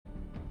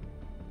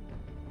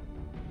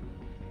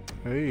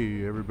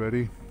Hey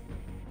everybody,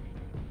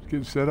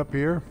 getting set up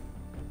here.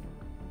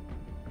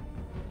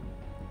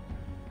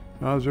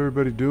 How's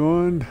everybody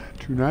doing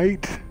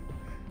tonight?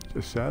 It's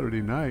a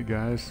Saturday night,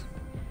 guys.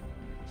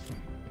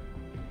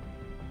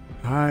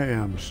 I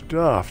am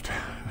stuffed.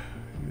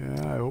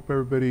 Yeah, I hope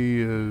everybody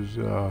is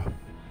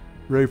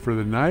ready for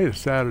the night, a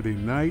Saturday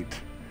night.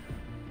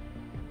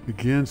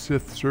 Again,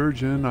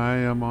 Sithsurgeon. I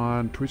am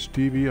on Twitch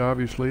TV,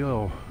 obviously.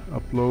 I'll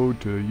upload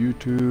to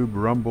YouTube,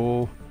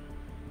 Rumble.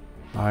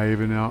 I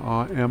even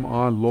am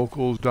on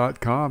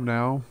locals.com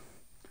now.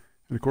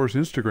 And of course,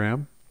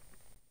 Instagram.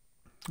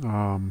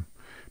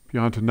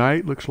 Beyond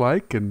tonight, looks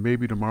like, and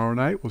maybe tomorrow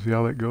night. We'll see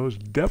how that goes.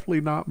 Definitely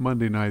not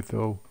Monday night,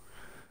 though,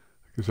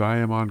 because I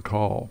am on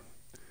call.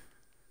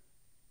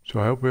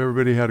 So I hope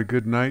everybody had a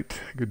good night,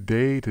 good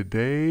day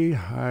today.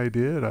 I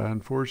did.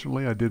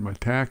 Unfortunately, I did my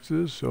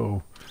taxes,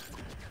 so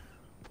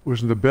it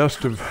wasn't the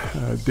best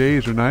of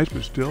days or nights,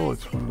 but still,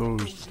 it's one of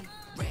those,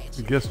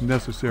 I guess,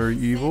 necessary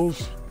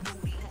evils.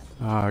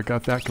 I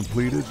got that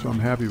completed, so I'm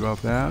happy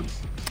about that.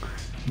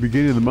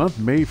 Beginning of the month,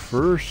 May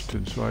 1st,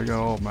 and so I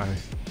got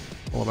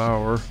all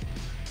our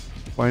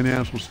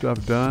financial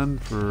stuff done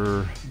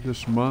for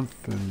this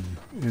month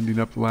and ending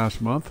up the last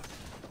month.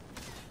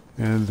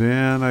 And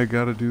then I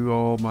got to do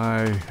all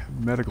my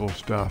medical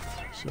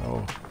stuff,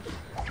 so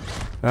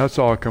that's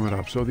all coming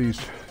up. So these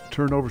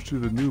turnovers to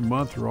the new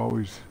month are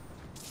always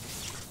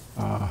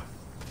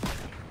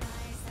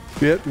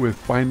fit with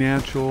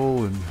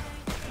financial and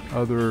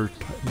other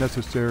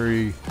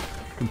necessary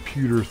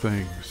computer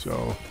things.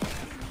 So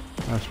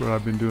that's what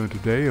I've been doing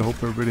today. I hope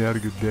everybody had a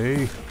good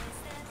day.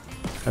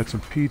 Had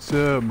some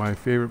pizza, my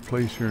favorite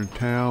place here in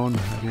town. I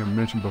think I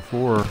mentioned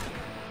before,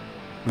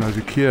 when I was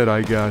a kid,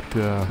 I got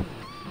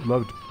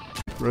loved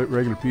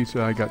regular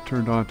pizza. I got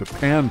turned on to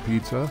pan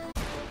pizza,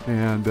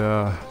 and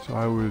so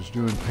I was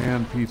doing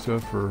pan pizza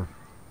for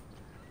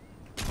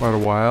quite a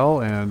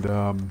while, and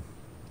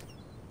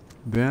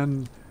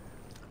then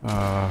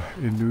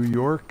in New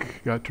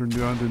York, got turned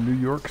on to New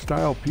York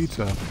style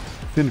pizza,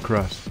 thin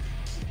crust.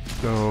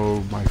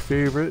 So my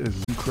favorite is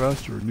thin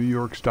crust or New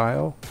York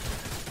style,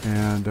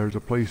 and there's a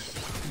place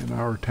in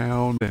our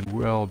town, and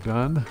well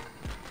done.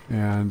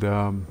 And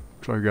so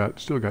I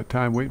still got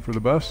time waiting for the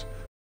bus,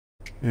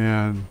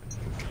 and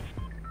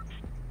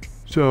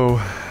so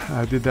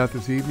I did that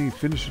this evening.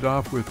 Finished it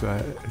off with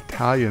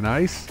Italian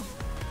ice,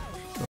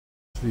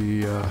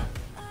 the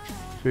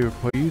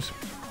favorite place.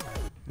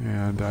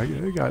 And I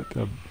got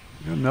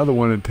another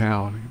one in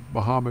town,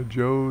 Bahama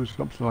Joe's,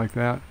 something like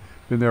that.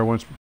 Been there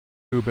once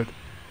too, but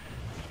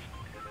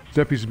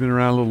Zeppi's been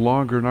around a little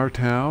longer in our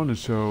town, and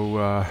so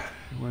I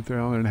went there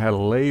and had a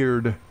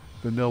layered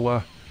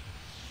vanilla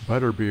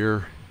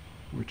butterbeer,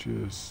 which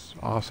is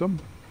awesome.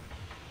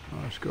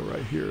 Let's go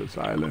right here. It's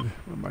Island,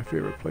 one of my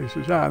favorite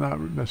places. Not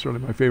necessarily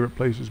my favorite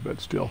places,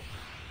 but still,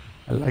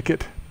 I like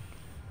it.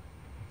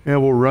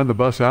 And we'll run the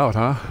bus out,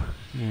 huh?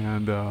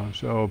 And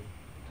so.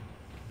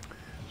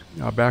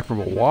 Back from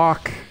a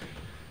walk,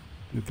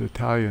 did the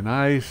Italian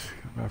ice,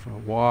 back from a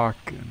walk,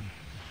 and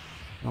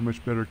how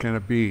much better can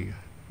it be?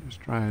 Just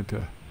trying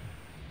to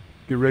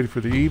get ready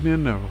for the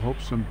evening. I hope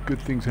some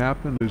good things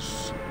happen.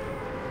 It's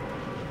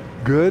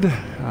good.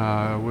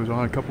 I was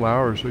on a couple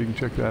hours, so you can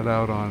check that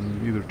out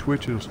on either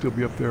Twitch. It'll still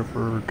be up there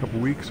for a couple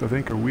weeks, I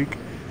think, or a week.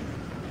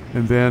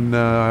 And then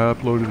I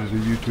uploaded it to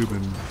YouTube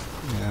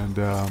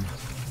and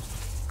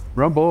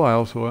Rumble. I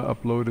also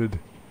uploaded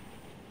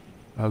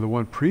the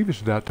one previous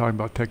to that, talking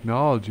about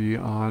technology,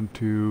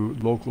 onto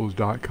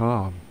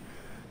locals.com.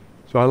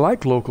 So I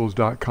like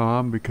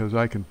locals.com because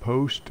I can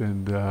post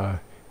and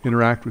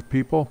interact with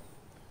people.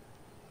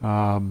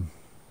 Hoping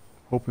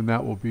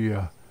that will be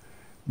a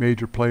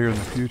major player in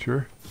the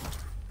future.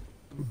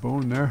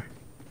 Bone there.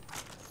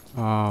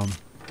 Let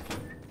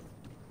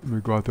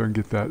me go out there and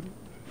get that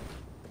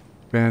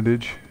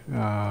bandage.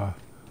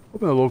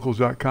 Hoping that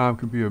locals.com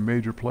can be a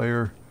major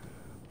player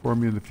for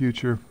me in the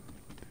future.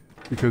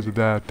 Because of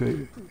that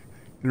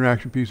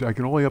interaction piece. I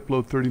can only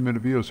upload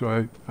 30-minute videos, so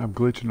I'm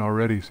glitching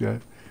already. See, I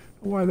don't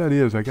know why that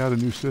is. I got a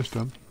new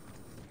system.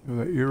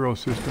 That Eero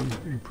system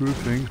improved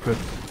things, but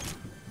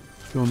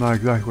still not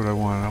exactly what I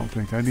want, I don't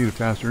think. I need a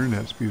faster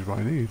internet speed is what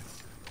I need.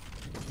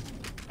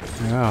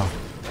 Yeah,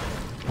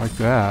 like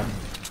that.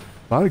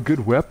 A lot of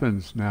good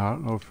weapons now. I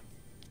don't know if...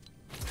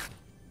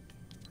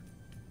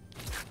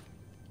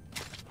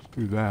 Let's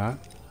do that.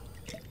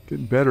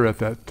 Getting better at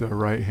that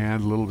right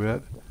hand a little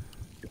bit.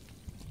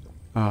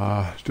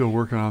 Still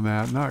working on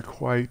that. Not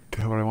quite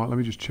what I want. Let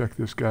me just check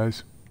this,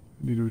 guys.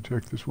 I need to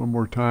check this one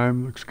more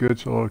time. Looks good,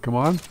 so it'll come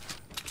on.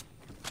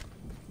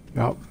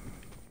 Yep.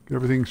 Get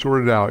everything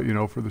sorted out,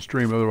 for the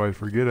stream. Otherwise,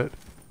 forget it.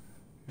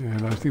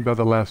 And I was thinking about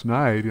that last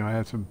night. I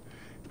had some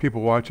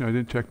people watching. I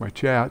didn't check my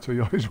chat, so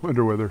you always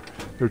wonder whether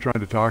they're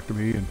trying to talk to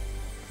me, and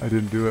I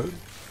didn't do it.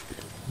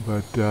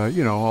 But,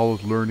 all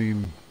those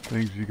learning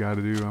things you got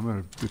to do. I'm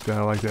going to get that.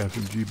 I like the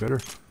SMG better.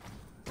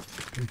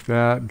 Take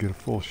that and get a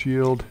full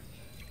shield.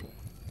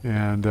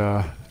 And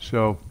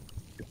so,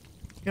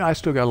 I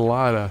still got a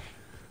lot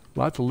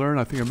to learn.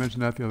 I think I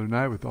mentioned that the other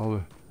night with all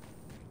the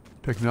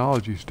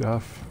technology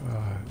stuff,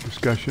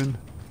 discussion.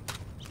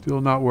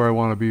 Still not where I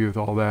want to be with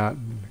all that.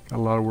 Got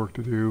a lot of work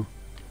to do,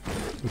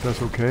 but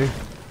that's okay.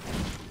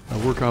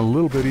 I work on a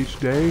little bit each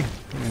day,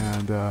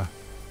 and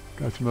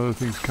got some other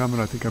things coming.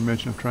 I think I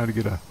mentioned I'm trying to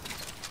get a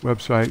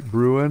website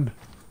brewing,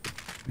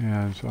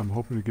 and so I'm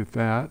hoping to get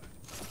that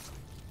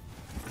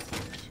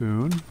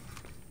soon.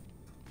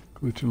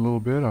 Glitching a little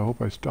bit. I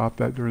hope I stop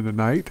that during the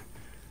night.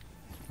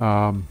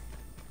 So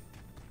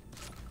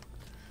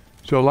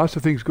lots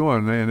of things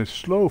going, and it's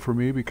slow for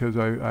me because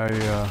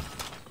I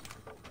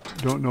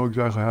don't know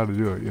exactly how to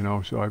do it, you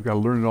know. So I've got to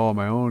learn it all on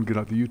my own. Get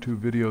out the YouTube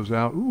videos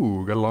out.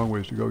 Ooh, got a long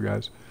ways to go,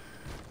 guys.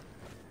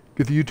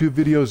 Get the YouTube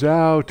videos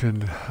out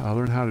and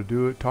learn how to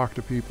do it. Talk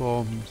to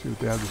people, and see what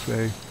they have to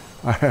say.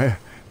 If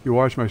you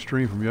watched my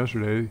stream from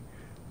yesterday,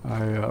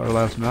 or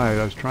last night,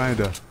 I was trying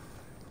to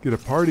get a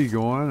party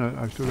going.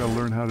 I still got to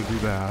learn how to do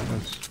that.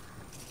 That's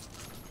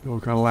still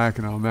kind of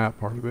lacking on that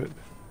part of it.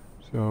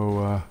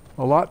 So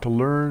a lot to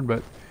learn,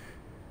 but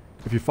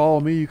if you follow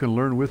me, you can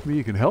learn with me.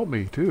 You can help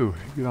me too.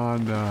 Get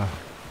on some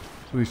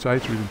of these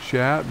sites where you can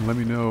chat and let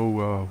me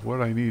know what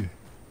I need.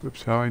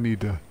 Whoops, how I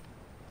need to.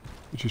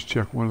 Let's just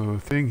check one other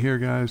thing here,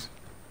 guys.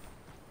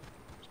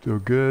 Still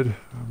good.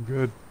 I'm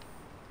good.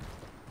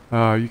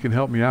 You can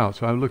help me out.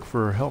 So I look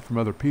for help from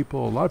other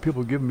people. A lot of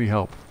people giving me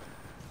help,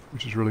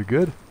 which is really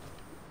good.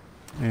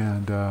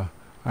 And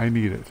I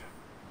need it,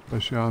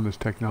 especially on this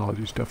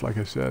technology stuff. Like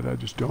I said, I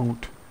just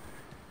don't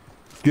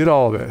get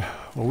all of it.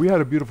 Well, we had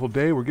a beautiful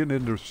day. We're getting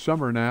into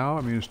summer now.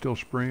 I mean, it's still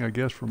spring, I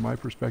guess, from my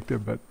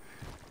perspective, but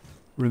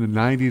we're in the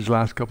 90s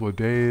last couple of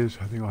days.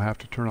 I think I'll have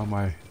to turn on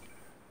my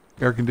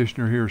air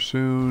conditioner here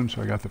soon.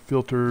 So I got the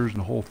filters and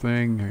the whole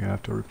thing. I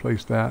have to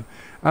replace that.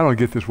 I don't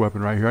get this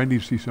weapon right here. I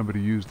need to see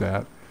somebody use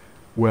that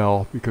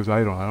well, because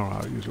I don't know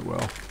how to use it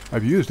well.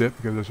 I've used it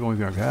because that's the only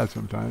thing I've had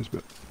sometimes,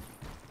 but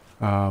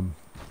I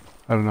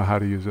don't know how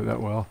to use it that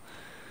well.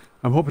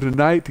 I'm hoping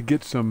tonight to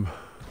get some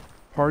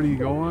party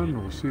going.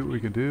 We'll see what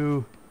we can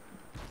do.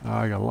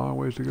 I got a long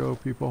ways to go,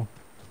 people.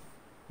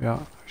 Yeah,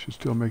 I should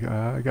still make it.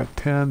 I got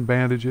 10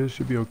 bandages.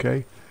 Should be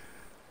okay.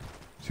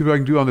 See what I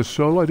can do on this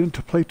solo. I didn't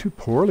play too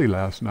poorly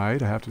last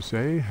night, I have to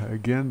say.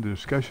 Again, the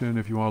discussion,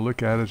 if you want to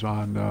look at it, is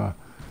on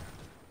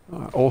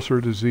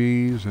ulcer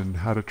disease and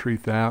how to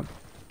treat that.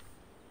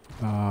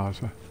 Well,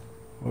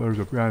 there's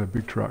a guy in a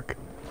big truck.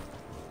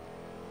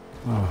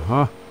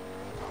 Uh-huh.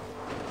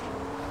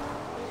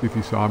 See if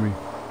he saw me.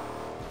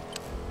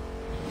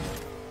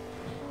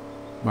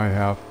 Might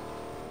have.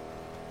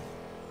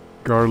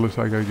 Regardless,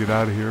 I gotta get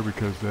out of here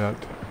because that.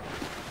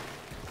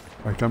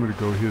 In fact, I'm gonna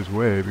go his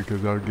way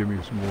because that'll give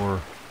me some more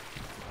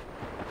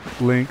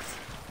length.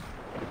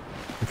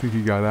 I think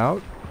he got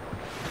out.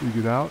 Did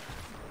he get out?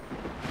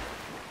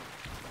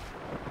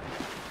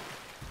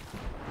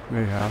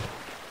 May have.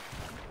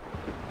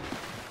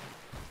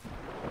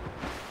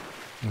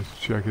 Let's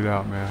check it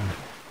out, man.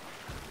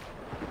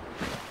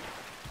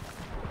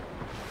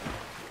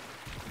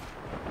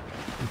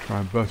 I'll try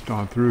and bust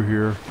on through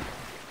here.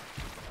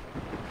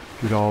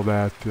 Get all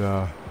that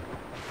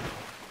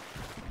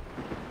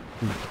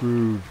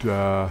improved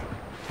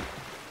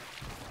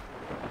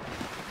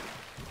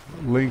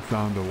length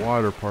on the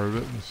water part of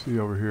it. Let's see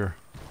over here.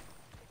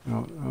 I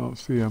don't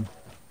see him.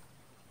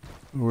 I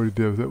don't know what he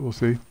did with it. We'll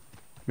see.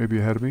 Maybe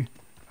ahead of me.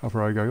 How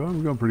far I got? Oh,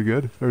 I'm going pretty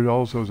good. There's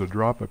also a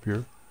drop up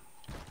here.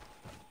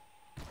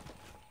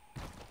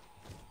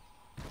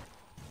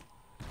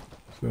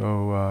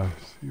 So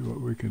see what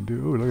we can do.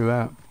 Ooh, look at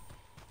that.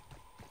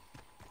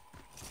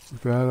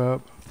 Look that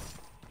up.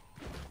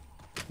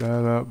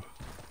 That up.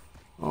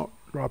 Oh,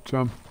 dropped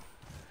some.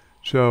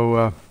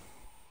 So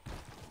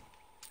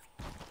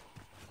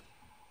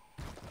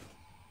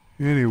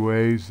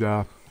anyways, see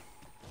what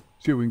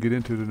we can get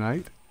into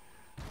tonight.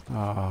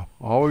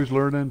 Always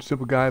learning.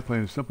 Simple guy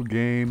playing a simple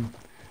game.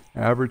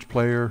 Average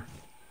player.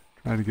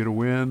 Trying to get a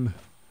win.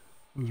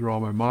 Those are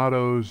all my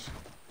mottos.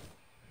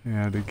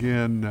 And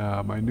again,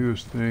 my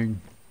newest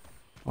thing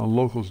on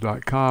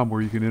locals.com,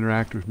 where you can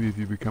interact with me if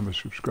you become a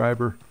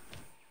subscriber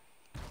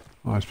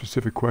on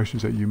specific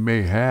questions that you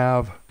may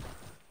have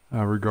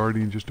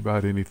regarding just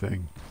about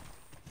anything.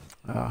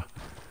 All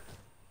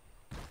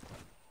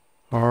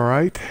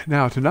right.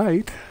 Now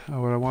tonight,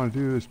 what I want to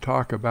do is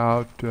talk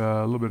about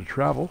a little bit of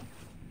travel.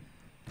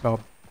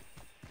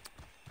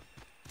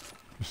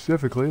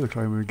 Specifically, looks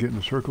like I'm going to get in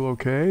the circle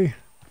okay.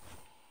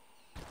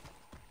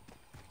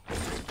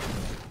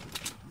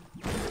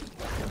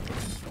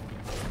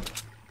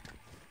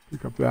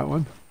 Pick up that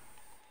one.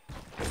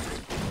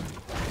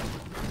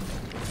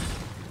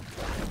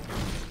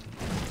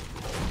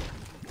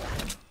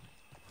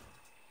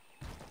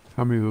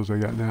 How many of those I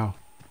got now?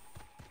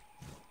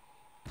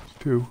 It's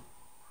 2.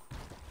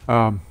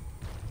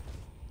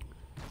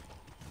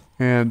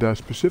 And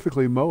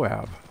specifically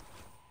Moab.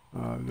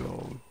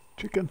 Little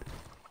chicken.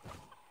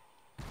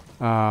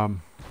 You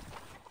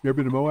ever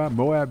been to Moab?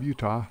 Moab,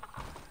 Utah.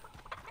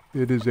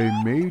 It is a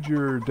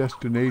major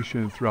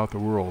destination throughout the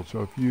world.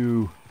 So if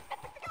you...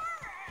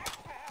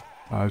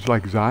 it's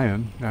like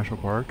Zion National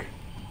Park.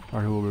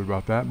 Talk a little bit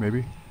about that,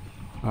 maybe.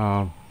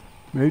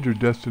 major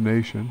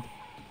destination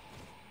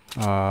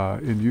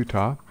in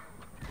Utah.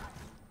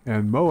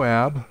 And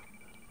Moab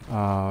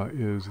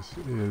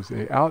is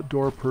a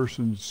outdoor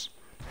person's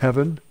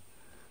heaven.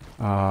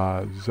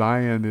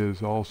 Zion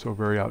is also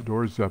very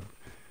outdoors. It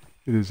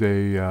is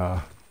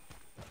a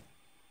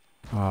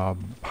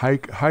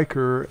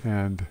hiker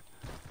and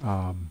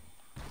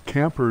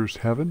camper's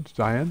heaven,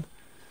 Zion.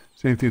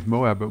 Same thing with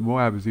Moab, but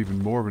Moab is even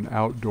more of an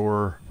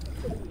outdoor.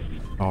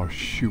 Oh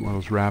shoot, one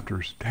of those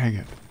raptors. Dang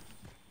it.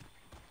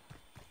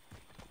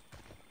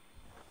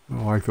 I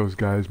don't like those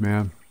guys,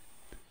 man.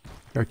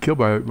 Got killed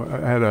by,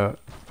 I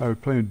was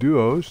playing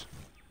duos.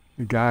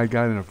 The guy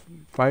got in a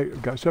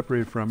fight, got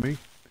separated from me.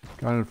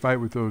 Got in a fight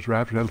with those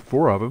raptors. Had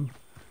 4 of them.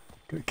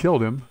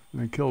 Killed him,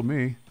 and they killed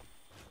me.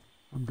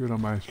 I'm good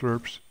on my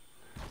slurps.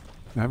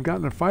 I haven't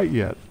gotten in a fight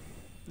yet.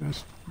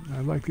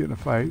 I'd like to get in a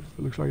fight.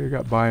 It looks like I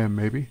got by him,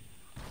 maybe.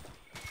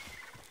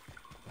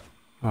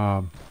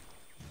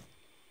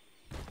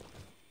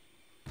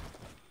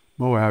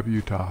 Moab,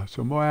 Utah.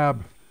 So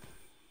Moab,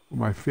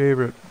 my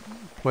favorite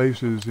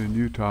places in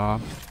Utah.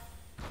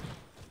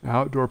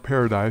 Outdoor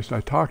paradise.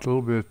 I talked a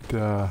little bit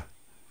the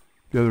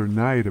other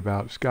night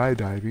about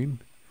skydiving.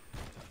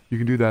 You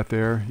can do that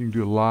there. You can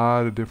do a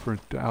lot of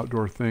different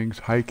outdoor things.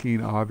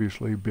 Hiking,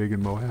 obviously, big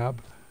in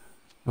Moab.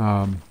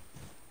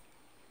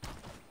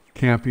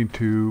 Camping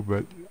too,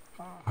 but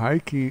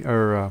hiking,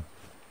 or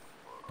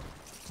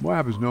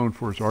Moab is known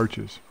for its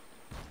arches.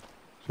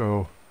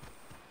 So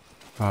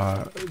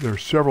there are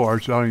several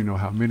arches. I don't even know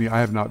how many.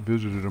 I have not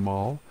visited them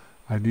all.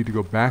 I need to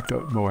go back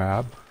to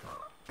Moab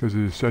because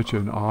it is such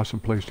an awesome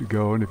place to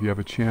go. And if you have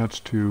a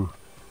chance to,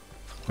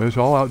 it's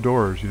all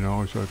outdoors, you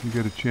know. So if you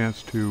get a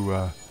chance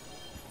to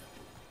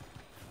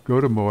go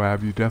to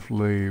Moab, you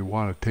definitely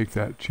want to take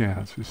that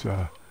chance.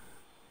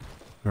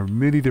 There are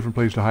many different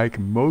places to hike.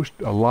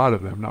 A lot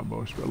of them, not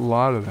most, but a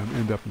lot of them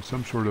end up in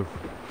some sort of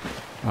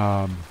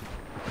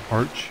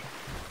arch.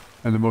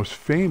 And the most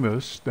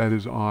famous, that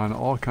is on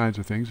all kinds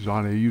of things, is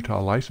on a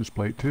Utah license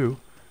plate too.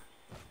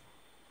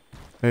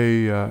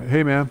 Hey,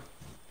 hey man,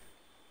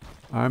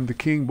 I'm the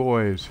King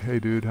Boys. Hey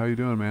dude, how you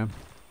doing, man?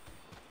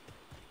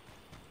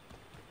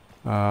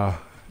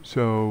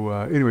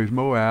 Anyways,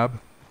 Moab.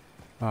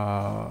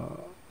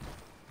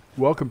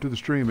 Welcome to the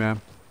stream, man.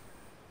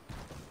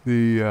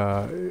 The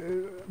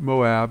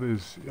Moab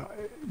is,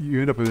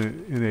 you end up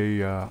in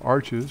a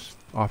arches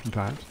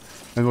oftentimes,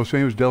 and the most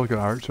famous delicate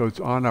art. So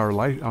it's on our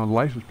on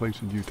license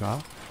plates in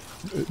Utah,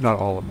 not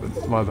all of them,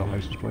 but a lot of the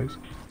license plates,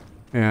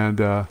 and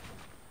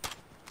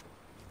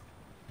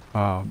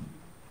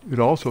it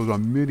also is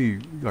on many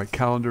like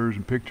calendars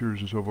and pictures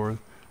and so forth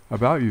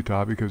about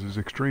Utah because it's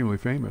extremely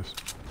famous.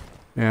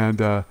 And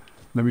let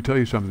me tell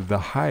you something: the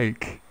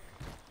hike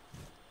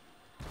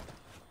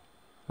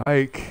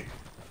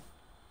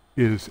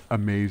is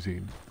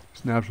amazing.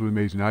 It's absolutely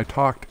amazing. I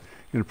talked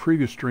in a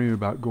previous stream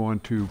about going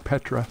to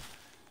Petra,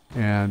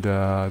 and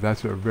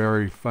that's a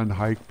very fun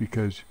hike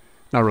because,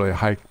 not really a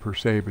hike per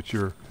se, but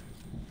you're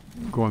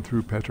going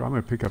through Petra. I'm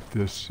going to pick up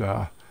this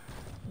I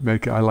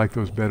like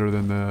those better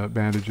than the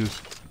bandages.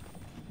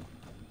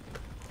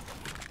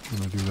 I'm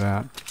going to do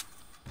that.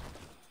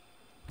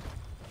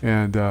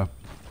 And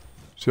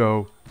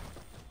so,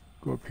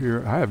 go up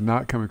here. I have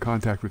not come in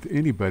contact with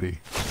anybody.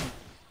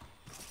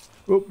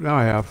 Oh, now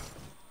I have.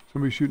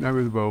 Somebody's shooting at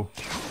me with a bow.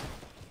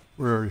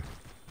 Where are you?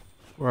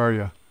 Where are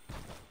you?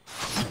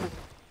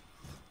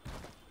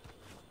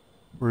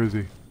 Where is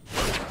he?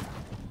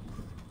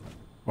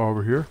 Oh,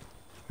 over here?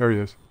 There he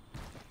is.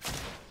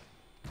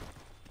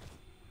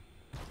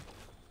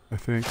 I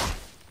think.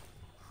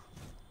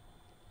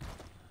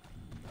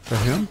 Is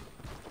that him?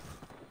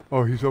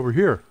 Oh, he's over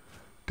here.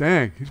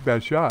 Dang, he's a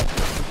bad shot.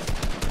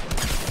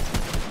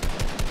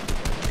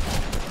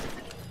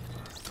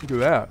 Look at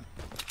that.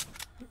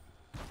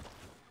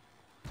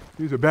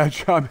 He's a bad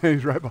shot, man.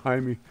 He's right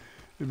behind me.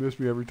 He missed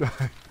me every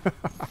time. Let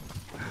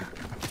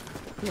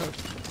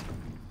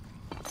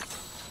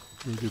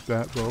me get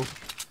that bow.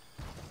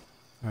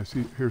 I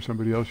hear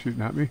somebody else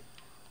shooting at me.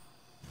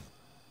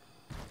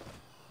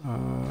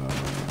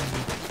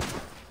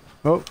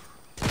 Oh.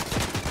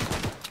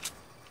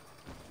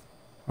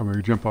 I'm going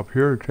to jump up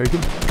here and take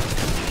him.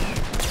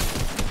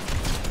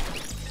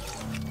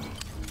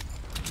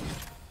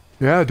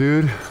 Yeah,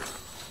 dude.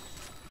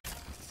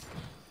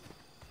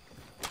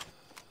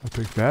 I'll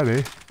take that,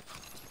 eh?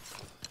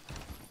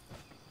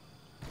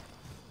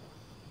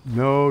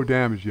 No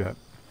damage yet.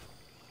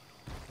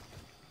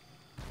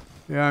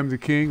 Yeah, I'm the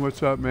king.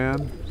 What's up,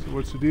 man? So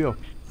what's the deal?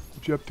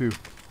 What you up to? You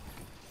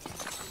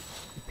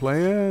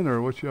playing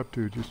or what you up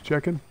to? Just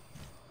checking?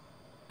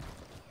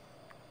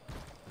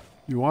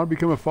 You want to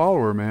become a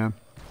follower, man.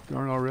 You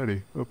aren't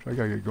already. Oops, I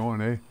gotta get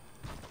going, eh?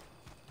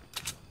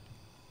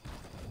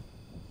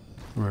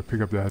 I'm gonna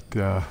pick up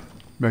that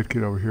med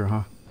kit over here,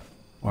 huh?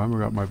 Well, I haven't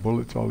got my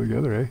bullets all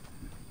together, eh?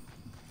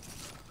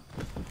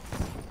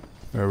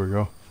 There we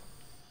go.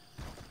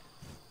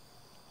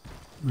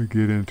 Let me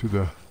get into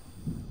the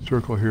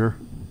circle here.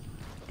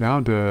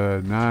 Down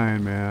to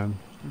 9, man.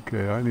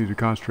 Okay, I need to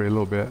concentrate a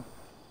little bit.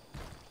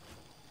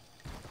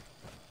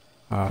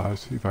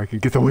 See if I can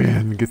get the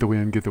win, get the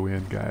win, get the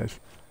win, guys.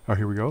 Oh,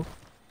 here we go.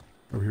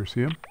 Over here,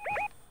 see him?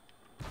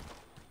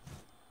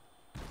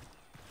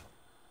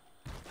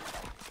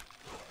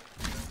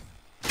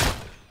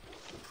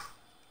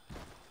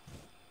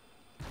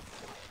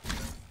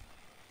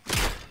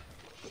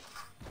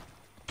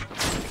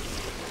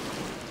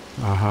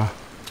 Uh-huh.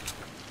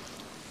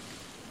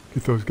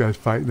 Get those guys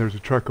fighting. There's a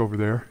truck over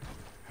there.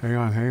 Hang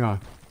on, hang on.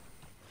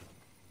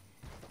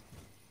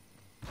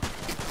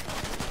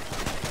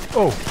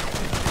 Oh!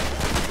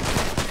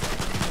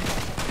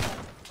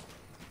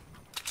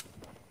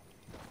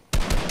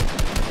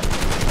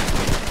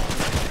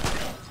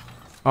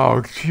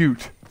 Oh,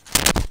 shoot.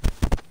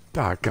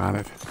 Doggone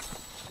it.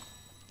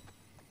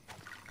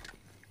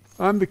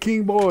 I'm the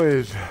King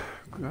Boys.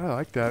 I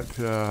like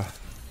that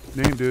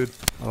name, dude.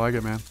 I like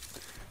it, man.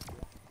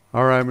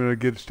 All right, I'm going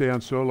to stay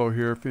on solo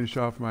here, finish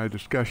off my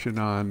discussion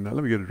on...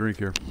 let me get a drink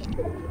here.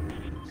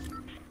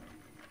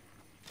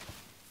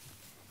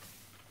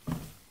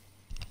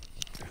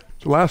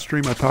 So last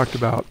stream I talked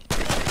about...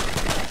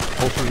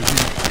 also the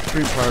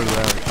stream prior to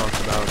that I talked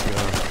about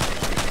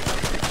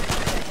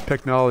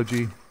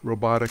technology,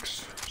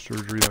 robotics,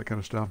 surgery, that kind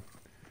of stuff.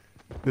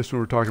 This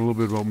one we're talking a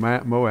little bit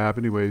about Moab.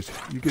 Anyways,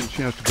 you get a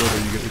chance to go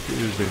there. It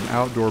is an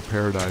outdoor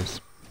paradise.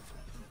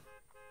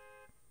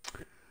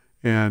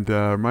 And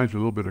reminds me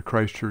a little bit of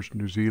Christchurch,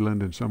 New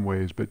Zealand in some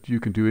ways, but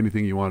you can do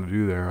anything you want to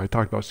do there. I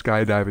talked about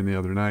skydiving the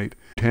other night.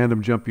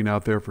 Tandem jumping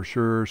out there for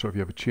sure, so if you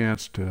have a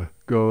chance to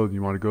go and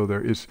you want to go there,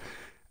 it's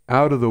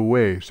out of the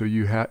way, so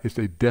it's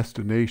a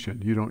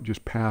destination. You don't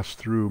just pass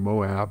through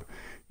Moab.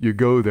 You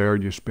go there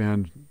and you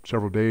spend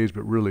several days,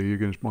 but really you're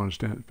going to want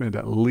to spend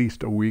at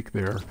least a week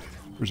there.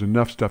 There's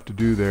enough stuff to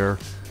do there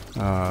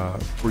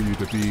for you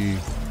to be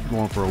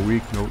going for a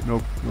week,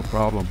 no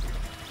problem.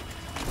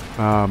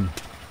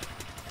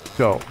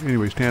 So,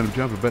 anyways, tandem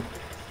jumping. But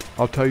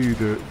I'll tell you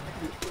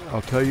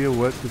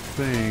what the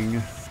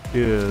thing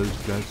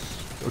is.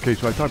 That's okay.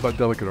 So I talked about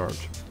Delicate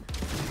Arch.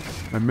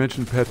 I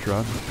mentioned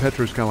Petra.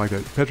 Petra's kind of like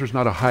that. Petra's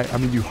not a hike. I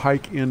mean, you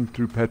hike in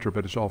through Petra,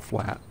 but it's all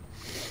flat.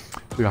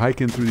 So you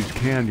hike in through these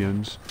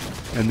canyons,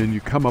 and then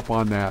you come up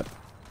on that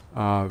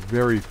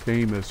very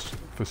famous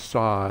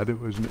facade. It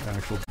was in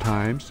actual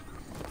times,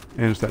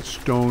 and it's that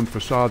stone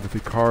facade that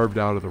they carved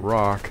out of the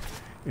rock.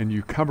 And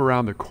you come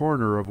around the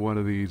corner of one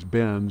of these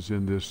bends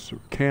in this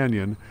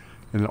canyon,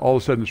 and then all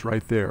of a sudden it's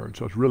right there. And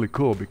so it's really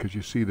cool because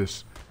you see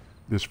this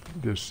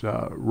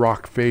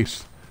rock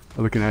face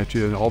looking at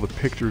you, and all the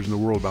pictures in the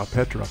world about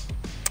Petra.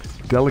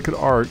 Delicate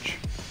Arch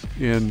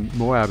in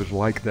Moab is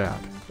like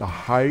that. The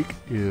hike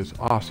is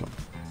awesome.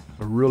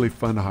 A really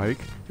fun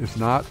hike. It's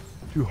not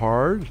too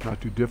hard. It's not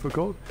too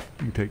difficult.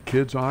 You can take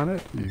kids on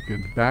it. You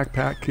can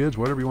backpack kids,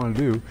 whatever you want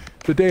to do.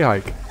 It's a day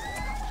hike.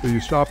 So you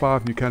stop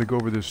off and you kind of go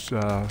over this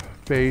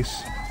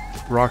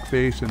rock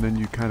face, and then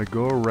you kind of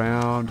go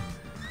around,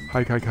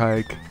 hike,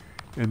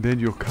 and then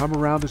you'll come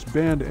around this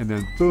bend, and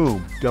then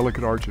boom,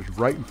 Delicate Arch is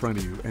right in front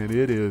of you. And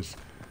it is,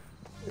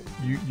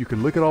 you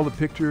can look at all the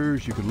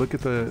pictures, you can look at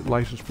the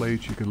license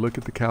plates, you can look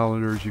at the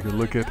calendars, you can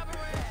look at,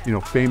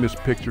 famous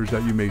pictures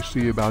that you may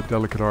see about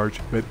Delicate Arch,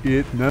 but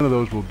none of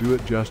those will do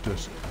it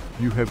justice.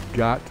 You have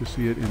got to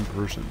see it in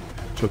person.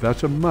 So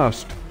that's a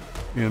must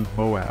in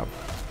Moab,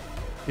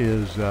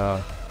 is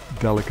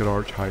Delicate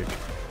Arch hike.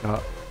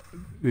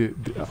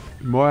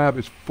 Moab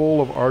is full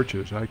of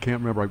arches. I can't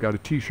remember. I've got a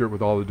t-shirt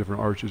with all the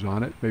different arches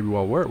on it. Maybe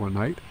we'll wear it one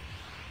night.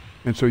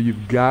 And so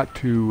you've got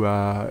to,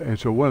 and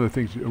so one of the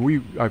things,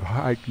 I've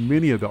hiked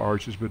many of the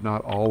arches, but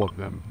not all of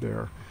them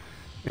there.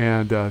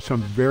 And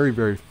some very,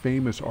 very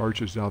famous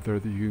arches out there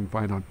that you can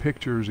find on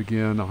pictures,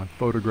 again, on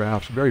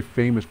photographs, very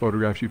famous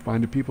photographs you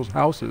find in people's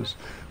houses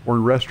or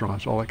in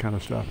restaurants, all that kind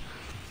of stuff.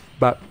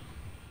 But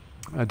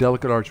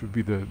Delicate Arch would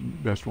be the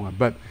best one.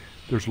 But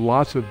there's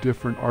lots of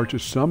different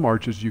arches. Some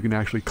arches you can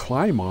actually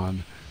climb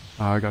on.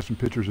 I got some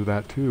pictures of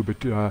that too. But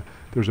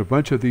there's a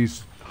bunch of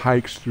these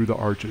hikes through the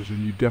arches, and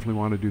you definitely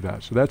want to do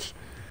that. So that's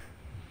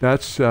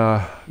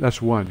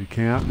one. You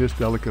can't miss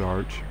Delicate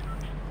Arch.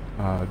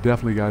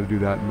 Definitely got to do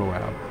that in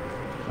Moab.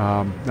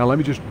 Now let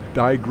me just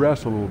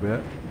digress a little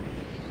bit.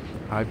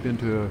 I've been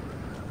to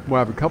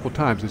Moab a couple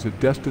times. It's a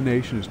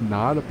destination. It's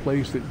not a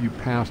place that you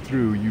pass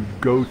through. You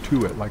go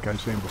to it, like I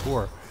was saying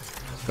before.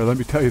 So let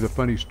me tell you the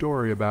funny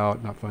story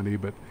about, not funny,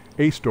 but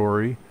a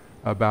story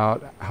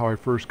about how I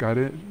first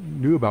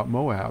knew about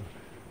Moab.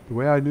 The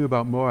way I knew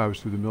about Moab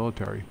was through the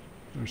military.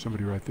 There's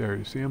somebody right there.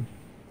 You see him?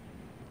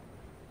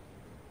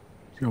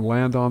 He's going to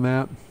land on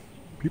that.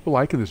 People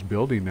liking this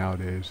building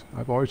nowadays.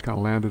 I've always kind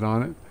of landed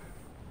on it.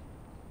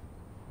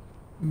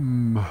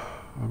 I'm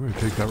going to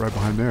take that right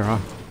behind there, huh?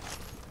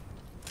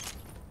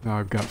 Now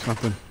I've got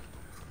something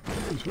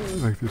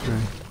like this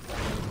thing.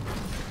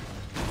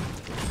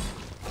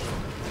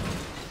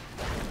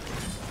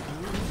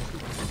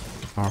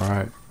 All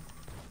right.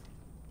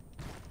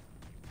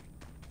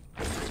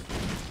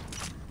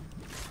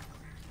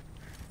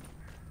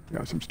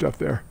 Got some stuff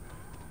there.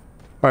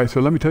 All right, so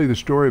let me tell you the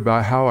story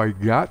about how I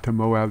got to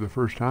Moab the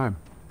first time.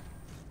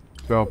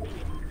 So,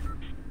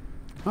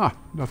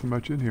 nothing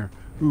much in here.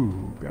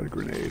 Ooh, got a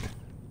grenade.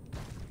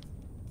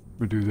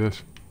 I'm gonna do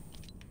this.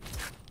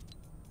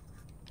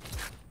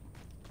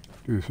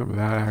 Do some of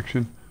that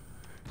action.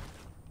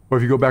 Well,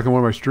 if you go back on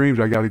one of my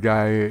streams, I got a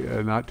guy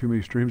not too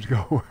many streams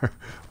ago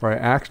where I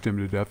axed him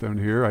to death on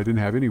here. I didn't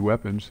have any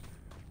weapons.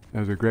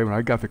 That was a great one.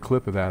 I got the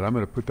clip of that. I'm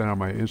going to put that on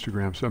my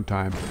Instagram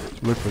sometime. So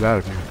look for that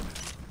if you're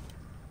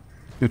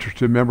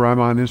interested. Remember, I'm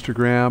on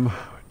Instagram,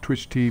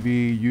 Twitch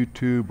TV,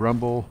 YouTube,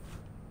 Rumble,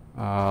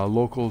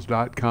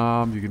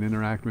 locals.com. You can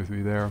interact with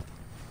me there.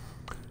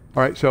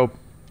 All right, so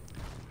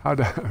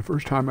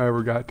first time I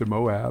ever got to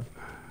Moab.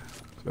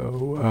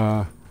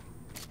 So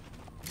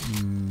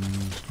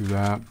let's do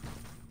that.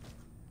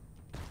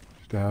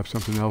 Just to have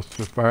something else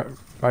to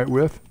fight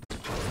with.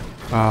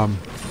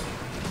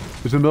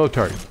 It's the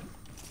military.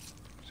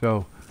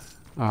 So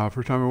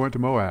first time I went to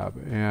Moab,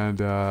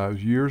 and it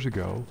was years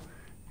ago,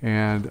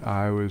 and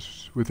I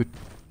was with a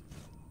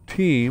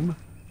team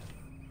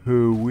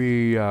who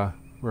where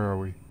are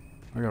we?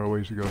 I got a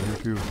ways to go here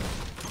too.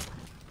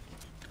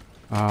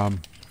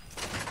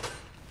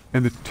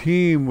 And the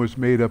team was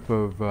made up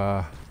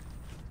of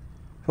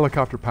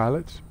helicopter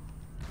pilots,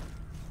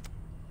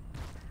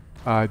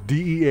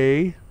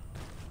 DEA,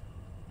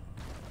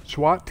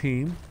 SWAT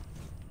team,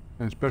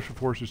 and Special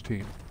Forces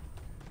team.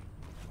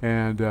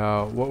 And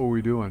what were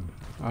we doing?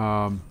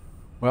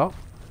 Well,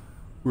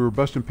 we were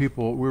busting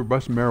people. We were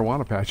busting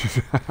marijuana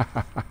patches.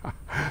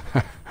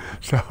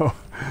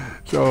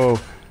 so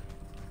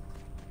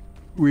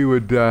we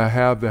would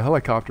have the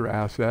helicopter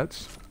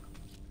assets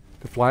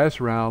to fly us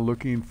around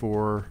looking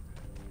for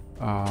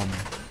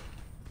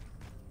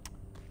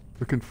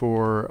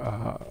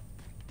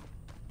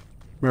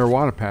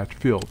marijuana patch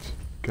fields.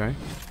 Okay.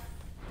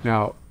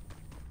 Now,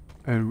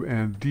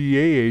 and DEA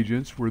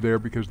agents were there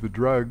because the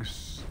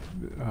drugs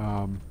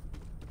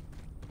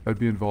that'd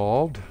be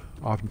involved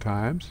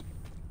oftentimes,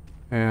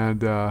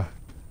 and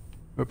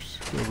oops,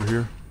 over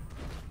here,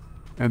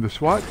 and the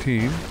SWAT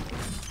team,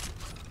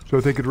 so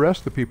that they could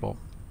arrest the people.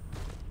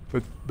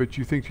 But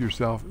you think to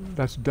yourself,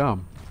 that's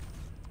dumb.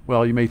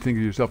 Well, you may think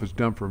of yourself as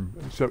dumb from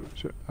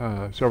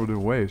several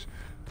different ways,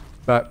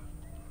 but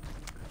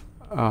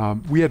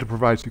we had to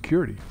provide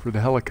security for the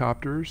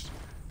helicopters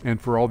and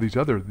for all these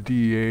other, the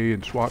DEA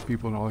and SWAT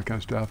people and all that kind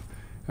of stuff,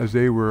 as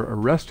they were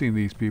arresting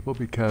these people,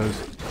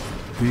 because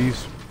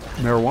these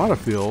marijuana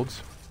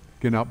fields,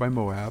 getting out by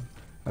Moab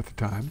at the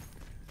time,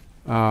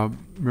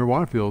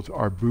 marijuana fields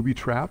are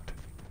booby-trapped.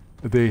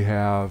 They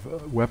have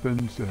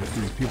weapons.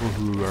 These people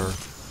who are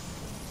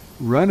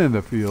running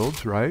the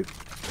fields, right?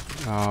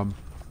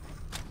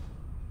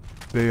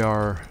 They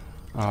are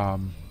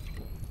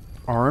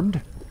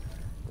armed,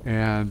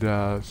 and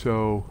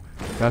so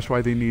that's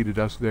why they needed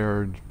us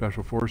there in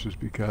Special Forces,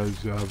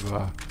 because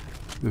of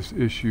this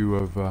issue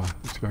of,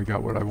 let's see if I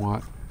got what I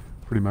want,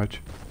 pretty much.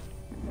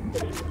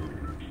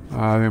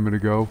 I'm going to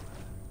go.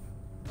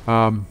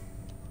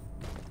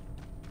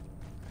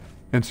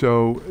 And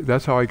so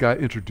that's how I got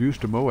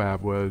introduced to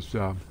Moab. Was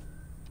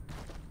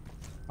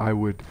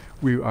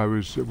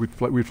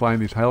we'd fly in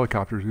these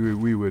helicopters.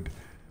 We would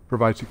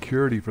provide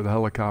security for the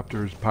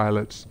helicopters,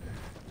 pilots,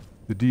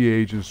 the DEA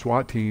agents,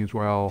 SWAT teams,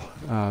 while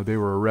they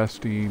were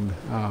arresting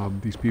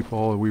these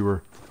people, and we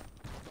were.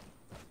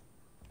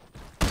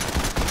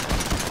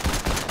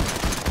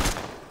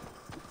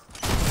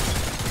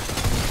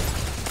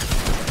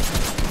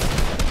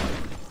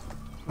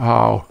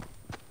 Oh,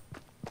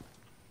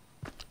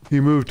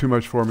 he moved too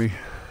much for me.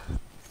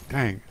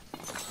 Dang.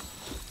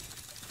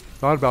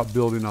 Thought about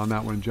building on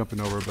that one, jumping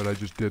over, but I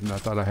just didn't. I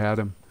thought I had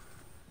him.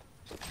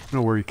 I don't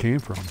know where he came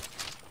from.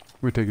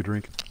 Let me take a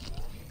drink.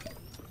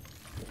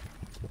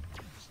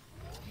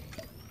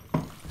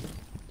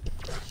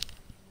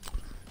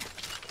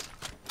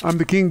 I'm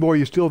the King Boy.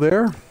 You still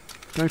there?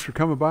 Thanks for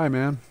coming by,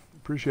 man.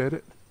 Appreciate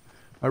it.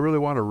 I really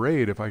want a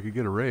raid. If I could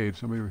get a raid,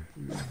 a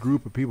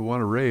group of people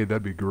want a raid,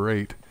 that'd be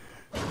great.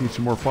 Need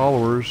some more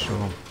followers, so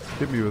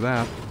hit me with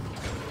that.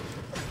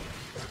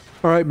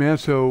 All right, man.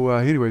 So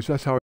anyways,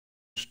 that's how I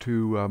got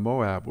to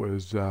Moab,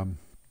 was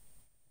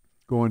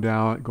going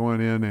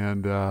in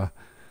and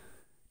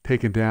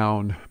taking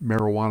down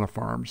marijuana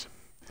farms.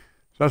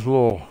 So that's a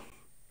little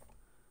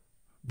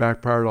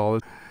back part of all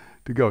this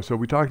to go. So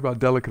we talked about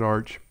Delicate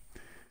Arch.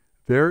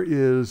 There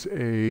is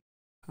and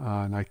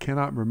I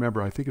cannot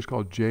remember, I think it's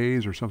called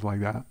Jay's or something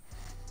like that.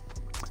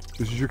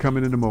 Just as you're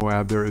coming into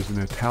Moab, there is an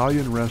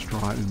Italian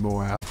restaurant in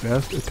Moab,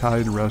 best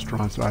Italian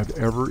restaurants I've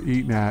ever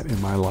eaten at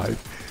in my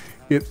life.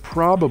 It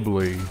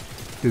probably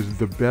is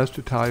the best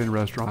Italian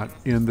restaurant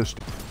in the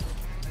state.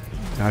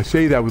 And I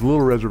say that with a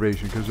little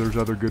reservation because there's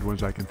other good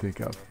ones I can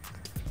think of.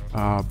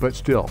 But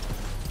still,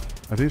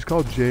 I think it's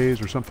called Jay's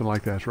or something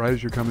like that. It's right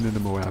as you're coming into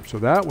Moab. So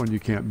that one you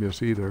can't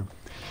miss either.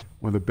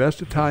 One of the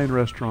best Italian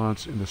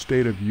restaurants in the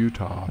state of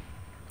Utah.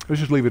 Let's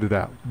just leave it at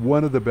that.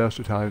 One of the best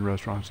Italian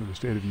restaurants in the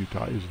state of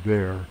Utah is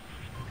there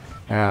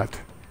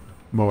at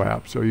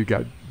Moab. So you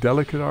got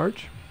Delicate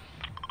Arch,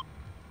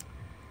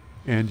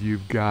 and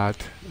you've got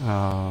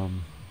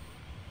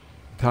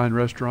Italian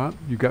restaurant.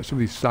 You've got some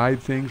of these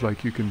side things,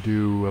 like you can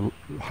do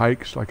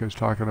hikes, like I was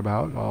talking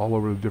about, all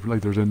over the different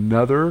lakes. There's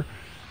another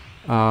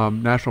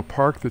national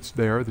park that's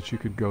there that you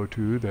could go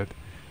to that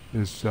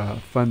is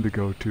fun to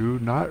go to.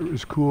 Not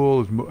as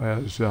cool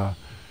as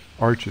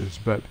Arches,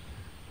 but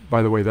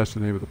by the way, that's the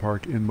name of the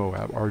park in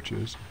Moab,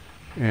 Arches.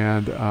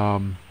 And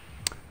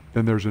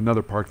then there's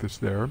another park that's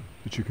there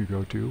that you could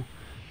go to.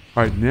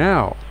 All right,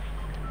 now,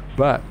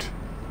 but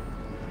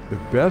the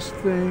best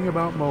thing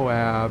about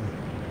Moab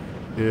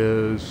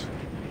is,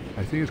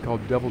 I think it's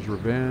called Devil's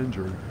Revenge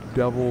or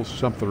Devil's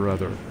something or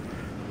other.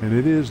 And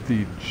it is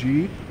the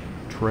Jeep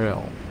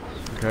Trail,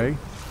 okay?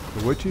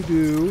 So what you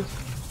do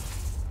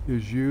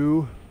is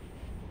you,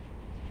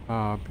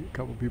 a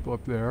couple people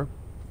up there,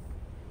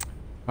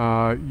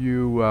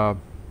 you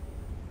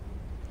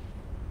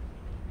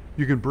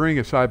can bring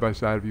a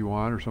side-by-side if you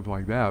want or something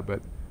like that,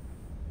 but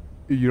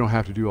you don't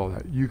have to do all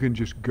that. You can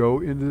just go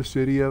into the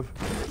city of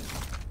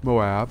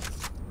Moab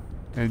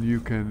and you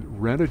can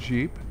rent a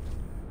Jeep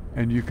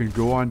and you can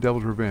go on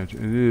Devil's Revenge.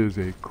 And it is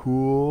a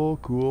cool,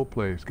 cool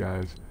place,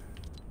 guys.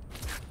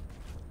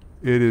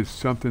 It is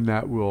something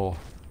that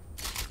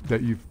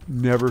you've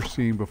never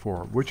seen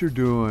before. What you're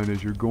doing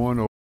is you're going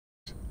over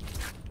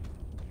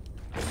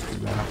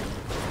that.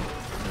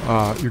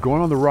 You're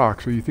going on the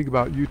rock. So you think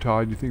about Utah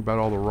and you think about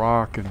all the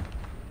rock and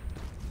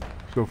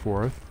so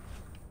forth.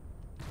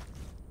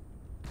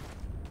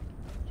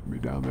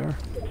 Somebody down there.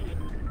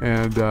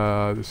 And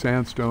the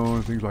sandstone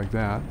and things like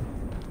that.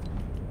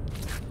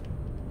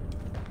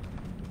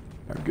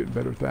 I'm getting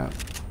better at that.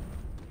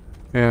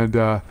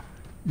 And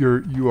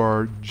you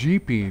are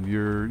jeeping,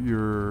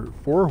 you're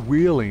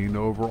four-wheeling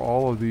over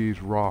all of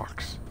these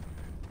rocks,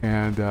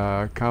 and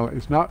kind of,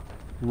 it's not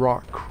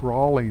rock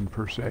crawling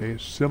per se.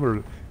 It's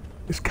similar.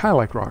 It's kind of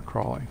like rock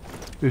crawling.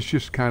 It's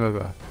just kind of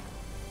a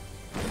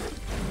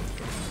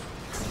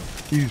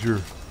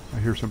easier. I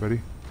hear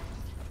somebody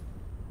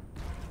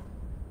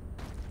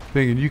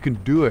thing, and you can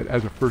do it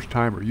as a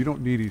first-timer. You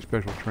don't need any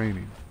special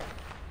training.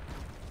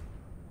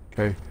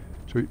 Okay,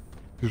 so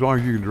as long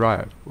as you can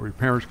drive, or your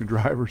parents can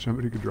drive, or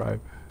somebody can drive.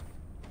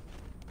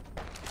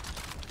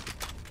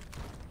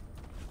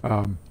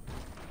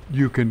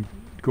 You can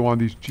go on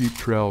these Jeep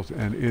trails,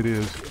 and it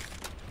is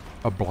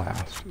a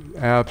blast,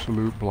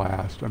 absolute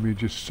blast. I mean,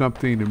 just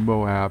something in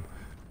Moab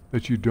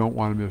that you don't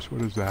want to miss.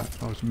 What is that?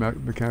 Oh, it's a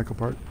mechanical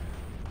part.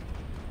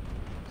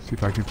 Let's see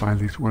if I can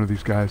find one of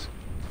these guys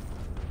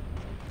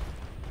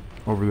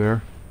over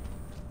there,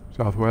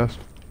 southwest.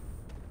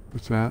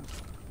 What's that?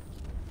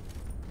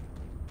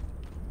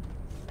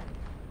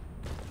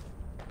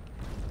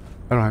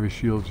 I don't have any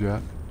shields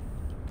yet.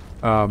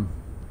 So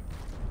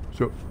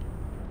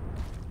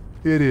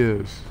it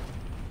is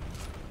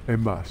a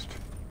must.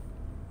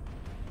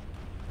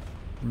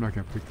 I'm not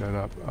going to pick that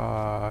up.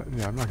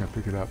 Yeah, I'm not going to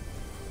pick it up.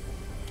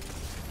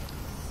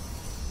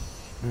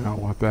 I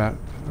don't want that.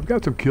 I've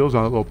got some kills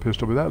on that little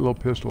pistol, but that little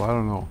pistol, I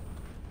don't know.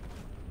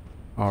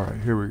 All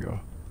right, here we go.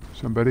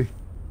 Somebody?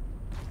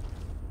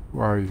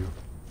 Where are you?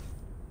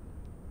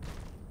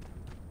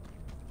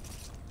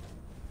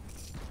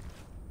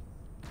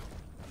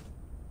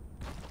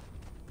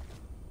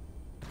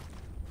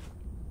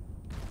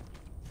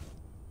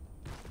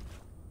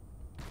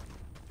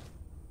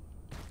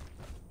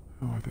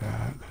 Oh,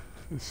 that.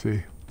 Let's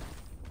see.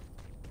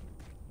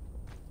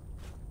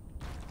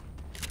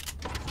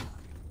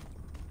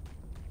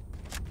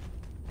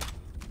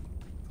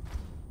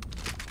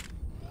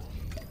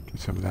 Get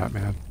some of that,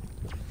 man.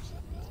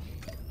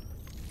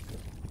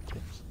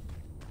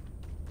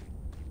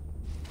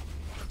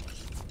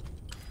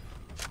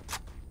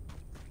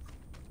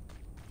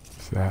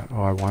 What's that?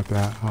 Oh, I want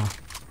that, huh?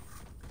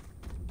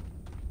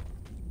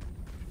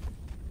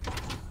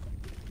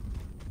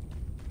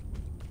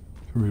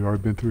 Somebody's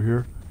already been through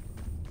here?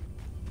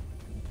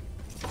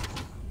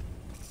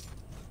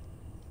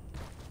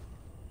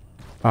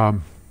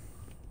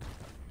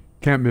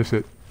 Can't miss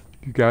it.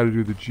 You got to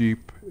do the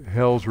Jeep,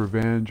 Hell's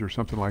Revenge or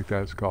something like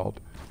that it's called.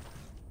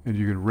 And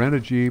you can rent a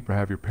Jeep or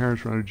have your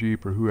parents rent a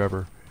Jeep or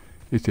whoever.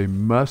 It's a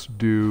must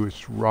do.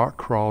 It's rock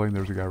crawling.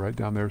 There's a guy right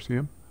down there. See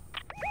him?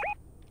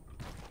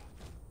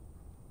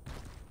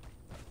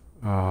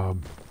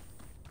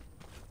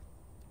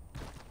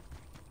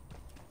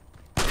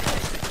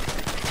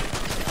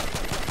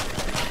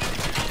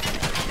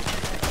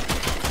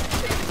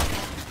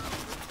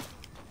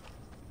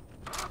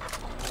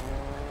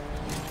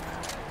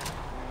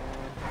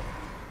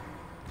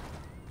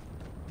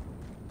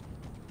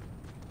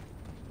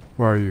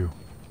 Where are you?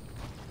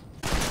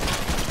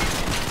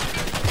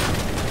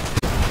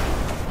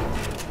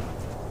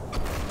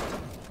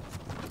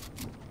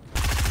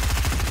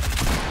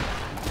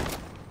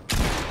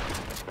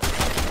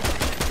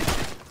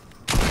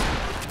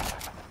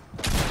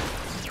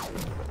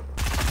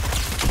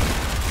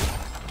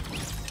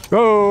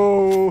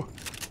 Whoa!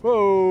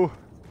 Whoa!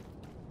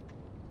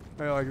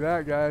 Hey, like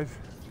that, guys.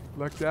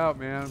 Lucked out,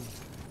 man.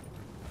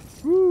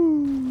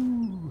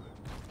 Woo!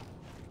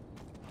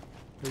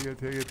 Take it,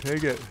 take it,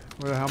 take it.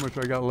 Well, how much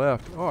I got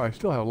left? Oh, I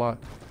still have a lot.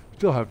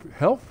 Still have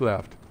health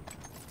left.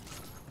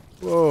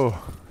 Whoa,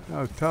 that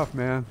was tough,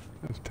 man.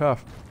 That was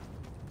tough.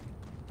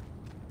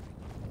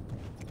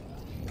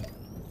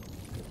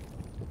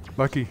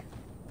 Lucky.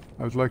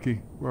 I was lucky.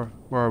 Where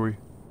are we?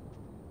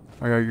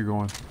 I gotta get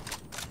going.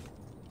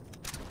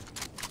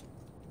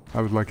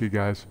 I was lucky,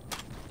 guys.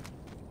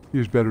 He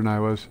was better than I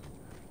was.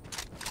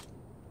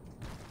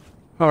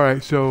 All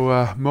right,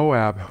 so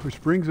Moab, which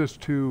brings us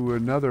to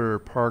another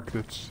park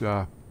that's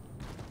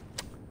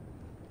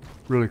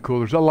really cool.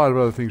 There's a lot of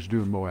other things to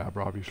do in Moab,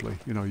 obviously.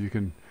 You know, you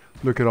can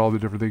look at all the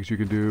different things you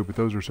can do, but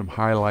those are some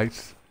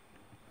highlights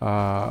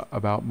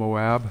about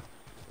Moab.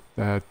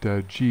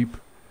 That Jeep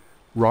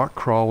rock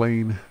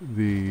crawling,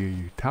 the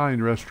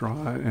Italian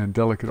restaurant, and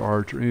Delicate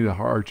Arch, or any of the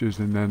arches,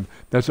 and then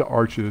that's the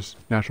Arches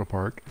National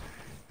Park.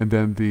 And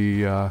then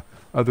the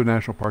other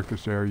national park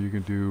that's there, you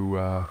can do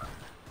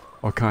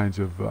all kinds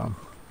of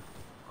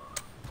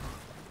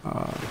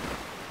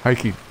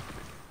hiking.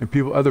 And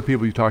other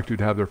people you talk to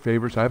have their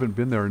favorites. I haven't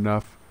been there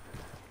enough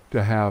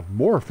to have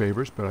more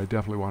favorites, but I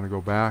definitely want to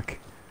go back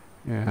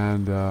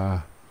and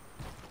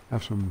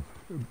have some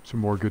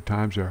more good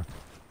times there.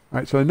 All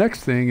right, so the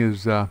next thing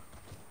is,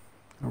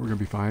 we're gonna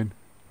be fine.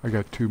 I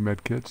got 2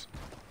 med kits.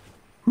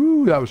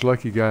 Whew, that was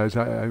lucky, guys.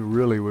 I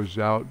really was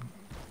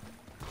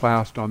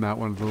outclassed on that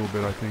one a little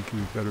bit. I think he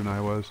was better than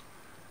I was.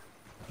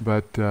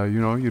 But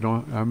you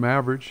know, I'm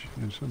average,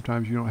 and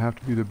sometimes you don't have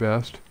to be the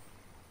best.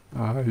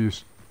 You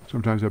just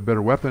sometimes have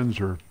better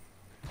weapons or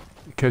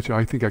catch.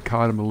 I think I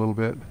caught him a little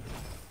bit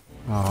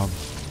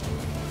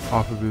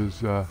off of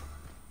his.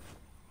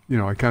 You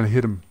know, I kind of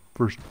hit him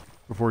first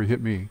before he hit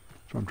me.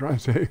 So I'm trying to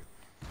say.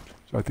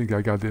 So I think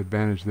I got the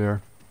advantage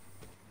there.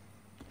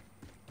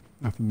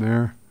 Nothing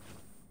there.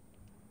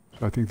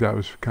 So I think that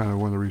was kind of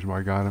one of the reasons why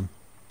I got him.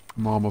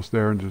 I'm almost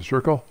there into the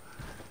circle.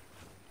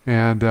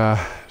 And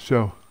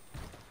so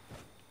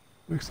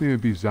next thing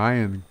would be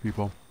Zion,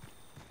 people.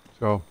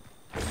 So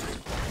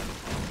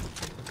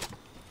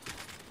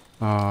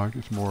get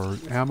some more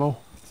ammo.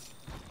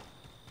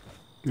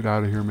 Get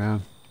out of here,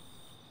 man.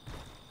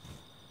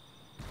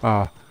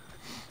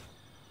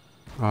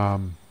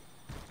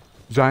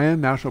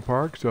 Zion National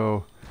Park.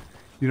 So,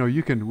 you know,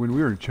 you can, when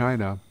we were in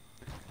China,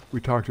 we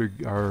talked to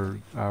our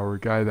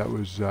guy that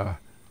was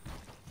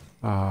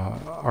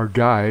our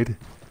guide,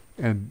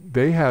 and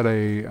they had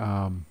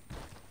a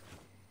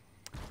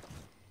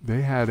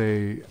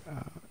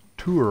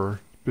tour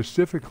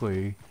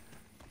specifically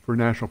for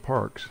national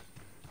parks.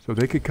 So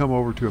they could come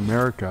over to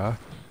America,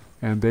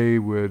 and they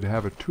would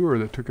have a tour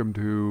that took them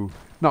to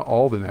not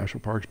all the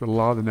national parks, but a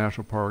lot of the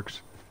national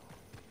parks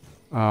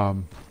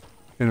in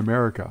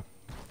America,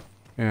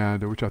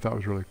 and which I thought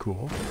was really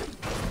cool.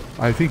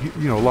 I think,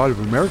 you know, a lot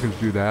of Americans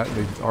do that.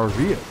 They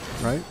RV it,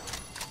 right?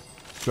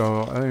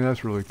 So I think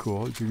that's really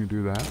cool if you can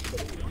do that.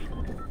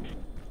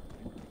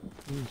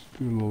 Let's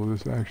do a little of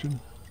this action.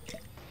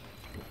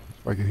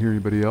 If I can hear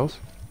anybody else.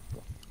 A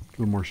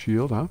little more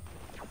shield, huh?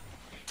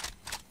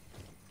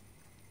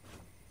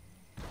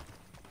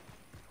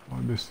 Oh,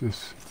 I missed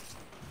this.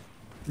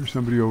 There's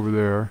somebody over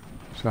there,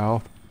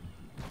 south.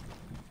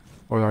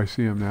 Oh, I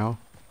see him now.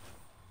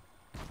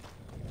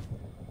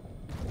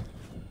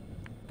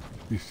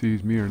 If he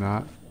sees me or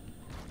not.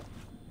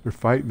 They're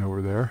fighting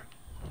over there.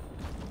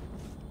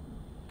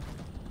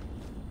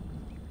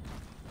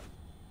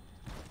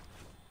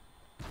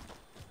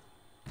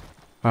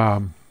 Yeah,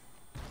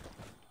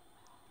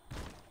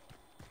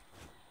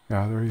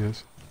 there he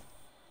is.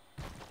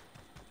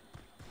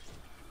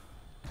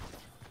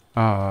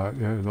 Yeah,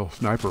 a little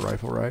sniper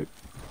rifle, right?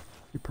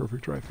 A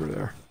perfect right for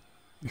there.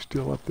 He's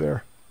still up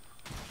there.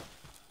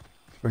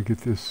 If I get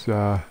this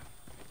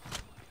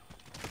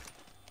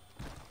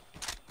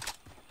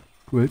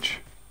glitch.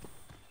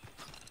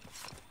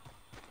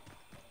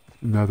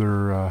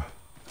 Another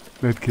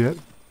med kit.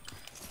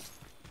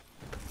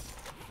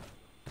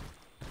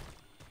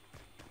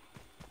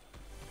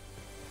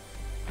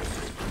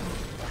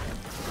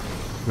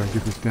 Did I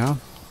get this down?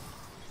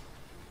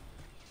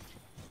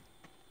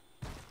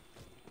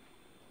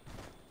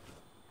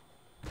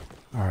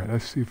 Alright,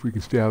 let's see if we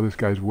can stay out of this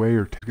guy's way,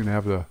 or he's going to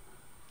have the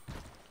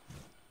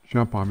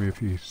jump on me if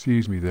he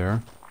sees me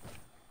there.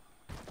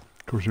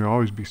 Of course, there'll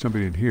always be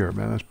somebody in here.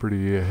 Man, that's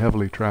pretty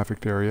heavily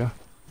trafficked area.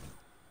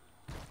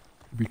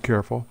 Be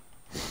careful.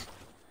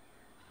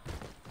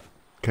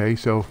 Okay,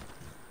 so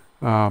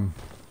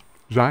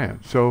Zion.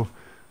 So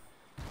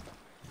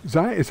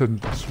Zion is a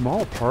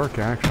small park,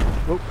 actually.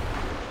 Oh.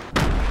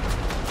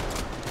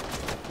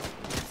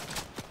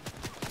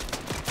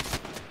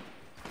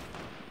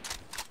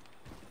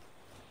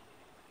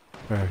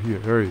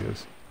 There he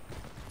is.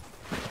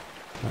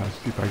 Let's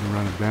see if I can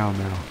run him down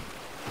now.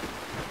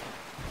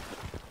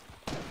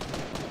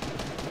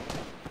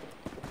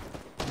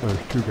 Oh,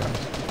 there's 2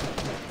 guys.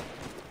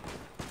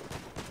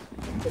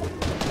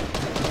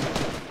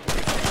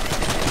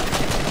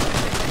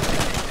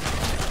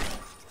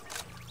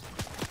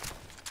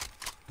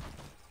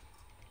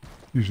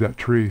 Use that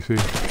tree, see?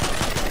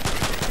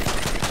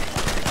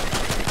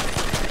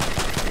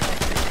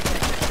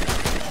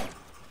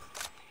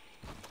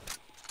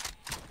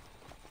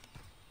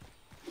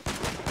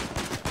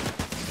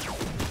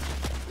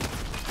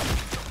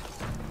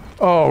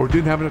 Oh,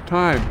 didn't have enough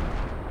time.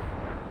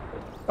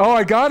 Oh,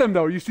 I got him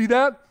though. You see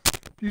that?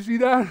 You see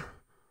that?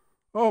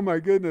 Oh my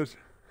goodness.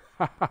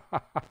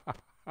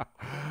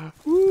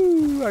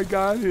 Woo, I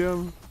got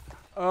him.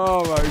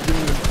 Oh my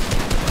goodness.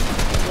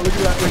 Oh, look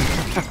at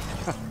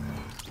that.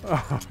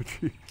 Oh,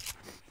 jeez.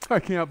 I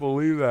can't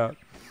believe that.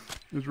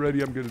 It's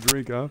ready. I'm going to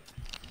drink, huh?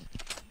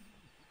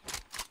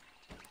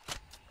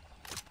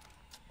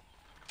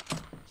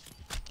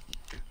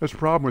 That's the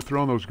problem with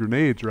throwing those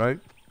grenades, right?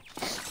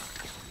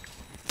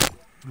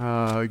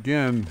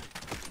 Again,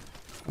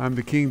 I'm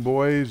the King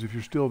Boys. If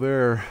you're still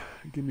there,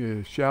 give me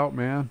a shout,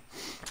 man.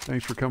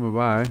 Thanks for coming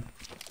by.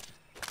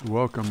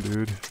 Welcome,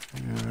 dude.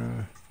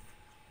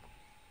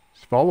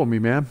 Just follow me,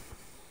 man.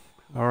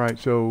 All right,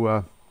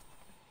 so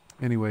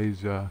anyways,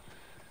 can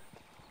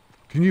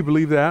you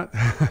believe that?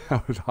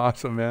 That was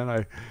awesome,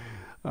 man.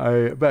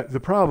 But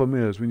the problem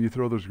is when you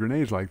throw those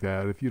grenades like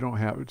that, if you don't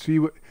have,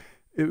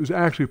 it was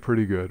actually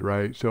pretty good,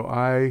 right? So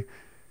I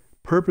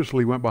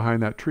purposely went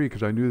behind that tree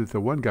because I knew that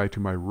the one guy to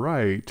my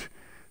right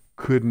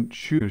couldn't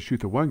shoot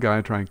the one guy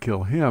and try and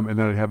kill him, and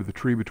then I'd have the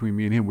tree between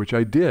me and him, which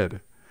I did.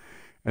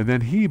 And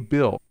then he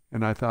built,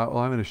 and I thought,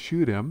 well, I'm going to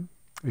shoot him.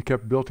 He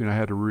kept building. I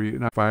had to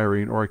not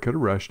firing, or I could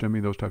have rushed him,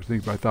 those types of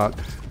things. But I thought,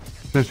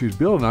 since he's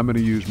building, I'm going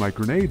to use my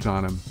grenades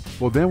on him.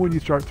 Well, then when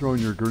you start throwing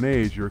your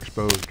grenades, you're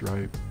exposed,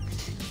 right?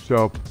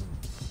 So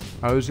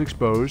I was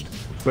exposed,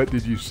 but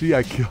did you see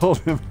I killed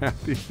him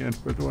at the end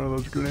with one of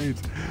those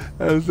grenades?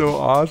 That was so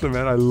awesome,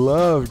 man. I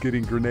love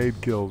getting grenade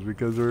kills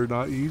because they're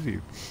not easy,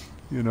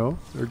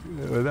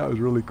 That was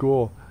really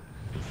cool.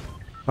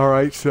 All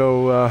right,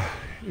 so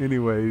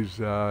anyways,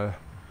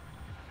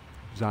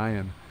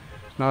 Zion.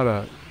 It's not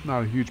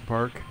a huge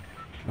park,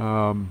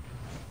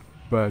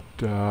 but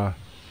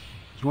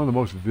it's one of the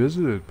most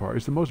visited parks.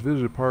 It's the most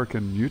visited park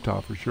in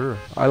Utah for sure.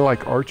 I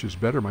like Arches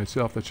better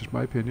myself. That's just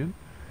my opinion.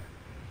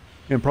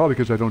 And probably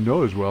because I don't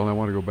know as well and I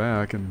want to go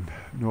back and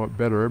know it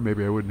better.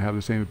 Maybe I wouldn't have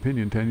the same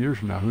opinion 10 years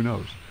from now. Who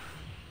knows?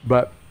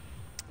 But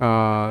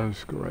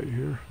let's go right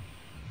here.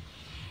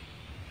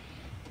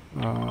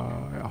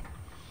 Yeah.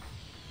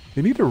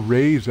 They need to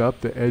raise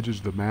up the edges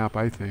of the map,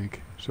 I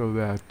think, so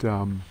that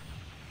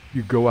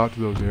you go out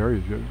to those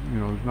areas. There's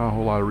not a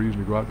whole lot of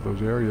reason to go out to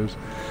those areas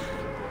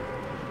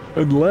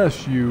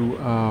unless you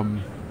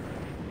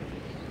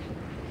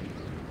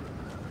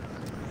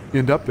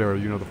end up there,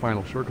 the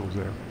final circle's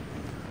there.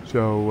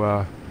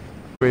 So,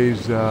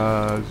 anyways,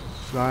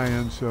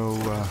 Zion, so,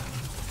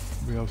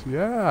 somebody else,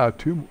 yeah,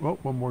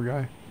 one more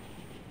guy.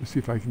 Let's see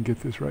if I can get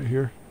this right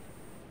here.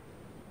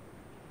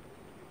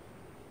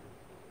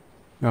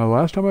 Now,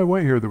 last time I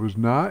went here, there was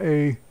not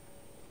a,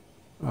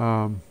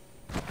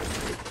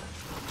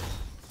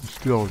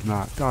 still is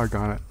not,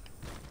 doggone it.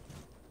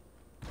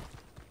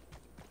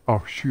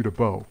 Oh, shoot a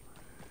bow.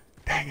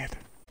 Dang it.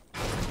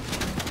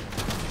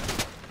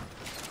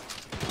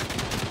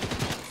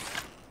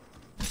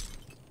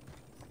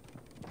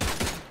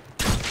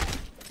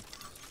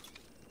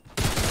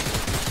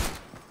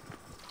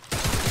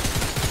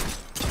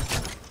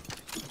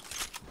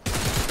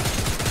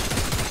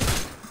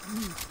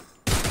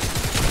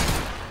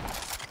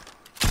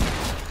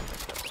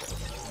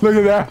 Look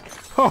at that.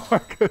 Oh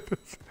my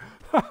goodness.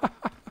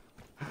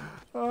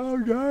 Oh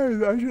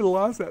guys, I should have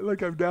lost that.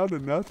 Look, I'm down to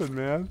nothing,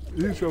 man.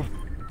 He's so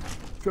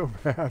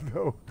bad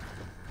though.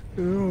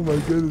 Oh my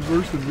goodness,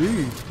 worse than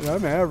me. And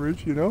I'm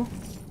average, I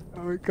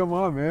mean, come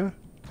on, man.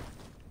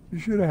 You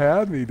should have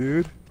had me,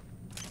 dude.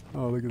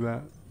 Oh, look at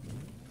that.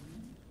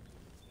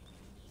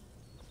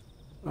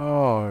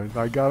 Oh,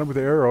 I got him with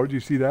the arrow. Did you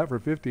see that for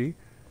 50?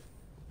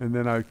 And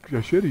then I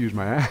should have used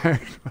my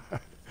axe.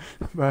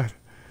 But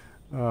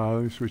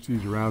let me switch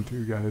these around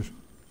too, guys.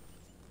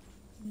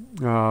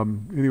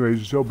 Anyways,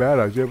 it's so bad.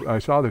 I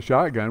saw the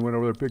shotgun, went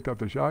over there, picked up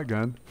the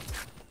shotgun.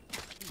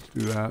 Let's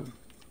do that.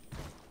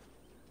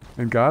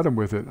 And got him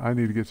with it. I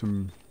need to get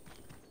some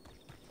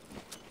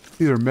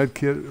either med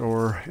kit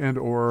or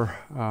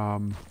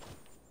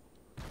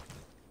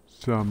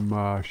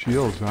some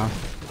shields, huh?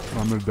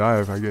 I'm gonna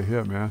die if I get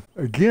hit, man.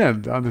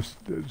 Again, on the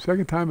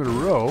second time in a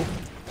row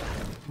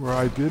where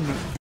I didn't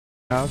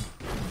have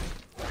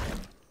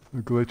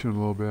glitching a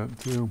little bit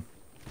too.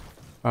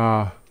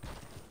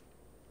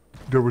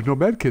 There was no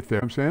med kit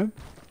there, I'm saying.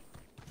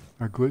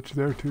 A glitch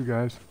there too,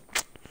 guys.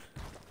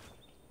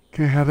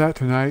 Can't have that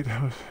tonight.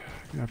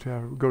 You have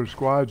to go to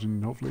squads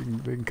and hopefully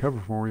they can cover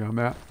for me on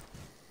that.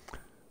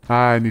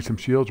 I need some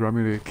shields or I'm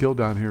going to get killed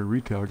down here in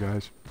retail,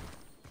 guys.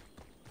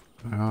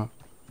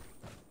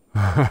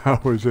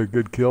 That was a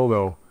good kill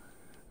though.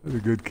 That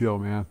was a good kill,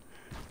 man.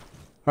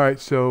 Alright,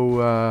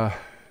 so a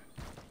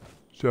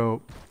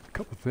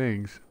couple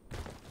things.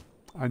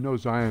 I know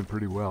Zion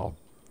pretty well.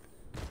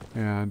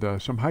 And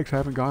some hikes I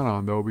haven't gone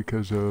on though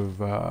because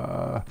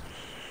of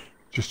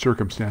just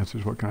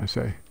circumstances, what can I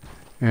say.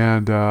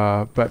 And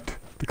but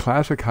the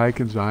classic hike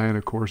in Zion,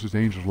 of course, is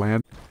Angel's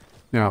Landing.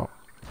 Now,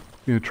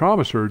 being a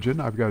trauma surgeon,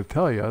 I've got to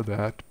tell you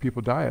that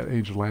people die at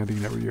Angel's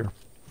Landing every year.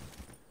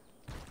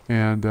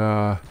 And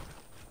I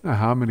don't know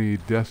how many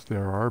deaths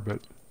there are, but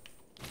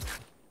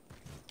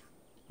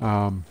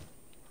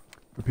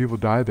people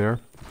die there,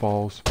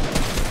 falls.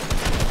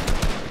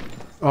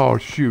 Oh,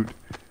 shoot.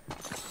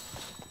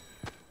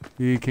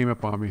 He came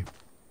up on me.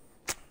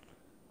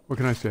 What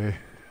can I say?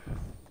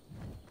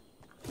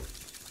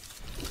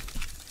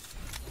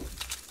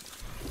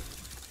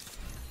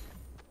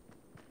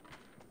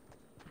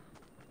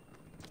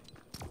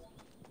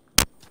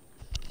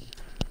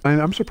 And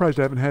I'm surprised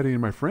I haven't had any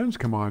of my friends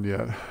come on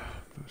yet.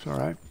 It's all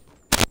right.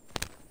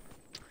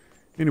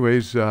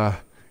 Anyways,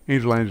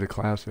 Angel Land is a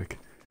classic.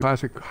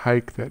 Classic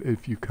hike that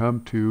if you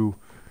come to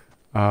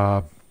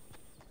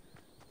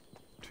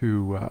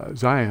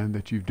Zion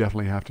that you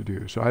definitely have to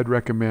do. So I'd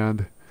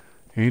recommend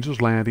Angel's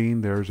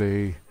Landing. There's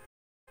a,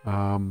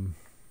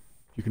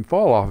 you can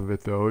fall off of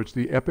it though. It's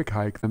the epic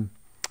hike, then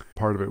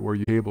part of it where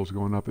your cable's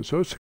going up it. So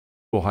it's a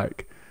cool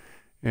hike.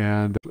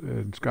 And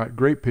it's got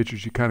great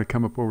pictures. You kind of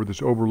come up over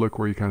this overlook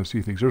where you kind of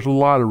see things. There's a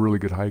lot of really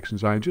good hikes in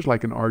Zion, just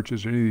like in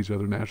Arches or any of these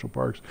other national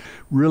parks,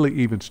 really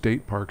even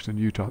state parks in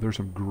Utah. There's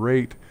some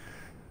great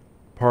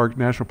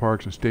national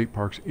parks and state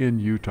parks in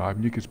Utah. I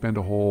mean, you could spend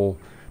a whole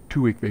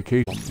 2-week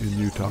vacation in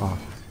Utah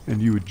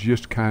and you would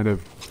just kind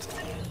of,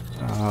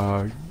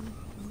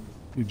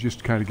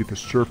 get the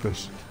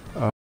surface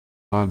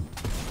on.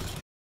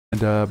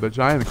 But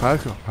Zion, the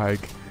classic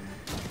hike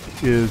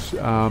is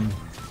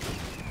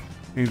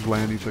Angel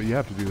Landing, so you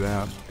have to do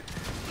that.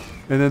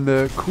 And then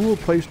the cool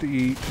place to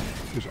eat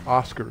is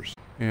Oscar's,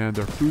 and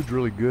their food's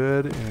really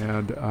good,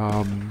 and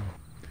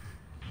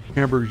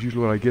hamburgers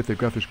usually what I get. They've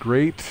got this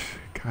great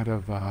kind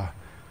of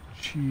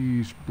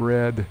cheese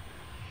bread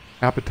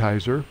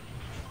appetizer.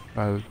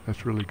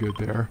 That's really good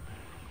there.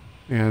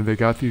 And they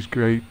got these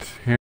great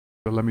hamburgers.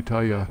 But let me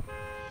tell you a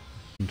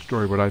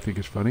story what I think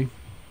is funny.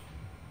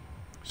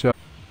 So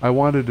I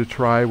wanted to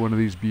try one of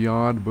these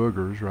Beyond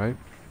Boogers, right?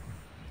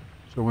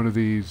 So one of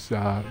these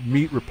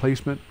meat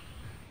replacement,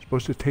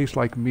 supposed to taste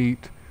like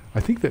meat. I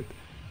think that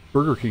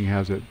Burger King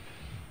has it,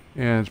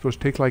 and it's supposed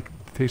to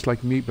taste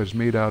like meat, but it's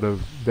made out of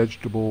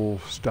vegetable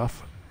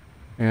stuff.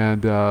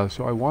 And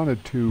so I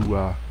wanted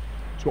to.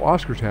 So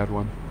Oscar's had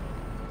one.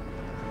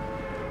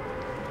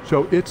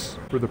 So it's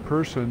for the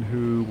person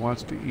who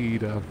wants to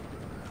eat a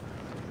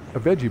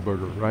veggie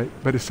burger, right?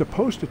 But it's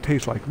supposed to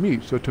taste like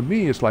meat. So to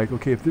me, it's like,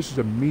 okay, if this is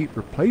a meat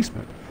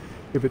replacement,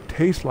 if it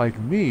tastes like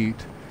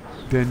meat,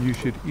 then you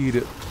should eat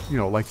it,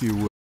 like you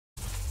would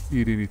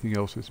eat anything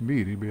else that's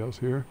meat. Anybody else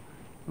here?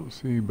 I don't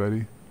see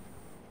anybody.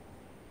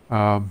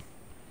 So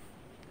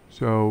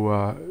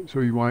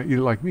you want to eat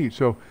it like meat.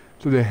 So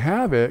they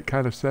have it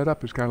kind of set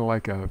up as kind of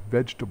like a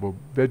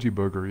veggie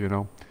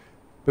burger,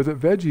 But the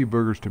veggie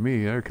burgers to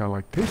me, they're kind of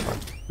like taste like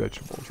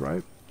vegetables,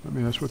 right? I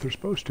mean, that's what they're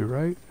supposed to,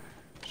 right?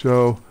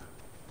 So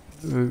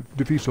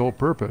defeats the whole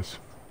purpose.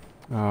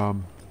 But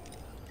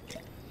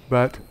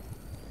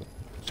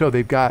so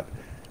they've got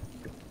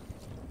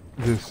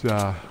this,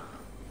 there's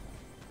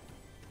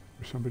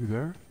somebody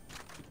there?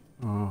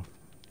 Oh.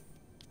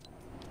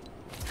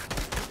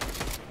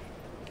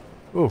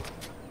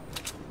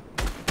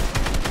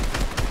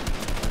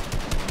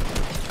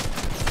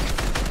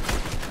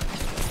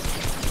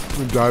 I'm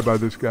gonna die by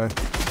this guy.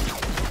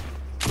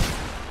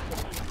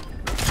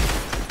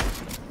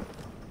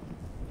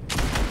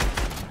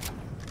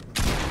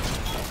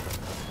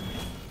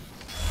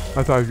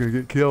 I thought I was gonna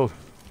get killed.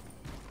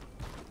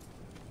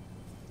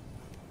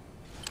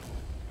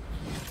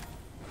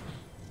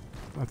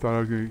 I thought I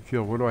was going to get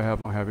killed. What do I have?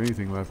 I don't have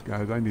anything left,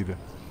 guys. I need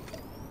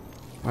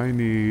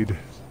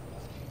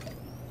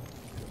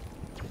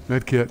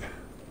med kit.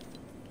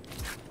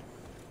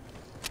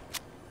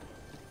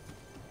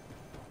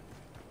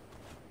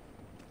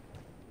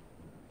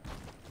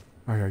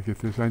 I gotta get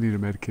this. I need a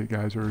med kit,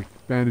 guys, or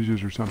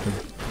bandages or something.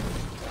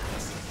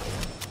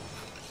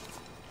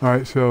 All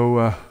right, so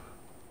uh-oh.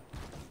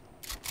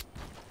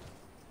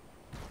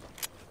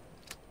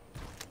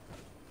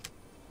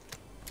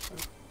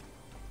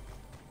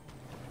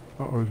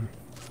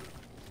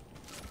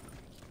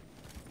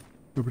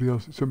 Nobody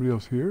else? Somebody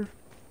else here?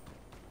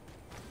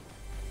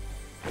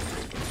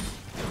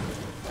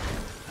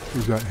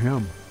 Who's that?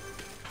 Him?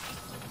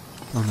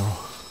 Oh no.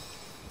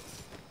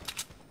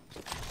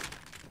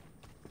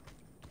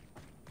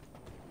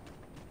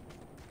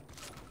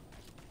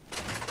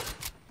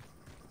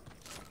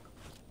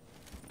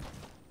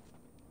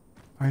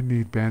 I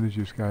need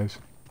bandages, guys.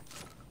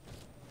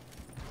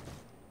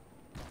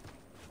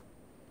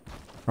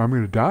 Or I'm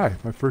gonna die.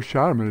 My first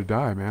shot, I'm gonna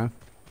die, man.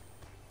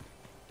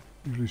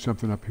 Usually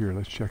something up here.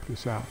 Let's check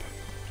this out.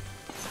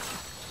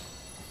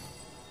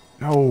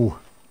 No.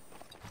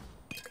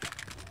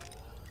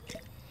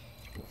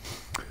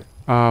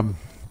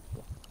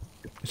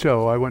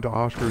 So I went to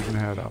Oscar's and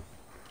had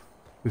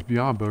this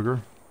Beyond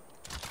Burger.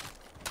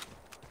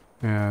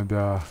 And,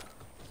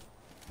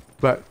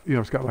 but,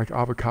 it's got like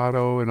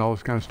avocado and all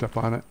this kind of stuff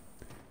on it.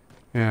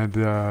 And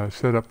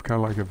set up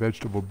kind of like a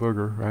vegetable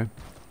burger, right?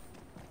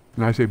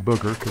 And I say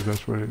booger because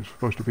that's what it's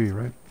supposed to be,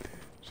 right?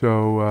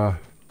 So,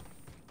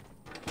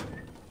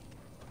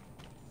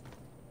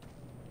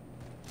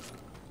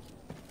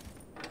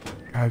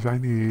 guys, I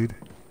need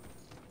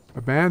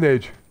a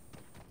bandage.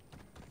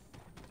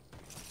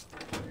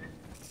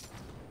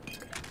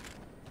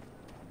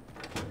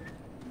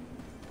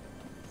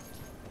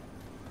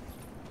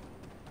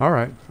 All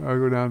right, I'll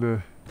go down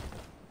to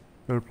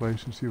another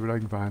place and see what I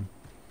can find.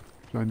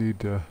 So I need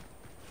to.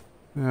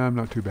 I'm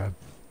not too bad.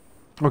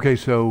 Okay,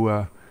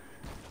 so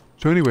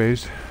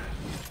anyways,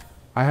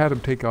 I had them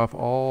take off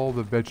all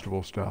the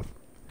vegetable stuff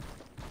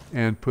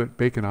and put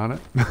bacon on it.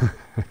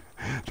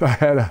 So I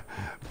had a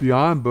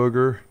Beyond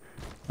Burger.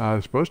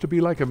 It's supposed to be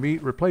like a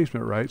meat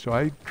replacement, right? So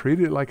I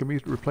treated it like a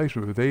meat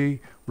replacement, but they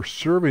were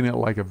serving it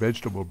like a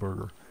vegetable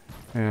burger.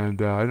 And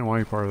I didn't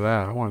want any part of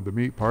that. I wanted the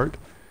meat part.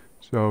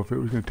 So if it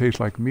was going to taste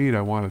like meat,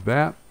 I wanted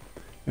that.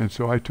 And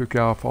so I took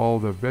off all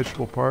the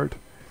vegetable part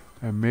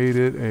and made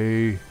it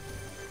a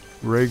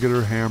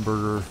regular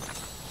hamburger.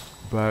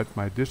 But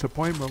my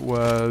disappointment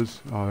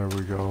was, oh, there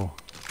we go.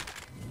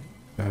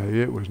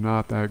 It was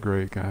not that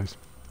great, guys.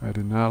 I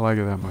did not like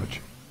it that much.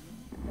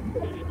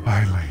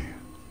 Finally.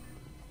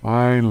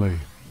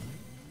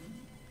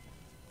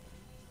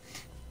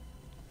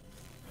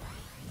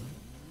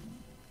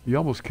 He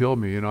almost killed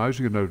me. You know, I was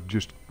going to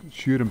just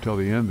shoot him till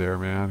the end there,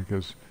 man,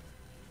 because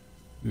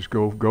just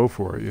go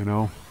for it, you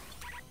know.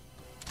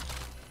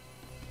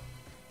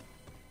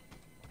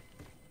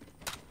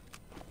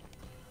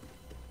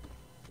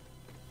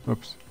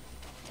 Oops.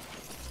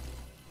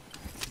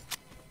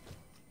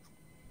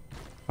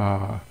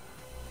 All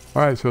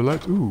right, so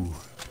let's, ooh,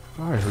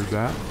 I heard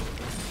that.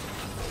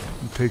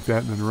 Take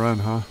that and then run,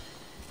 huh?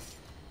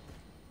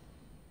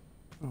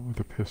 Oh, with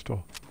a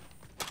pistol.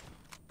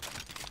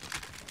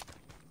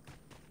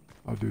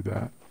 I'll do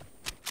that.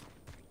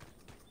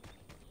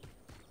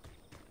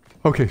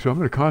 Okay, so I'm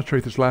going to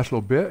concentrate this last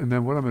little bit, and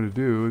then what I'm going to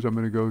do is I'm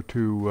going to go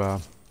to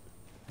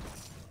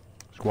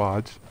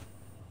squads,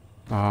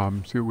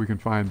 see what we can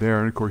find there,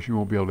 and of course you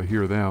won't be able to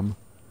hear them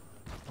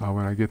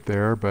when I get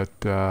there, but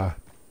I'll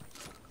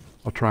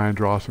try and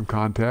draw some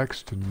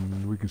context,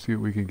 and we can see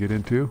what we can get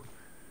into.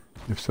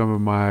 If some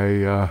of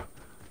my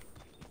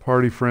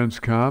party friends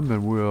come,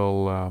 then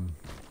we'll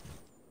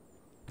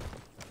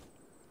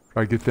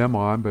try to get them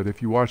on. But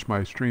if you watched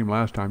my stream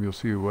last time, you'll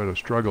see what a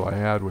struggle I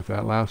had with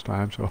that last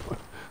time. So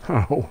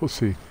we'll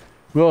see.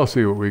 We'll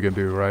see what we can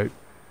do, right?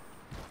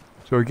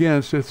 So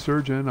again,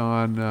 Sithsurgeon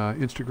on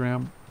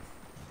Instagram,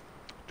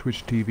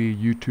 Twitch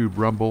TV, YouTube,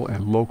 Rumble,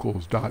 and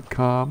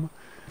Locals.com.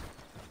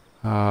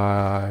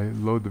 I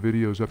load the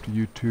videos up to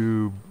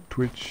YouTube,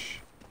 Twitch,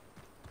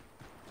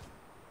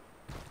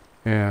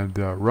 and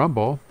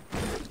Rumble,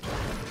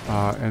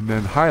 and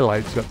then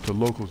highlights up to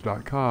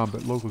Locals.com,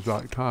 but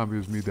Locals.com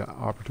gives me the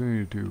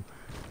opportunity to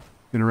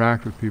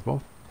interact with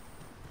people.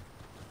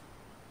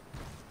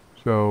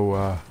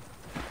 So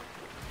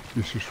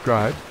you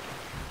subscribe,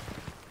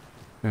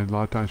 and a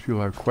lot of times people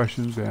have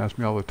questions. They ask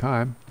me all the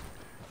time,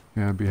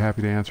 and I'd be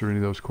happy to answer any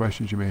of those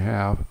questions you may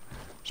have,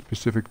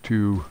 specific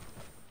to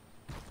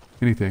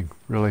anything,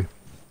 really.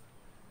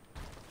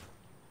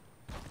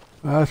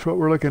 That's what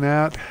we're looking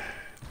at.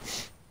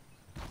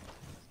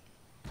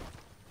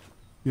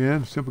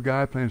 Yeah, simple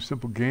guy playing a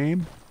simple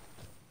game.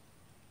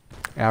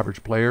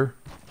 Average player.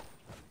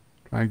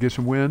 Trying to get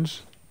some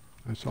wins.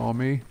 That's all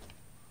me.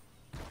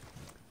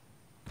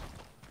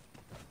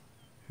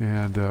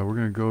 And we're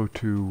going to go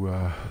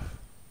to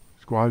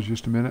squads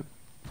just a minute.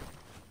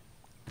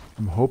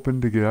 I'm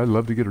hoping to get, I'd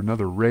love to get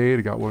another raid.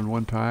 I got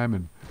one time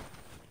and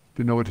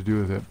didn't know what to do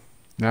with it.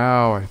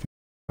 Now I think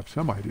I have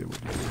some idea what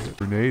to do with it.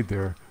 Grenade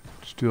there.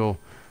 Still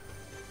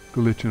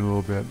glitching a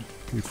little bit,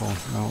 people. I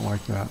don't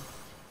like that.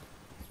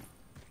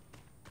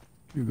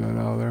 Get that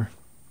out of there.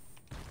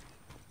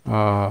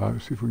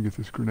 Let's see if we can get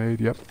this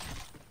grenade. Yep.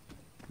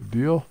 Good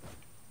deal.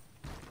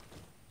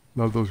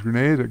 Love those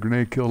grenades. That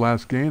grenade kill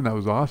last game. That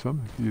was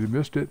awesome. If you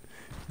missed it,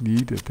 you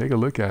need to take a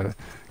look at it.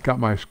 Got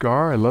my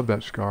scar. I love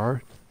that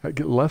scar. I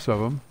get less of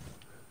them.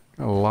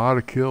 Got a lot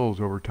of kills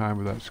over time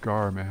with that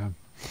scar, man.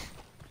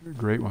 A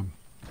great one.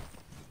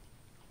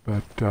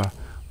 But a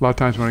lot of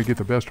times when I get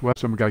the best weapon,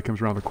 some guy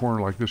comes around the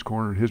corner like this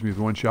corner and hits me with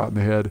one shot in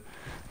the head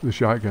with a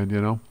shotgun,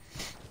 you know.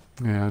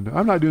 And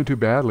I'm not doing too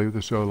badly with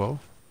the solo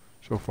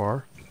so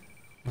far.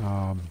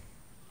 And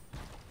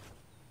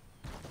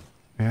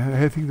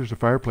I think there's a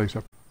fireplace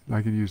up.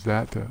 I can use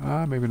that to,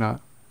 maybe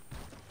not.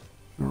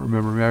 I don't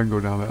remember. Maybe I can go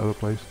down that other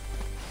place.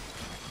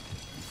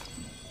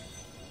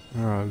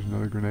 There's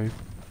another grenade.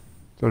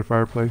 Is that a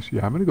fireplace?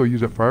 Yeah, I'm going to go use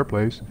that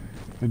fireplace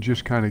and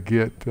just kind of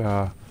get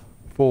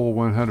full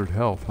 100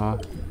 health, huh?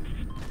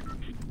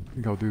 I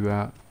think I'll do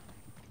that.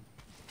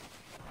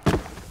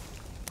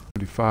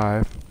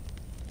 75.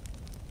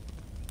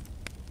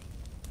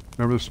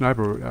 Remember the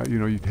sniper, you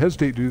know, you'd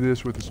hesitate to do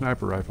this with the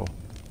sniper rifle.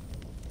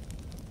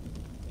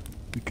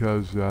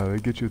 Because they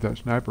get you with that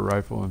sniper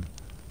rifle and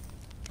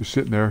just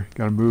sitting there, you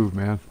gotta move,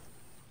 man.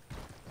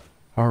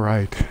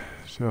 Alright,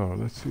 so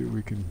let's see what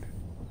we can...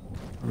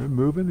 Are we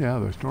moving? Yeah,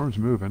 the storm's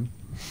moving.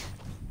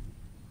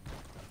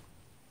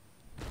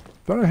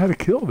 Thought I had a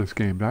kill this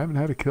game. I haven't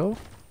had a kill?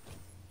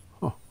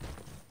 Huh.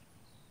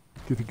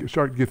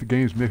 Start to get the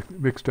games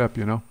mixed up,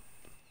 you know.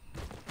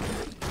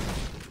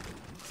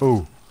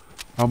 Oh,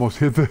 almost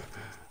hit that.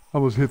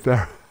 Almost hit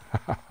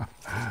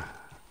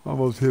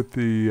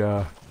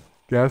the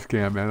gas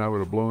can, man. I would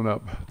have blown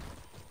up.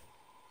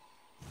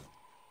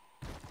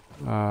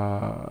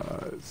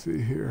 Let's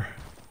see here.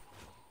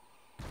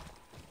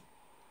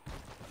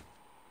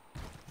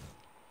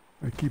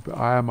 I keep an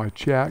eye on my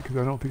chat because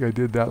I don't think I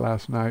did that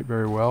last night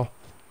very well.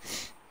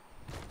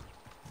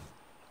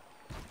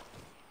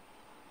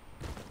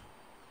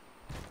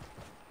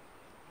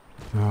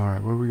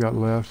 Alright, what do we got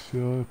left?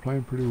 Still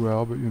playing pretty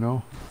well, but you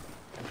know,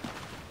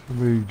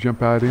 somebody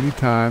jump out any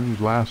time,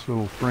 these last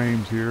little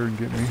frames here, and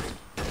get me.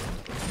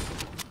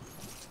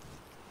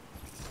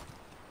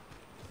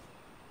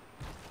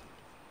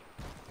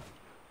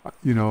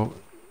 You know,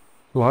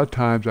 a lot of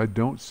times I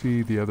don't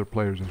see the other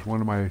players. It's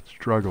one of my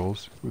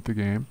struggles with the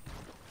game.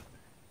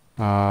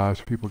 So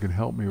people can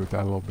help me with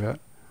that a little bit.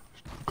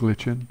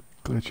 Glitching,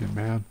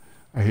 man.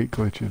 I hate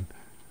glitching.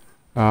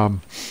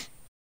 And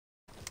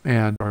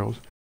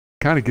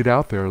kind of get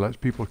out there, lets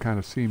people kind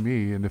of see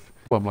me. And if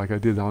I'm like I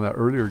did on that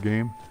earlier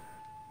game,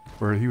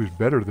 where he was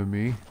better than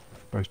me,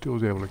 but I still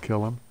was able to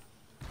kill him.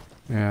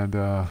 And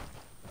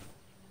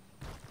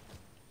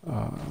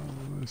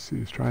let's see,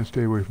 let's try and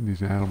stay away from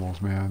these animals,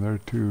 man. They're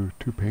too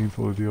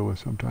painful to deal with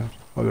sometimes.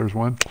 Oh, there's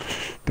one.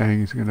 Dang,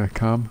 he's gonna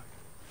come.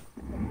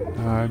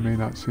 He may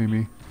not see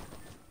me.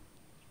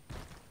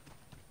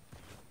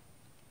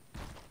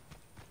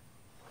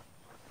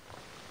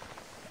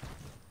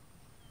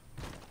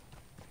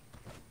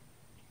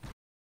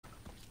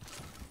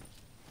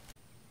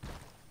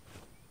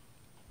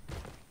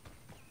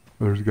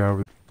 There's a guy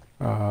over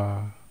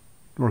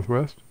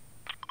northwest.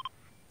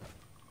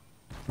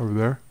 Over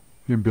there.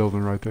 In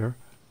building right there.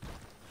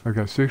 I've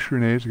got 6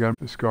 grenades, I got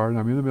a scar, and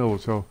I'm in the middle.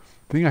 So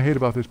the thing I hate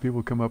about this,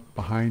 people come up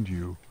behind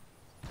you.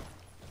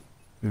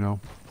 You know.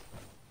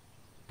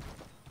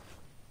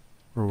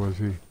 Where was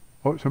he?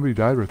 Oh, somebody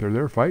died right there. They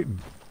were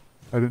fighting.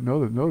 I didn't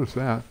notice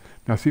that.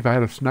 Now see, if I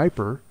had a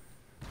sniper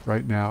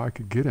right now, I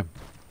could get him.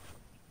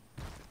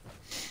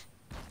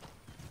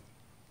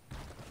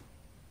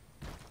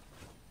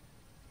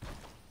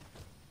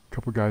 A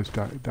couple guys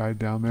died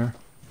down there.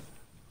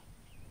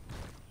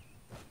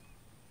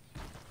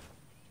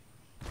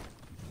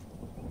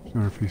 I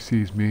wonder if he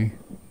sees me.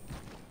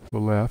 To the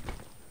left.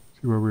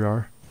 See where we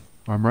are?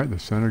 Oh, I'm right in the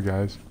center,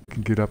 guys. I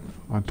can get up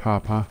on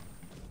top, huh?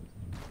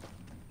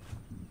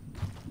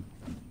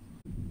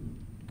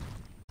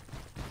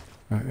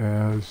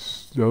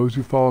 As those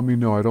who follow me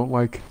know, I don't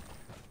like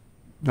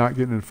not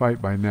getting in a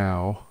fight by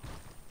now.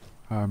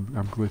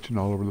 I'm glitching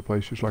all over the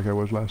place just like I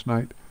was last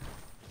night.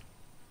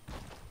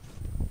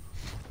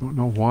 Don't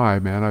know why,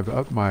 man. I've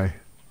upped my... I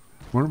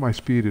wonder what my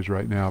speed is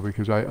right now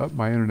because I upped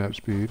my internet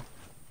speed.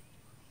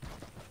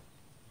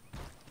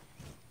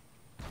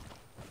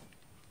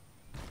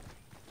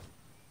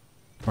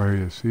 There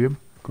he is. See him?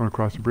 Going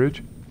across the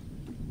bridge?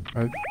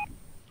 Right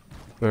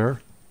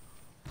there.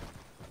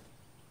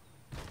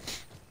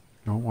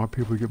 Don't want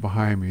people to get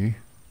behind me.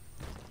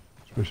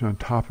 Especially on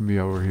top of me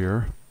over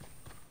here.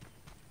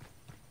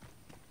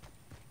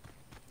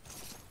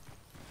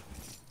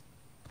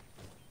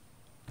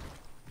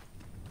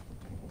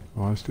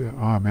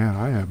 Oh man,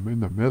 I am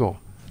in the middle.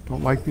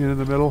 Don't like being in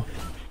the middle.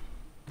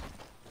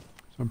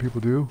 Some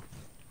people do.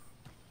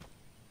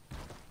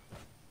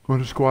 Going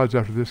to squads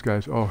after this,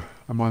 guys. Oh,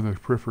 I'm on the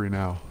periphery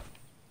now.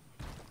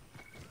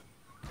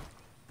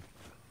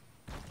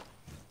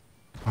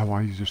 I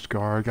want to use a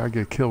scar. I gotta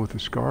get a kill with the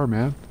scar,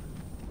 man.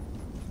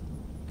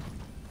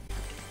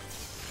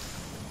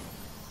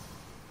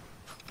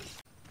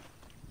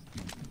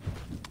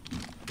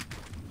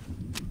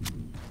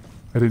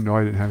 I didn't know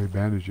I didn't have any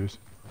bandages.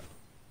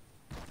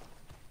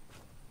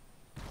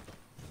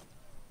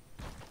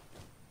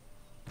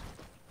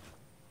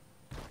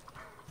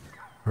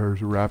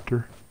 There's a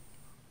raptor.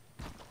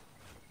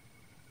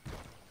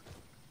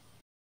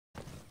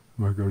 I'm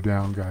gonna go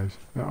down, guys.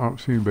 I don't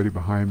see anybody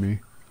behind me.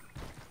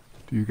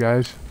 Do you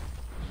guys?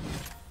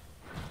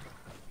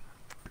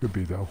 Could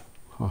be though.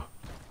 Huh.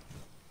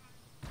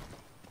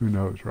 Who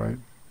knows, right?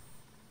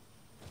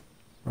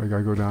 I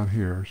gotta go down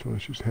here, so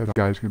let's just head up.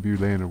 Guy's gonna be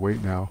laying in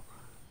wait now.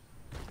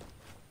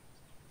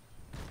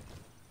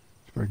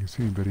 See if I can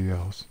see anybody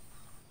else.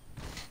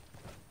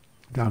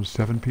 Down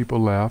 7 people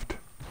left.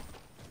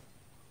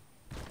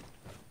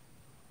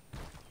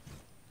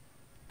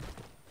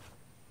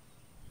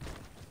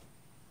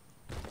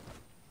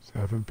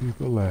 Seven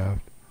people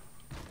left.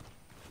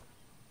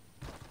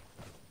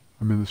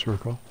 I'm in the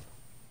circle.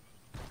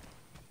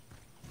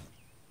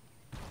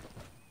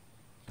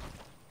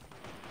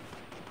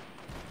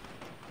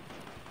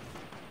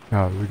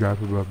 Now there's a guy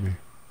up above me.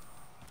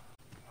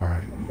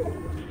 Alright.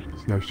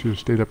 See, I should have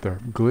stayed up there.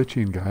 I'm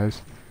glitching,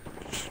 guys.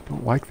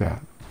 Don't like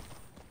that.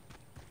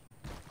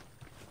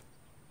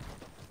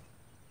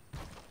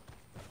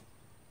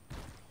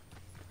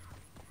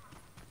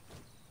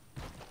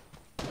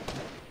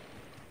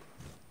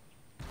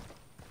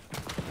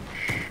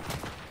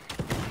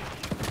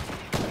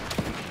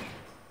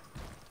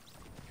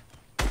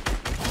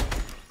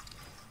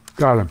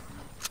 Got him.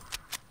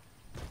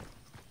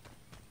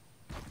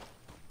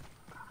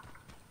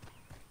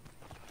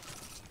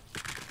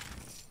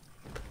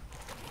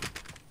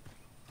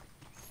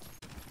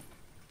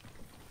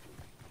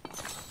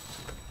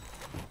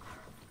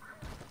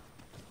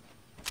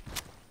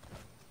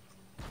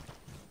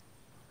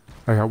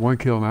 I got 1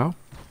 kill now.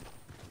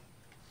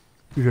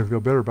 I'm gonna feel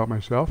better about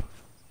myself.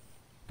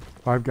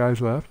 5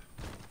 guys left.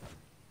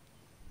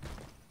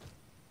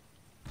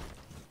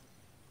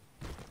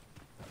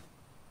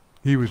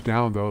 He was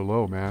down though,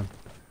 low, man.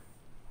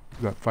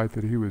 That fight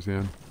that he was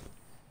in.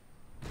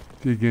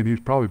 See, again, he's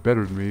probably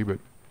better than me, but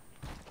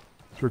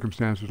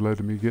circumstances led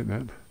to me getting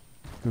it.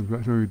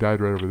 And so he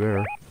died right over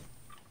there.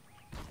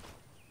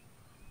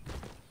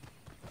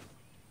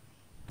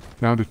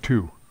 Down to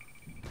 2.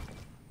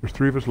 There's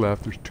 3 of us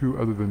left. There's 2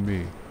 other than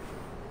me.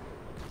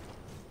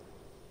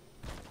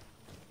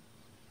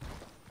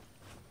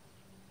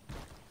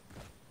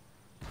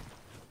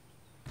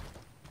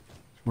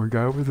 There's one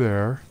guy over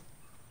there.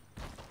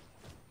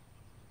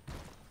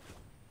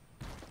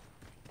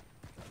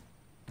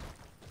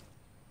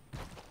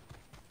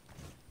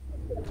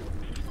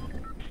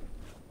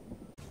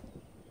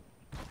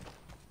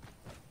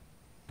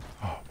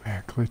 Oh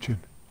man, glitching.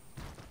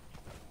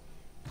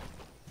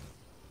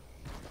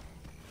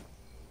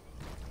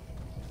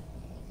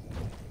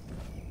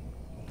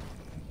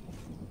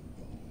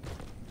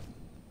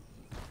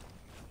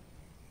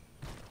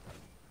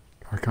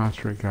 Gotta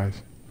concentrate,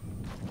 guys.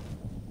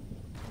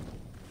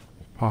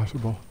 It's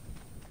possible.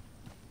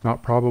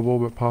 Not probable,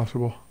 but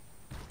possible.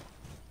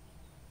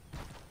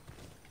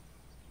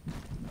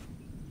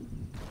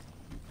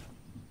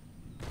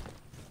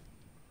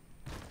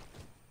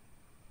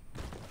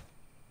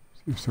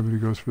 See if somebody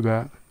goes for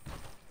that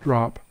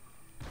drop.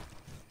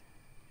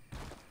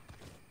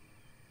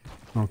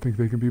 I don't think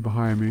they can be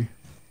behind me.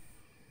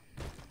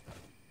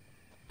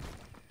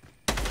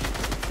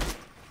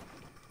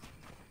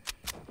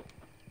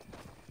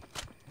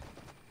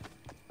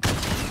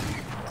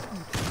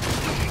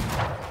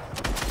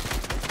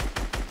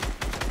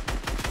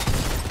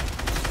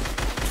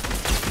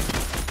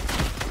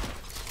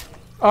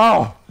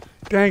 Oh,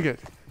 dang it.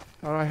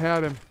 Thought I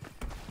had him.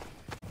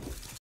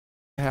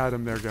 I had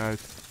him there,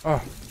 guys. Oh.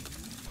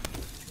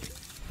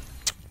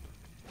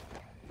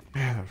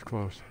 Man, that was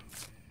close.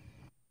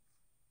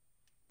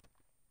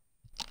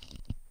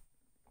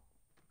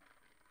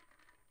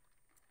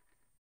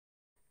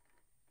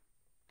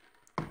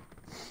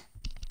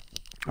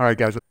 All right,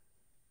 guys.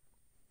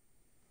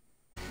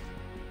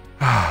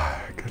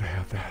 Ah, I could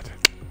have had that.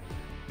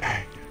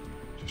 Dang.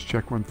 Just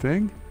check one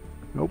thing.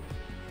 Nope.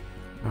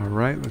 All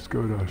right, let's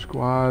go to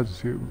squads.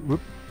 See,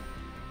 whoop.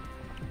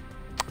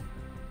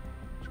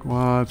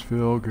 Squads,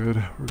 Phil, good.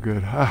 We're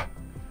good. Ah.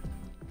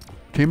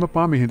 Came up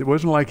on me. It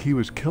wasn't like he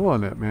was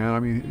killing it, man. I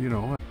mean, you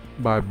know,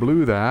 I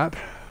blew that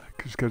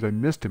just because I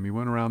missed him. He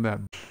went around that,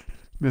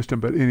 missed him.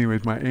 But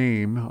anyways, my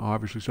aim,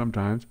 obviously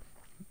sometimes,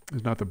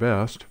 is not the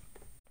best.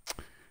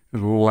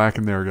 There's a little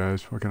lacking there,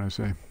 guys. What can I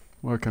say?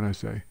 What can I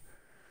say?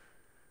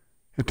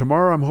 And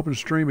tomorrow I'm hoping to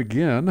stream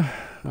again.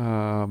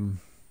 How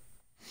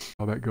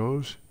that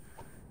goes.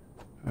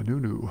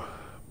 Nunu,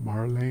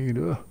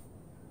 Marlene,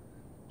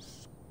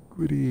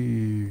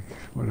 Squiddy,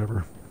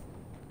 whatever.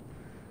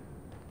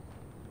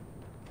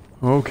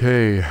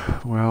 Okay,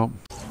 well.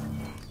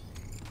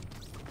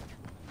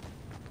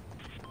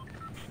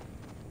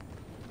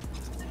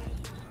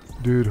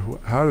 Dude,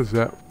 how does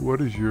that, what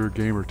is your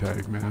gamer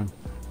tag, man?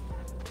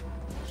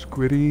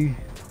 Squiddy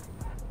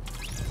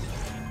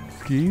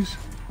Skis?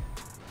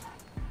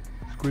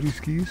 Squiddy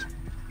Skis? Is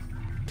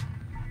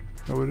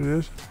that what it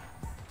is?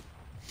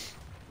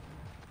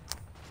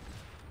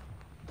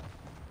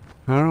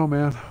 I don't know,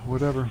 man.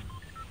 Whatever.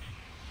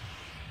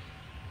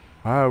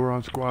 Alright, we're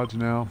on squads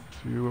now.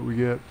 See what we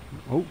get.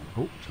 Oh,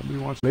 somebody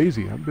wants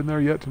lazy. I haven't been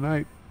there yet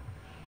tonight.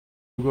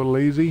 We'll go to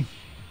lazy.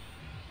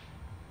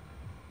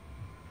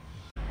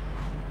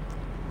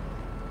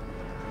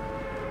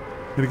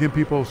 And again,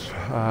 people,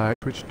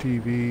 Twitch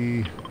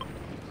TV,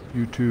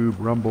 YouTube,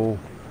 Rumble,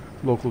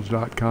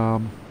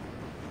 locals.com.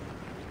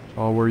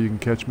 All where you can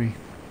catch me.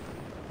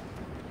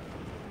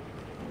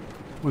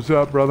 What's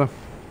up, brother?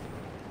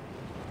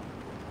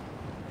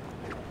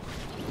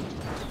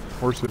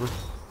 Horse silver.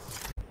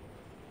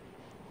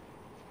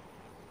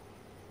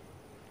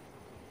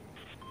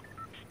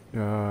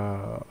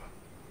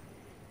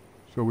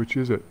 So which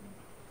is it?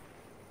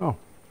 Oh,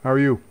 how are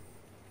you?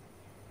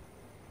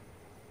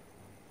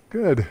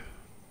 Good.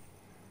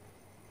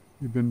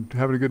 You've been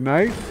having a good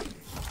night?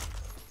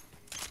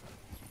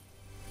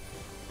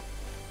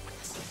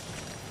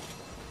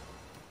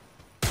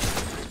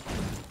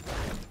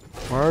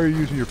 Why are you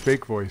using your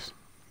fake voice?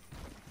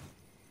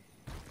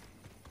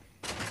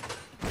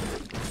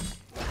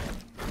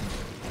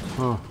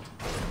 Huh.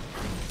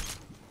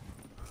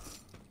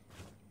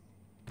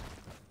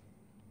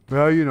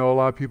 Well, you know, a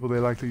lot of people, they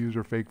like to use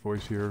their fake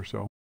voice here,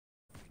 so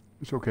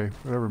it's okay.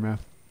 Whatever, man.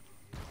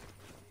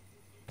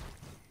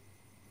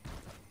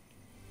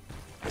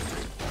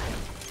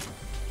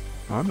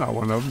 I'm not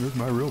one of them. This is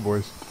my real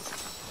voice.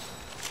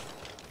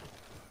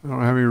 I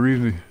don't have any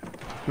reason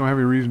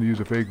to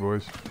use a fake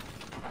voice.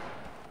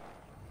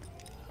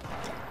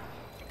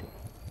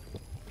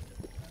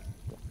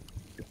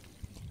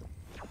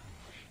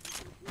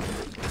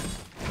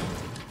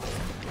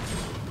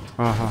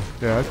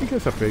 Yeah, I think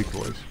that's a fake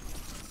voice.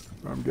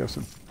 I'm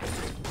guessing.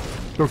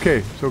 okay.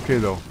 It's okay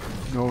though.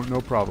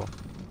 No problem.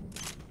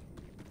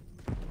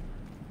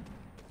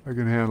 I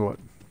can handle it.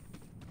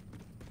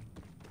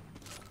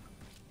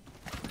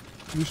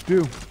 Just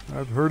do.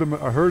 I've heard him.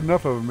 I heard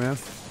enough of him, man.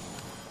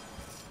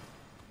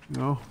 You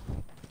know.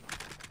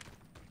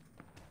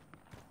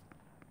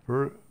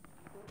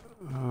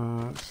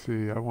 Let's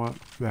see. I want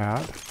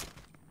that.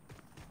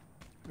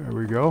 There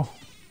we go.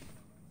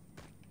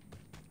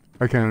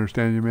 I can't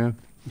understand you, man.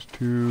 It's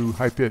too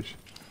high pitched.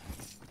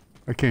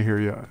 I can't hear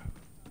you.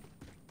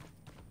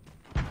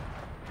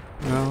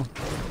 No.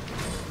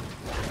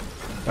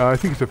 I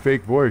think it's a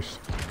fake voice.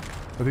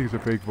 I think it's a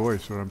fake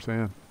voice. What I'm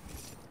saying.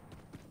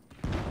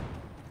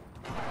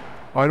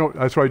 I don't.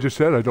 That's what I just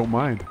said. I don't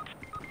mind.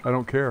 I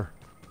don't care.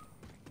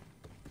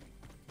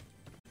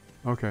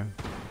 Okay.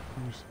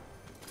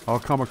 I'll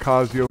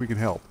kamikaze you if we can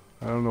help.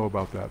 I don't know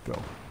about that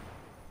though.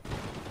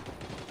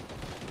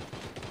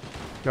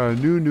 Got a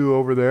new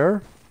over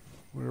there.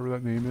 Whatever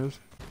that name is.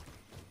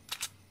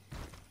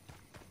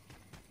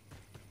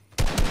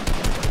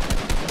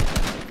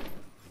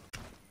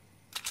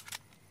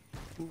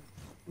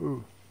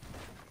 Ooh.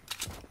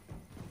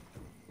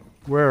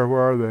 Where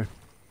are they?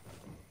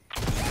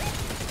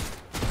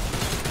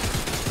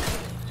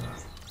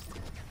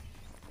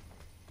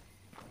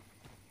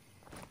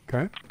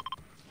 Okay.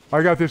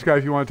 I got this guy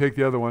if you want to take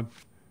the other one.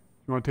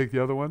 You want to take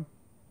the other one?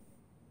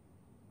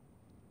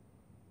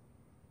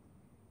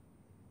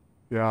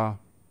 Yeah.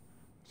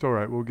 It's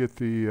alright. We'll get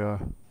the...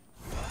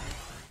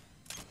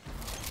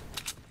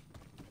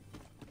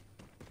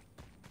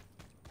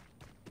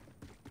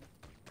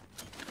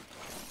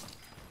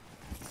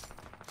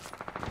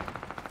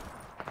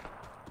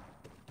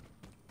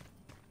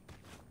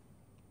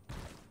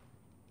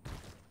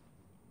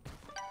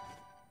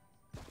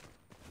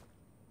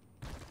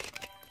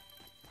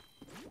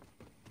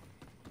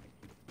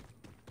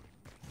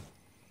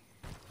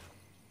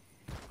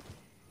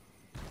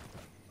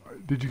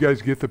 Did you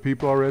guys get the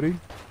people already?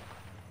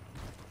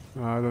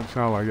 Doesn't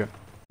sound like it.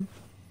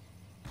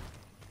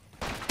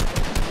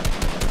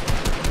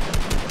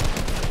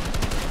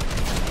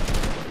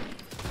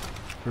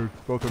 There's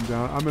both of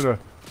them down. I'm gonna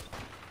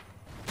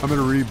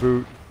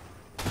reboot.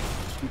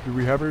 Do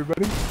we have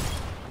everybody?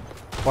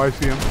 Oh, I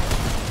see him.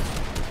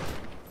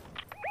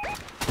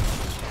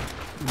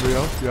 Anybody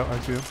else? Yeah, I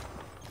see him.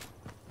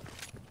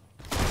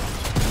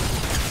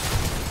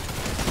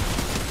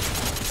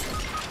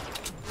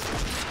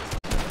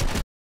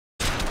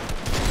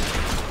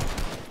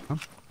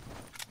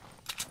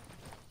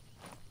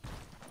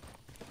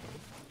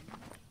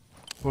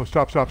 Oh,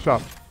 stop.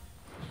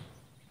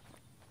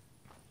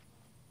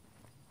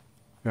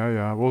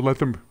 Yeah, we'll let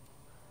them...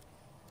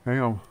 Hang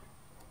on.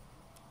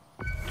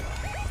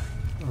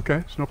 Okay,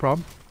 it's no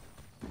problem.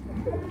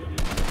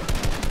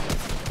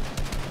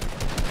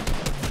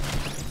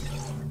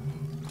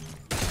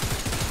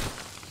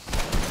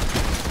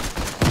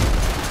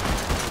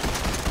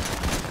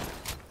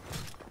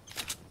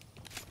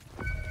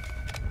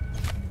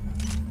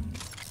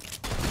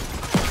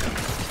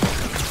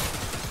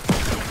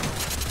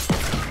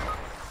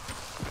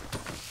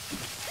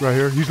 Right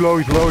here. He's low.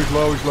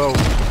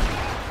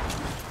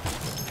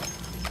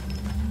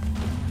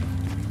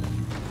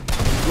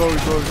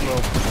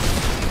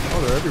 Oh,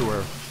 they're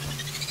everywhere.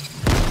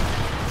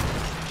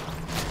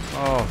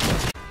 Oh,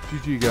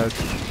 GG, guys.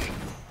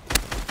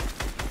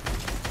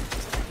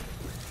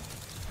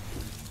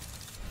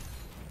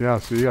 Yeah,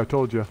 see, I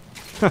told you.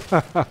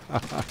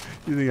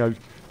 You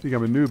think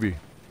I'm a newbie.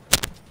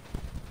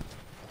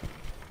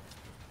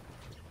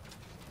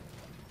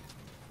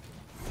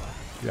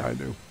 Yeah, I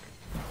knew.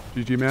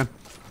 GG, man.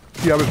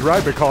 See, I was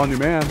right by calling you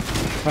man.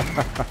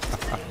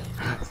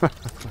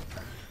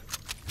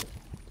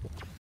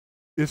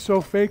 It's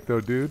so fake, though,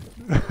 dude.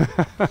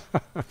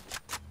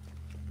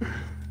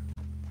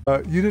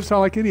 You didn't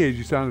sound like any age.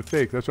 You sounded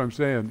fake. That's what I'm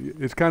saying.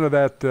 It's kind of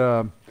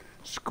that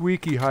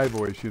squeaky high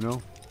voice, you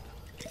know?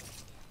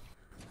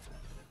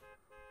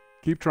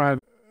 Keep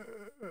trying.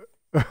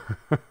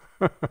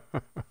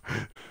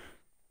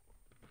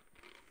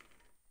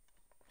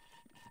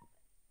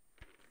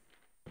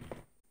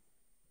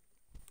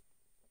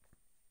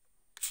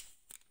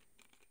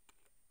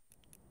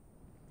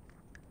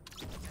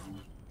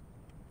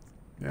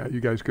 Yeah,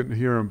 you guys couldn't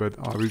hear him, but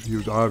he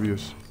was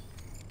obvious.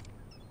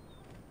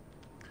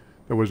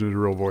 That wasn't his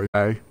real voice.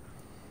 I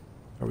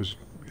was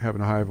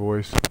having a high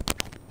voice.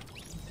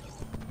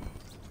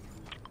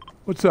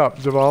 What's up,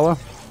 Zavala?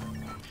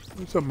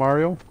 What's up,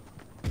 Mario?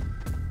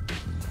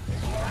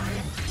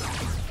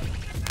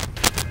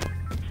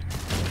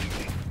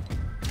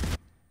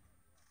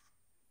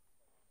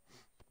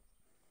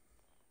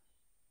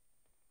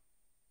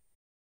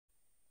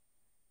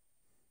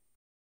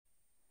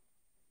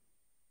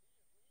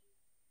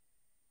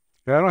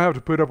 Yeah, I don't have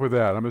to put up with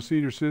that. I'm a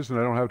senior citizen.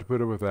 I don't have to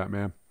put up with that,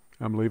 man.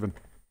 I'm leaving.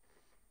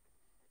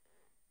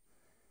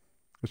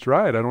 That's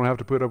right. I don't have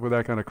to put up with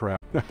that kind of crap.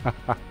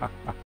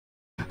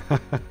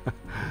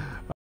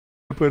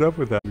 Put up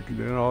with that,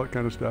 all that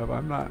kind of stuff.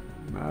 I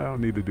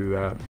don't need to do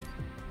that.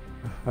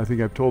 I think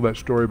I've told that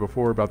story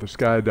before about the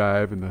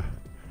skydive and the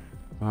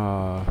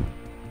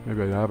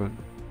Maybe I haven't.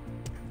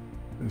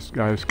 This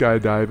guy is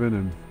skydiving,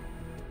 and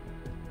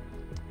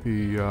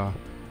he,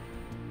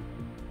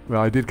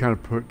 well, I did kind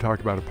of talk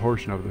about a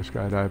portion of the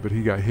skydive, but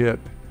he got hit,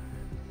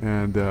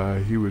 and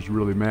he was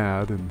really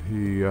mad, and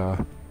he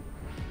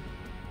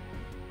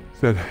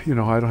said, you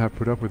know, I don't have to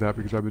put up with that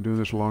because I've been doing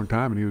this a long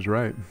time, and he was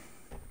right.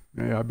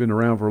 Yeah, I've been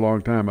around for a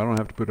long time. I don't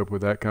have to put up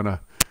with that kind of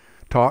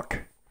talk.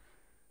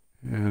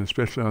 And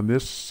especially on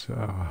this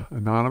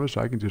anonymous,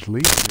 I can just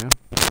leave, man.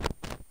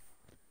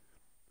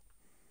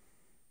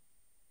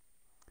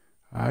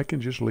 I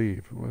can just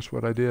leave. Well, that's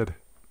what I did.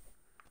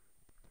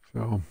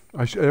 So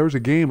there was a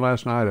game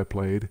last night I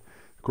played.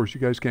 Of course,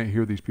 you guys can't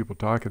hear these people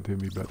talking to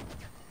me, but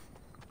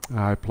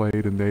I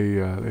played and they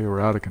were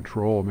out of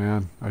control,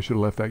 man. I should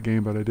have left that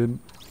game, but I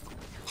didn't.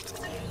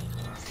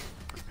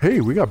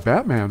 Hey, we got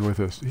Batman with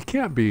us. He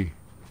can't be.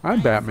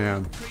 I'm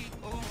Batman.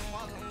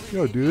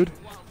 Yo, dude.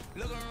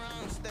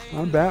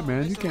 I'm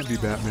Batman. You can't be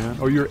Batman.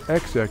 Oh, you're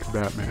XX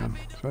Batman.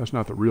 So that's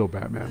not the real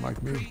Batman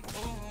like me.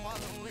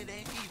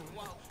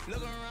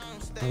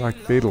 I like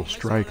Fatal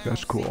Strike.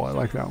 That's cool. I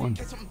like that one.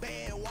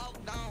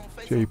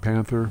 J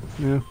Panther.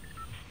 Yeah.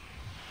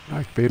 I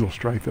like Fatal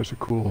Strike. That's a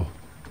cool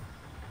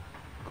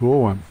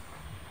one.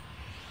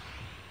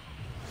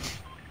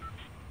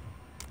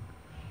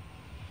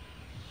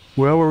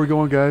 Well, where are we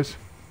going, guys?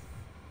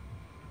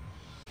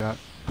 That,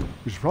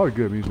 which is probably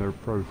good. It means they're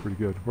probably pretty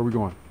good. Where are we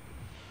going?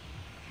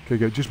 Okay,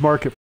 good. Just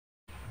mark it.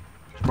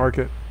 Just mark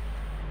it.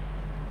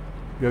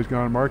 You guys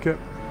going to mark it?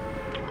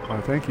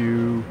 Thank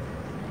you.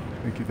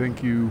 Thank you,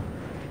 thank you.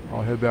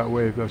 I'll head that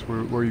way if that's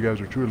where you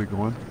guys are truly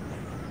going.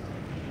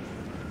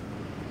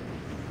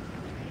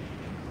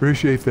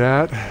 Appreciate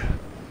that.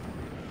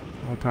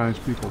 A lot of times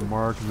people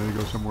mark and then they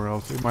go somewhere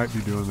else. They might be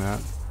doing that.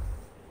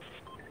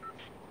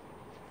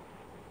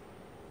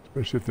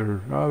 Especially if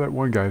they're, oh, that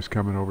one guy's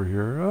coming over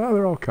here. Oh,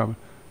 they're all coming.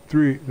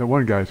 The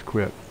one guy's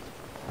quit.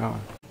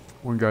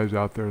 One guy's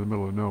out there in the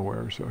middle of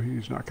nowhere, so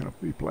he's not going to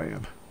be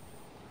playing.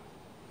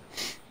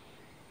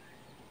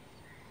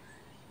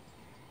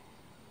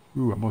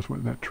 Ooh, I almost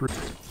went in that tree.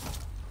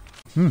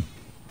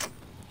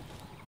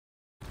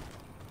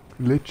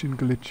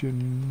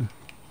 Glitching.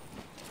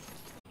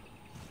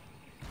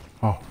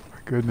 Oh, my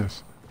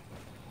goodness.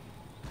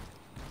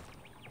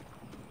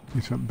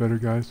 Need something better,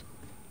 guys.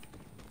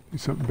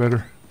 Need something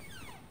better.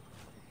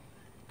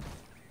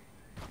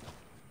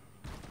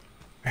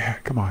 Man,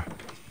 come on.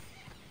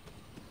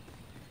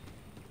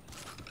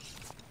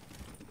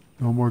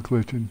 No more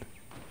glitching.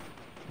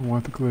 I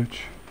want the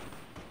glitch.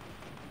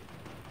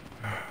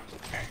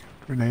 Okay,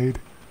 grenade.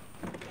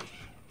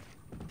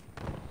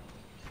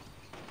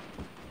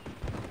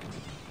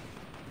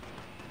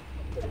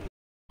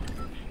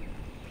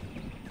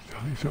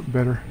 Still need something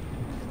better.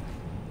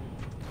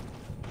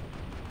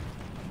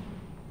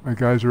 My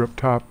guys are up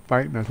top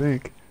fighting, I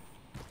think.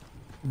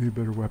 I need a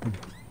better weapon.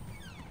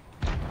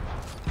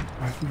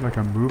 I feel like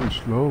I'm moving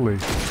slowly.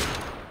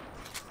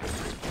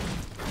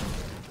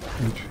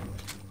 Glitch.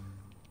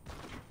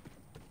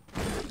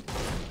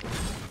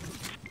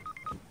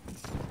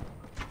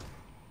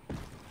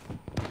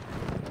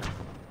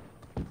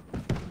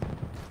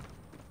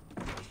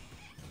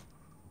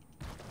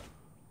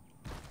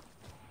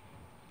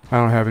 I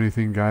don't have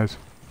anything, guys.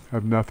 I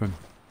have nothing.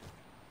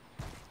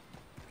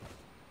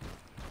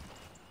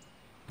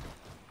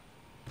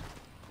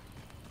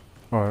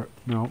 Alright,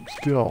 no,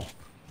 still.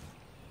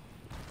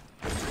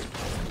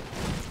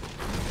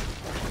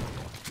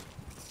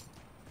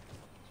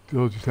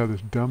 Still just have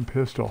this dumb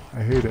pistol.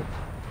 I hate it.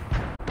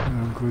 And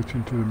I'm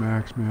glitching to the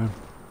max, man.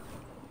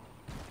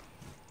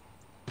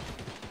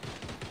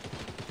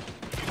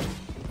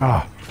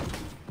 Ah.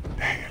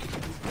 Dang it.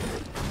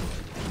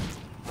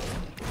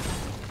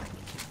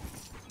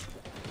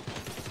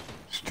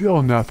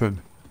 Still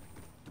nothing.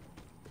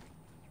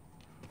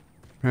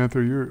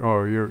 Panther, you're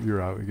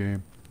out of the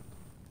game.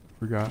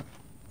 Forgot.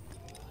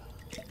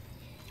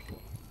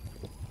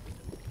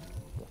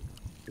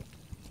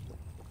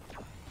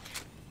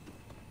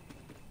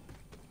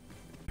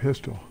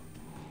 Pistol.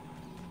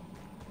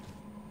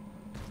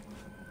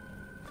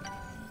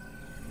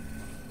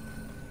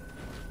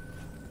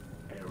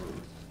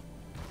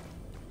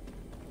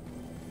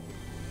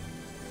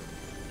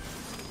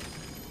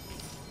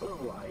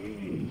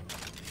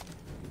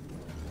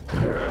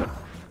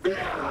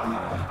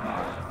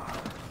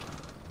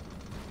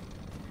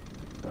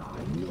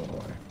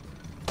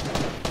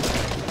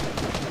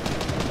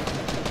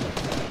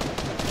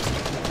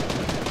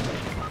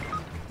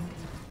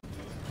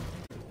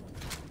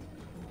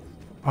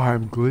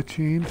 I'm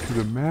glitching to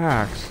the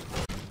max.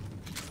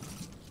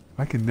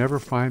 I can never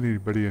find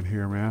anybody in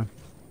here, man.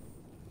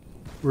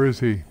 Where is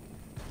he?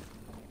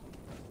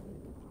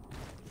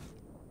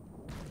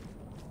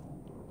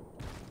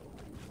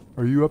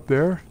 Are you up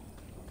there?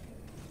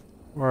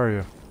 Where are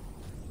you?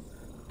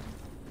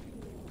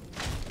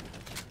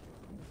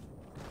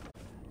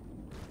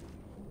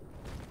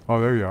 Oh,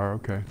 there you are.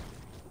 Okay.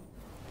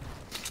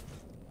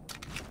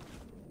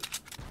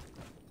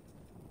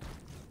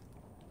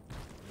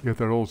 You got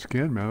that old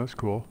skin, man. That's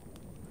cool.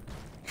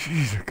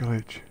 Jeez, a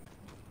glitch.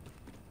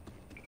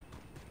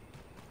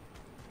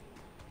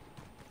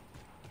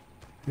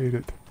 Hate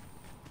it.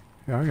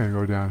 Yeah, I'm gonna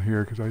go down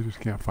here because I just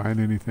can't find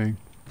anything.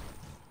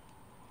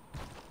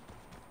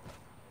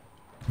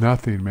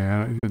 Nothing,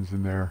 man. It's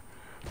in there.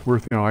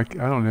 Worth, you know, I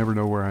don't ever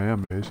know where I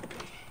am, guys.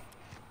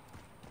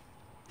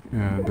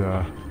 And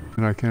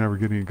I can't ever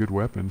get any good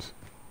weapons.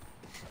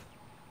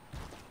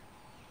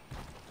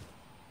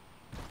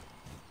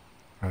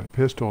 Got a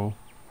pistol.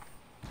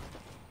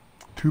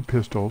 2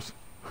 pistols.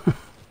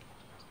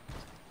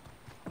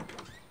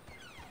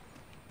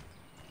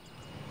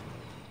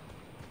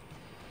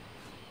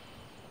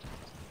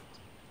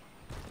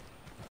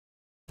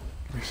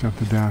 There's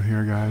something down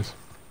here, guys.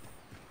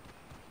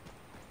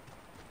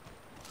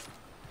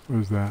 What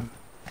is that?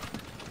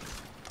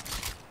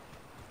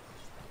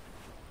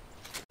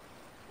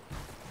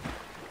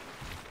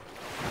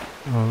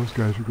 Oh, those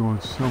guys are going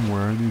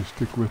somewhere. I need to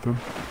stick with them.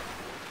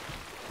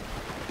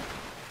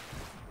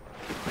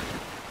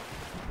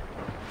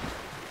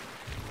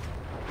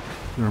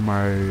 They're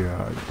my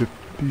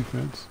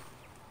defense.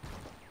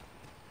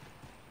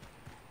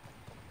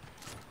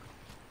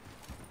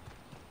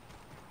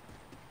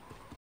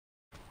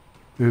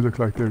 They look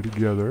like they're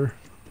together.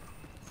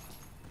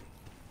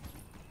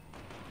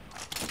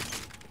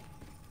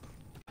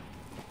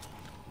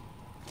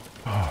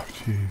 Oh,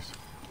 jeez.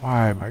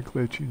 Why am I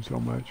glitching so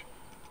much?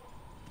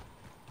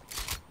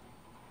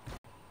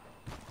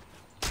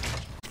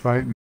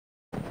 Fighting.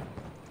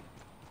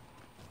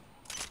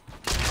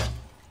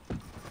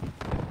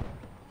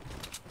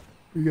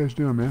 What are you guys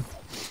doing, man?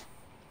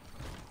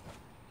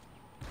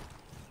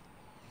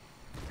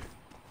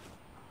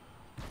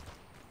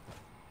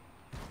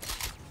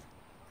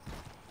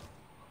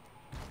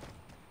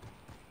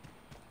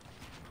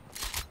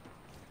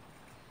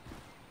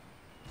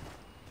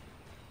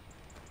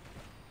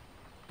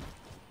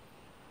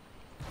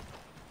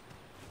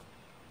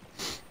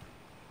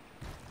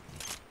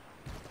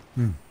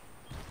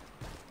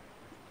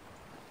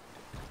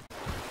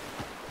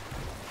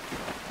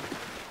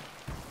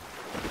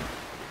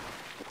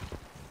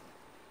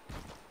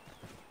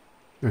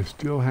 They're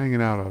still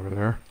hanging out over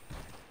there.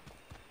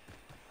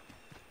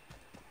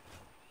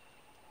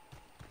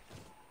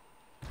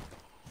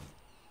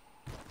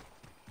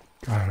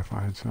 Gotta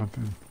find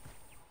something.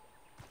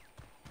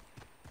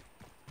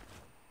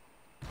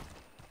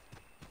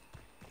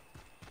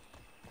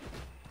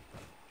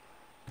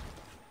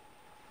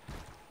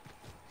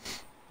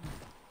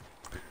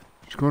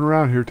 Just going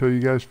around here till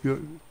you guys feel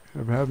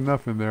I've had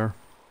enough in there.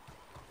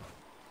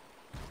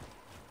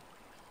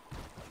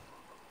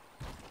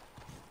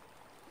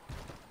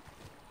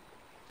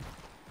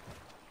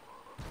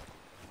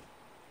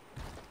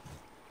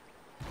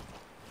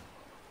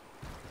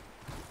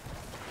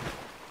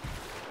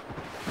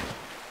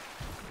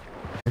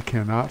 I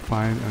cannot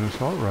find an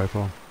assault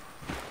rifle.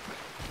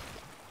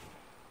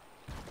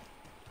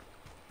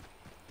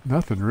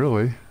 Nothing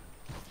really.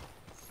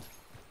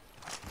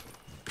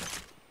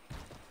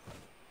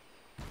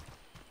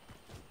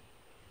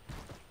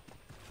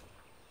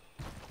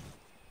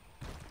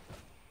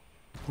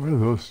 What are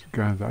those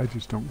guns? I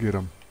just don't get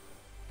them.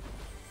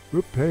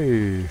 Whoop,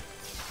 hey.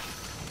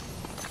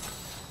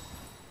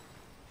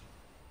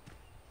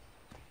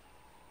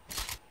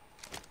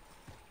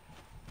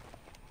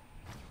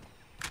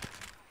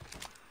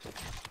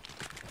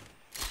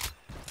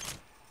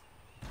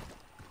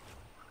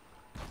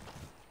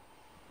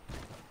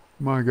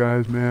 Come on,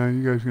 guys, man.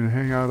 You guys gonna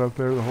hang out up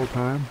there the whole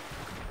time?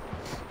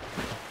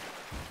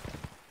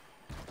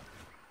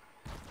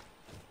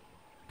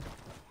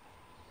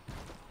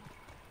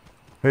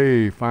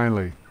 Hey,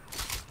 finally.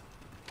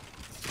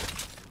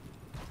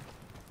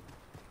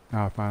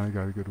 Now I finally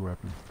got a good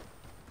weapon.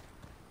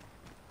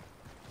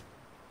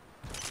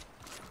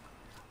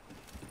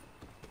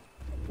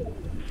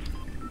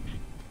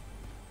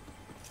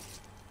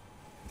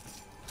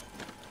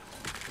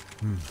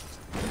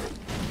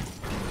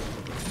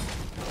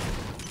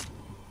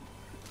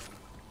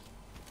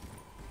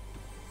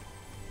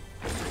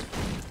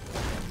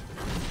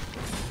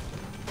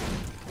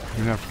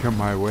 You're gonna have to come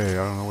my way. I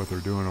don't know what they're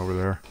doing over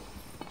there.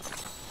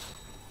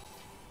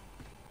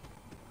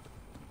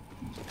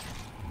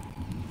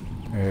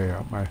 Hey,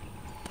 up my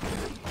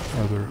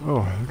other.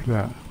 Oh, look at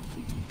that.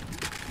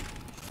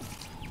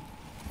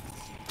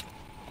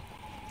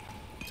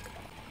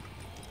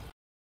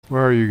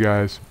 Where are you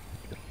guys?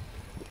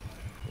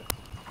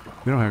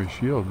 They don't have any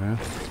shield, man.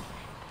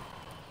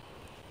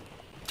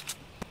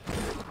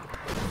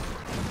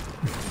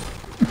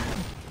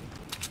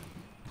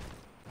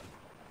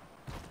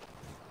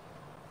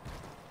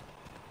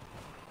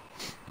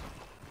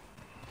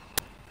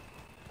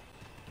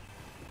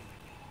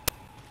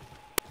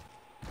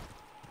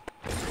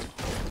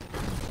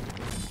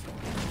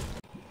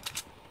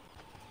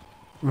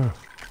 Ugh.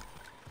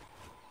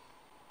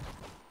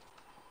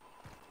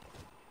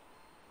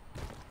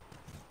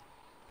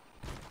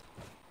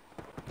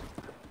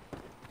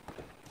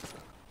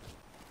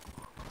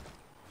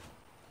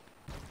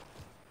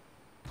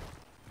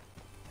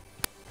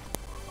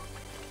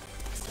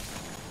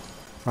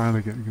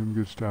 Finally getting some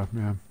good stuff,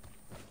 man.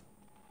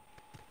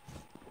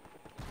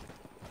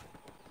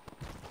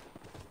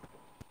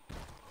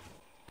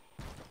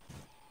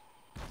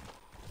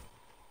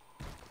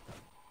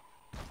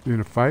 You in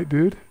a fight,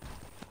 dude?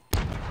 Oh,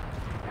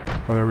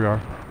 there we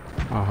are.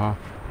 Uh-huh.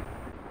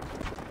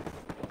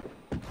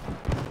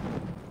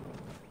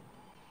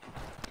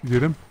 Did you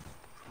get him?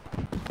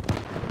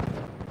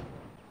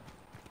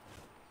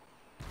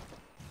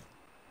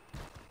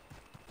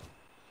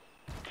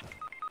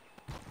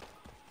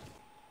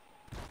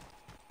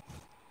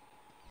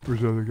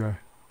 Where's the other guy?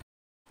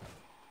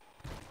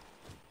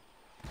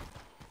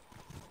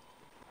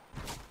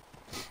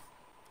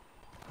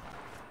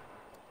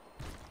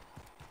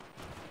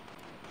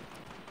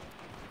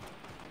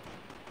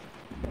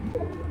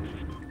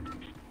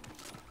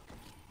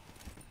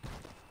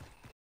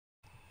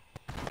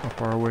 How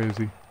far away is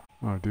he?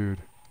 Oh, dude.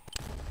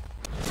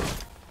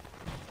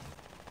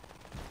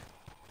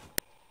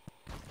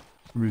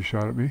 Somebody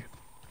shot at me.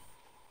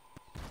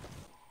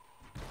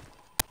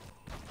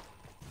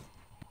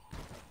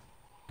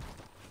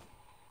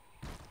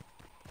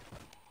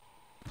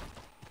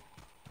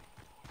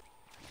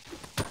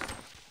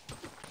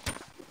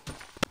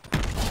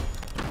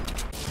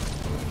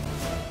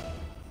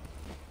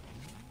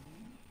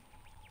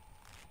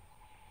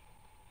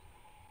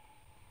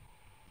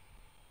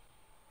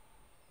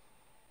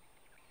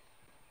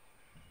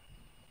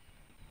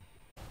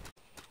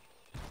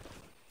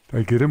 Did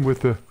I get him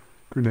with the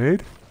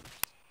grenade?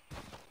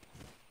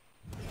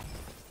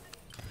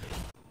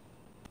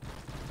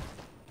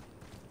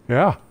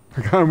 Yeah,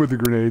 I got him with the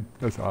grenade.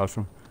 That's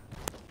awesome.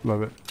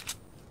 Love it.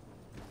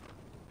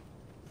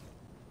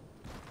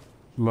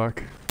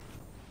 Luck.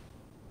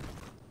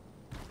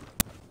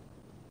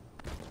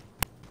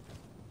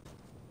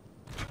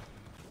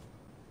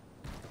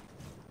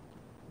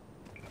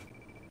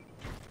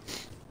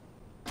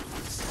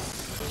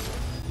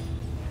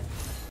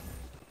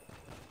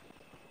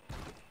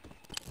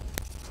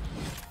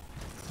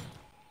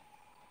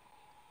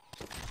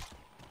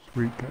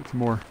 Sweet, got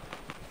some more.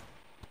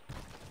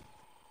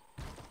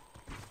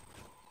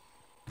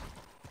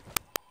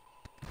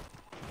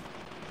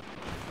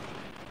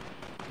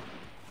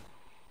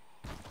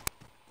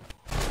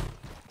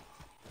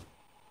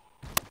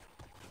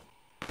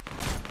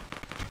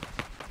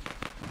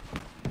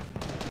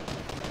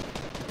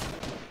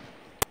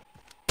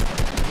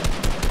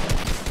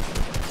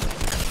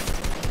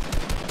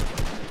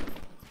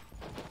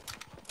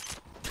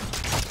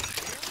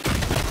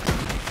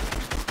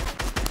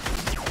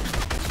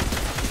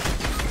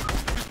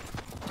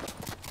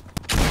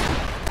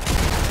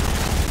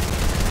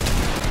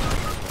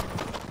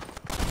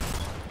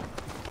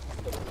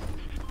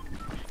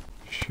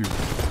 Shoot,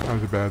 that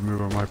was a bad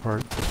move on my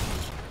part.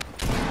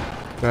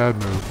 Bad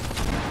move.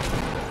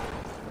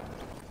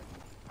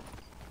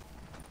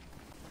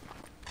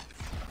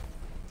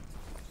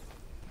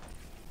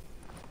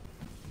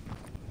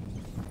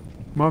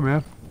 Come on,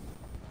 man.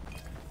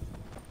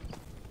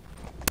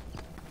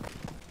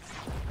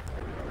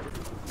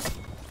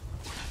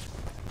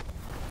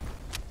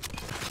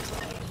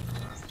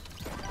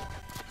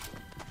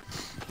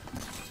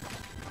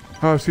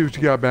 Oh, see what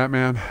you got,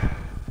 Batman.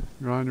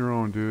 You're on your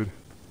own, dude.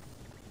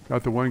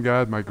 Got the one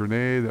guy with my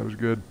grenade. That was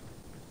good.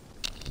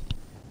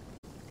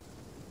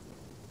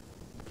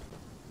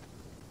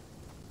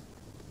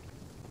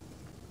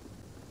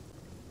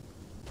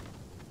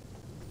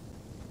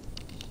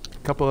 A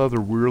couple other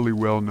really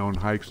well-known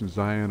hikes in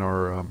Zion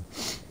are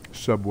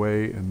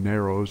Subway and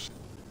Narrows.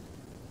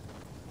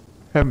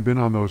 Haven't been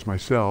on those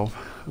myself,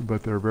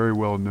 but they're very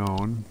well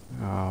known.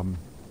 Of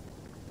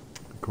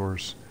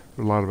course,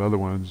 there are a lot of other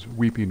ones.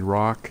 Weeping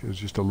Rock is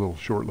just a little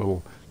short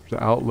little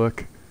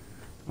outlook.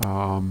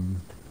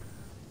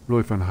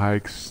 Really fun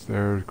hikes.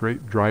 They're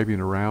great driving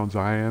around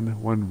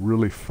Zion. One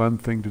really fun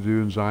thing to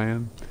do in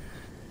Zion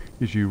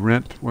is you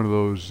rent one of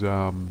those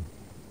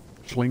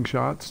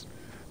slingshots.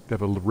 They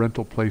have a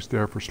rental place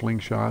there for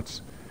slingshots,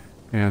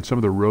 and some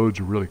of the roads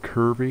are really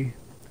curvy,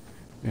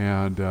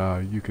 and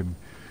you can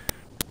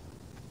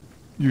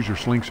use your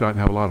slingshot and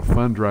have a lot of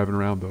fun driving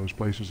around those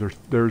places.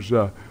 There's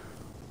I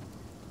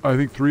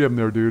think 3 of them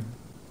there, dude.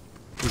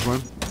 There's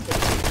one.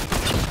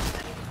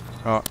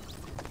 I'm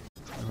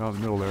out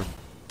in the middle there.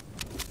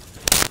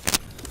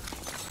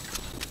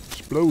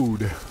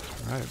 Explode.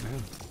 All right,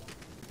 man.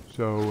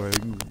 So you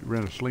can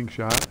rent a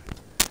slingshot.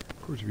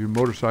 Of course, if you're a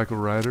motorcycle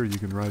rider, you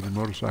can ride your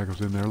motorcycles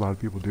in there. A lot of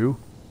people do.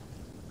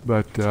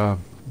 But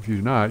if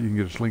you're not, you can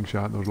get a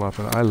slingshot, and those are a lot of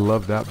fun. I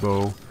love that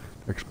bow,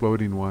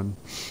 exploding one.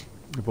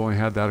 I've only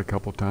had that a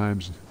couple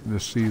times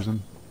this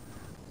season.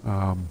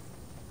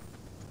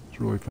 It's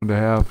really fun to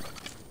have.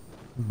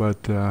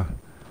 But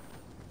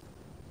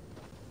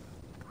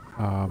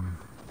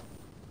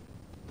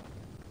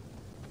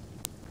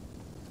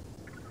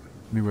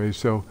anyway,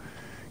 so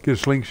get a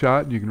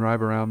slingshot, and you can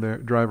drive around there.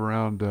 Like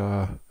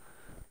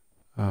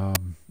I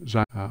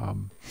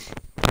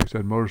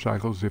said,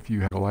 motorcycles if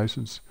you have a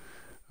license.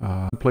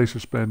 Place to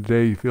spend a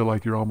day, you feel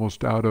like you're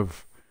almost out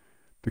of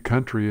the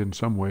country in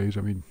some ways.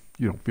 I mean,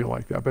 you don't feel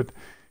like that, but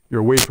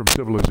you're away from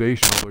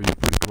civilization, although you're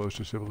pretty close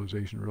to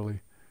civilization,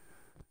 really,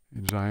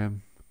 in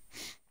Zion.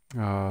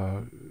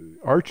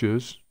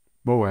 Arches,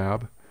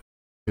 Moab,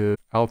 is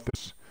out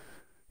this.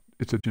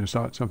 It's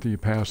not something you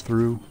pass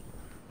through.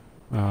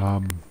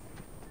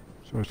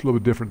 So it's a little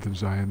bit different than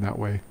Zion that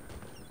way.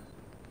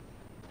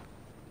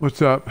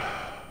 What's up?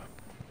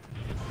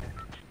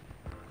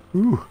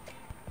 Ooh,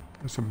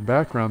 there's some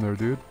background there,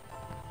 dude.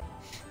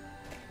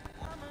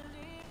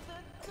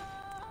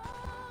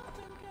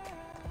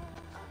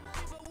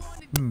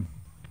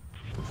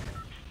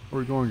 Where are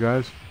we going,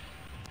 guys?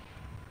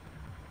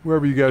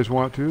 Wherever you guys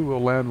want to.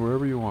 We'll land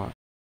wherever you want.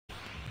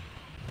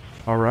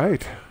 All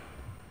right.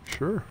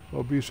 Sure.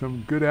 There'll be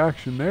some good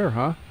action there,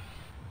 huh?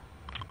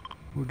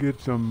 We'll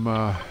get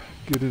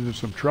into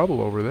some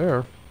trouble over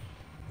there.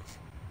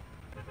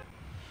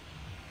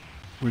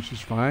 Which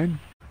is fine.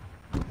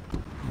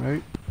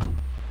 Right?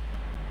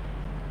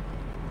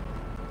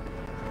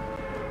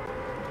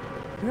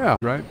 Yeah,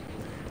 right?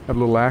 Have a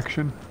little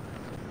action.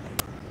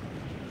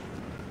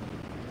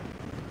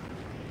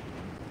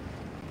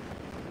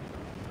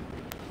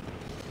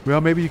 Well,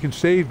 maybe you can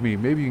save me.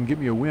 Maybe you can get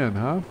me a win,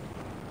 huh?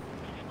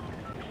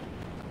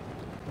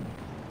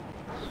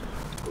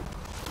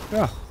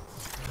 Yeah,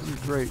 that'd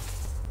be great.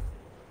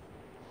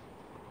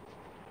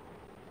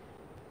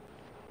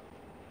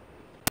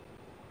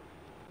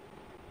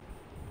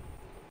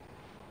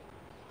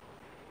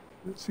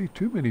 Don't see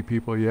too many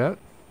people yet.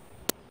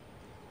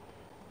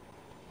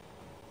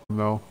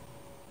 No.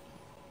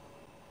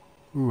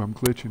 Ooh, I'm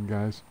glitching,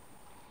 guys.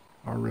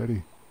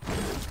 Already.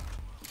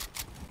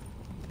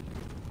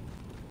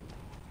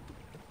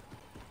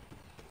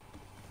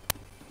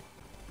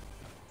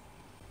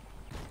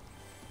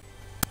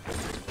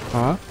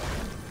 Huh?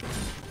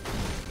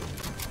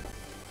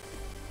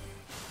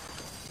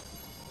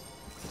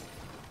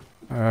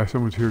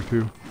 Someone's here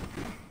too.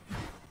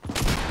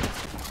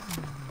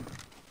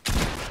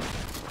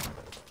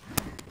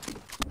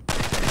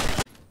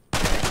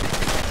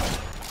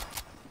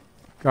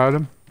 Got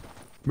him.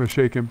 I'm gonna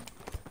shake him.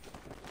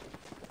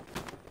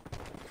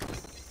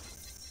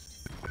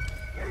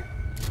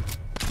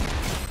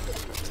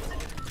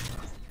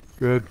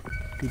 Good.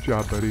 Good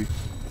job, buddy.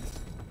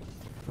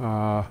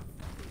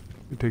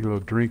 Take a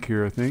little drink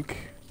here, I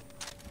think.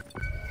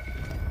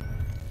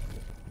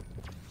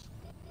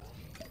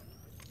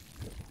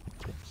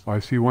 Oh, I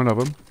see one of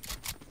them.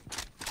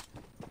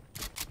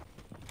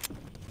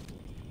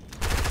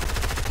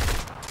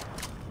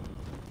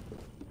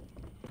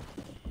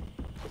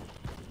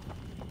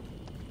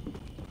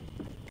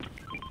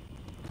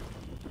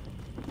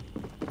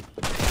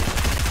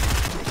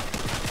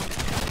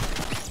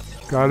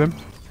 Got him.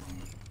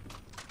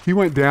 He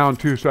went down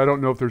too, so I don't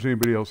know if there's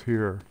anybody else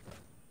here.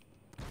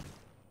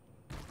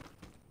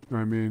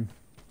 I mean,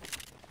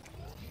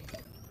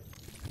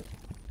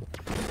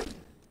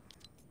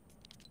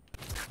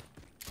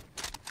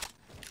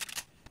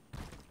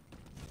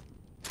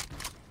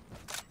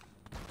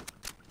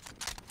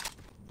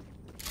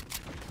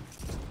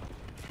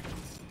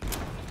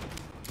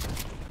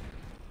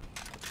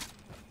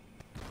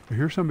 I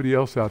hear somebody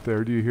else out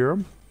there. Do you hear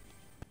them?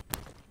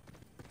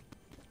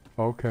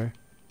 Okay.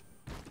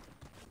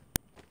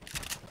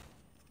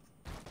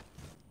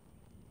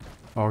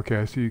 Okay,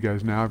 I see you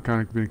guys now. I've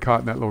kind of been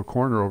caught in that little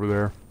corner over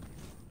there.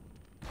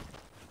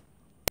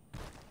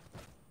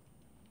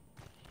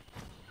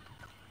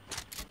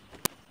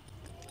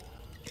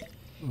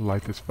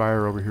 Light this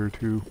fire over here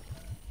too.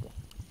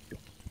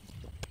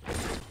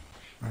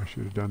 I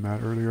should have done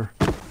that earlier.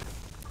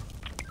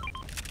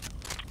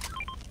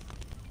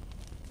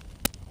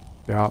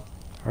 Yeah,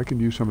 I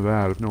can use some of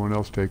that if no one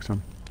else takes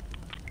them.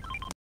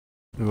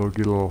 It'll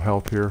get a little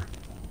health here.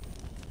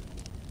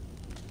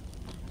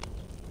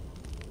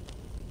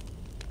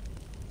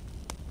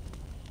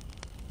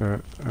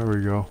 There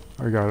we go.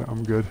 I got it.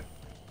 I'm good.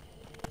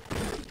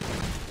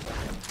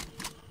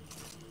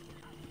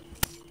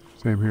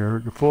 Same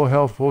here. Full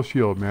health, full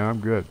shield, man. I'm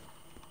good.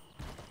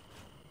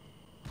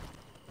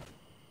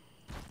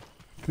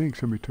 I think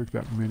somebody took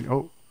that mini.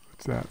 Oh,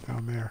 what's that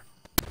down there?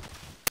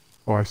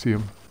 Oh, I see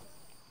him.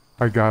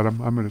 I got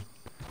him. I'm going to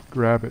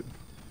grab it.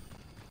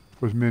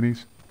 Those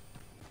minis.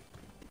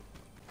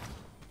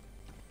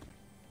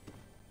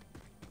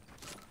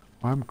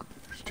 I'm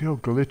still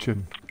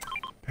glitching.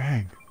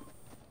 Dang.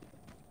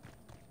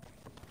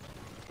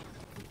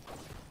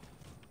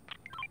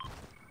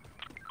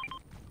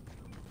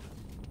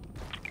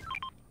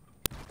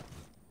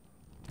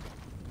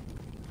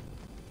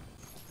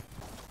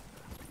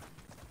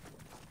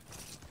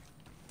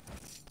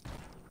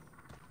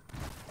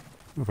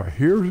 If I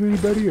hear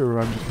anybody or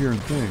I'm just hearing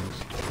things.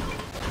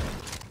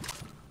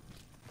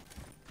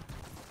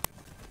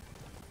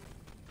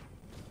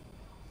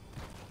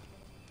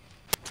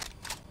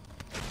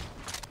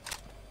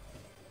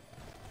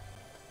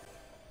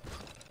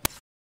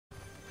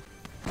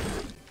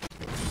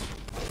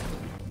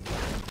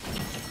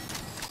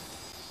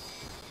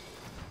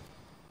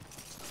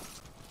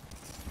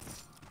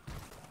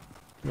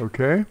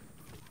 Okay.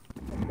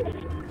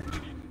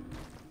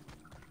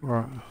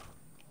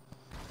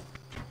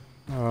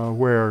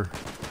 Where?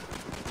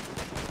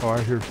 Oh,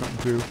 I hear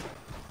something too.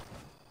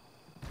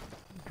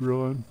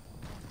 Drilling.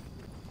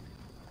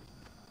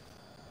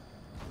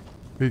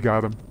 He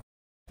got him.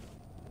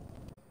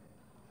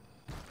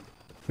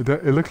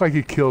 It looked like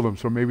he killed him,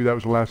 so maybe that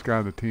was the last guy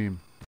on the team.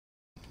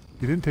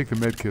 He didn't take the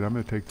med kit. I'm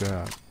going to take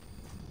that.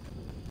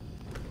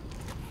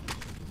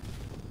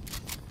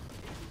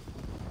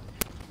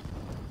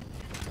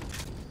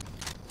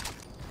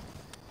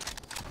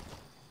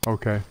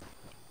 Okay.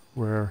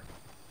 Where?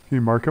 Can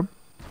you mark him?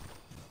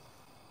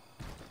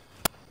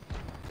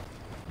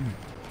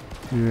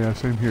 Yeah,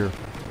 same here.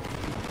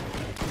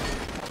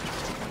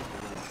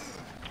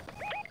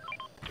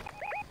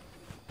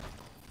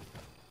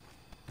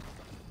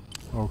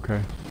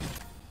 Okay.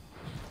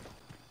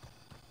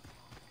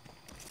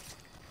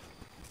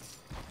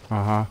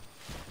 Uh-huh.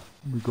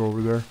 We go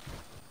over there.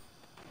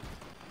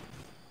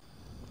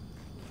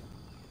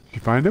 Did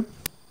you find him?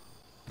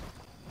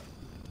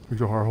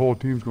 So our whole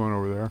team's going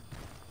over there.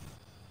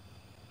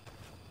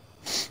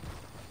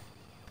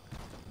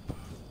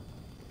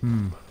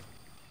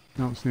 I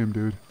don't see him,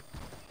 dude.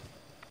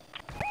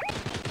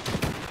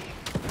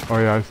 Oh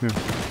yeah, I see him.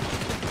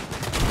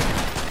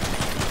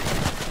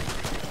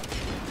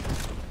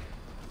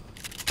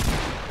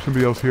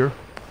 Somebody else here.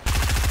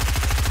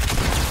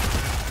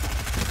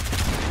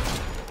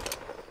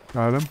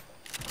 Got him.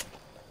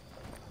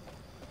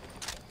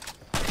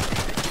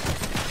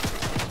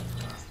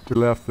 He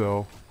left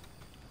though.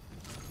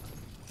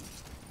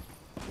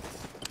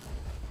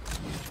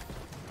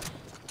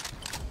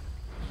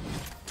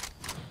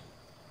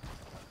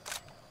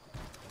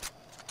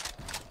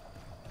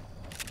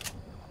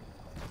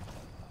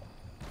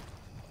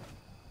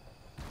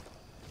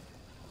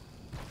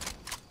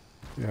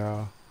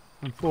 Yeah,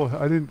 I'm full.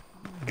 I didn't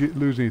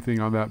lose anything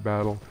on that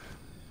battle.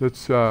 Let's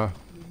see.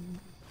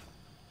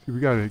 We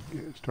gotta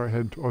start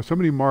heading. Oh,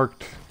 somebody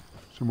marked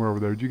somewhere over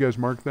there. Did you guys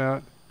mark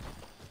that?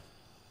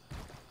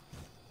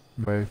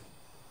 Okay.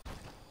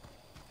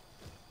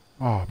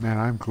 Oh man,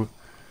 I'm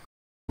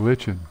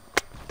glitching.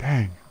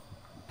 Dang.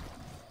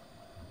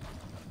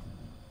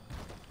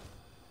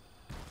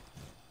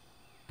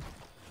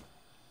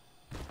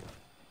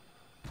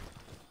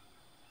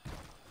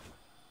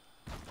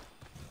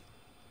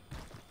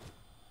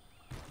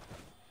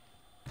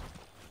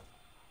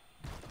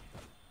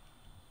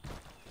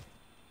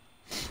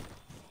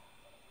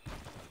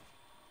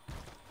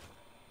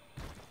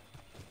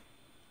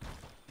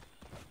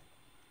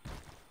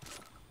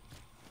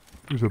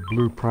 There's a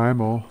blue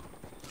primal.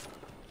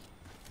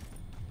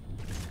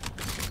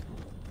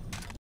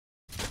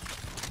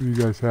 What do you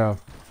guys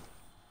have?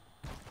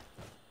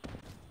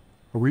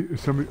 Are we,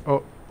 is somebody,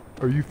 oh,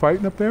 are you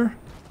fighting up there?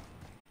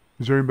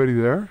 Is there anybody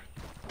there?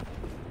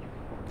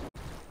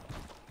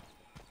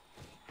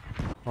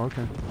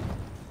 Okay.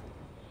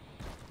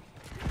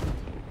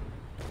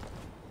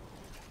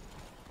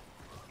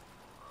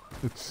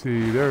 Let's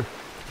see, they're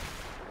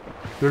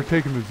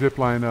taking the zip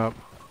line up.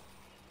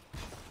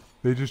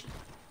 They just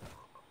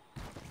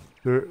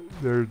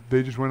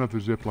went up the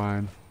zip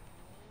line.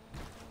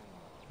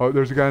 Oh,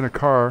 there's a guy in a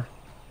car.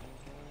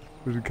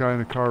 There's a guy in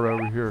a car right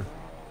over here.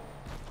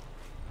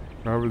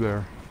 Right over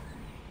there.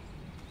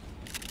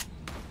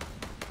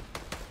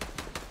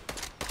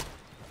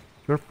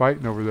 They're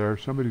fighting over there.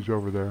 Somebody's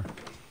over there.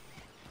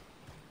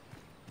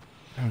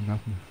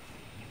 Nothing.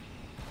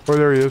 Oh,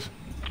 there he is.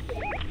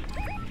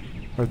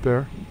 Right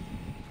there.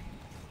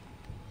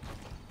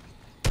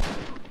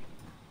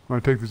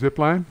 Want to take the zip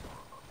line?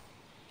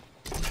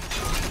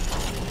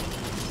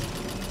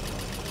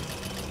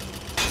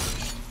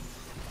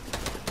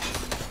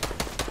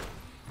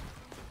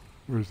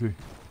 Where is he?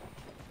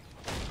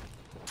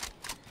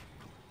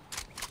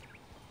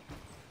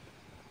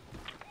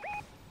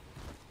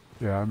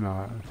 Yeah, I'm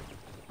not.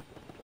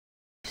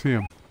 See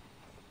him.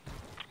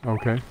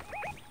 Okay.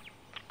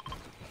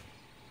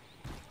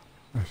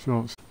 I still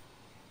don't.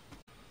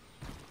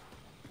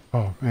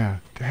 Oh man,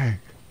 dang,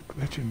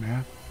 glitching,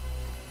 man.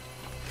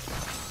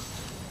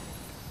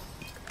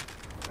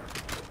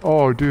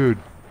 Oh, dude.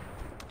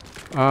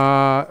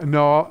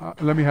 No.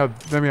 Let me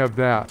have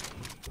that.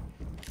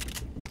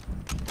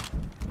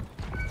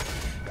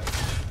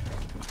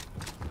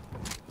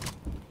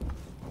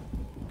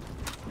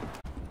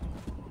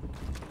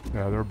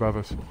 Yeah, they're above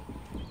us.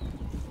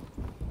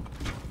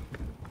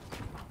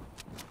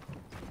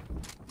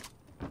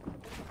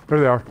 There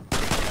they are.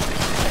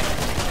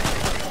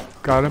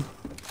 Got him.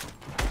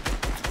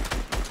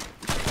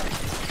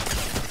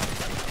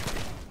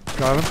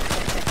 Got him.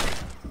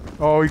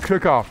 Oh, he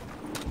took off.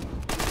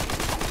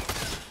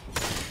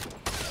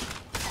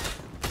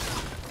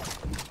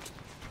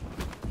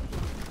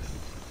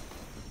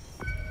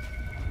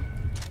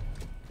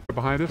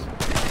 Behind us.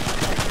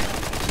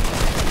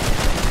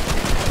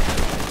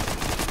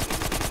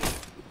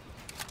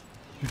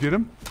 Did you get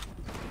him?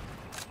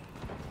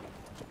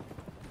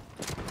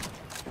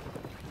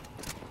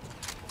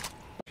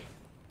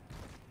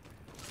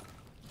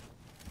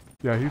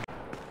 Yeah, he's...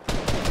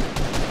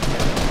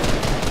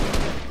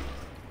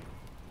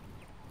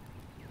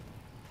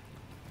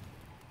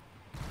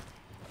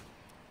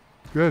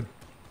 Good.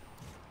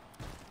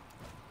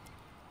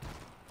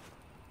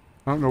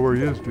 I don't know where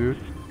he is, dude.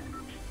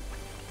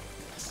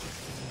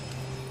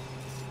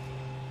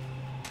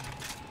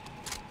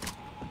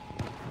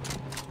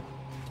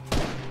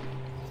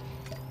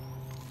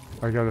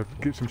 I gotta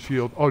get some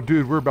shield. Oh,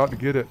 dude, we're about to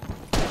get it.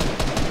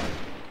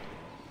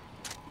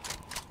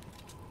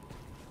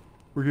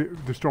 We're getting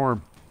the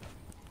storm.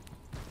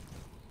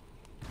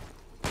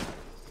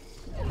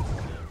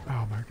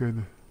 Oh my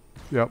goodness.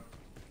 Yep.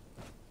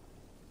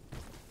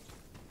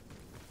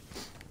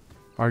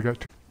 I got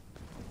two.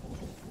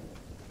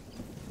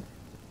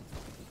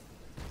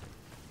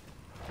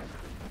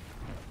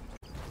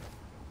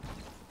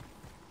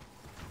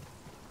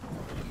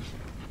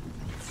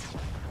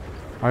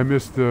 I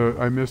missed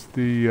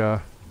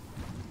the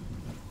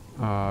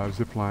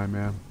zip line,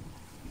 man.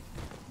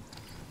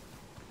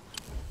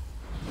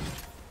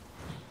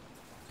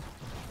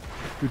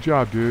 Good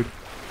job, dude.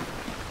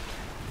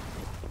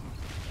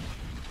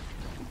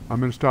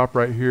 I'm gonna stop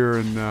right here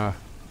and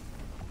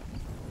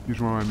use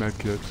one of my med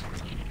kits.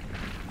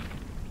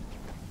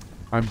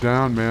 I'm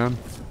down, man.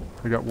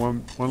 I got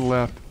one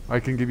left. I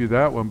can give you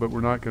that one, but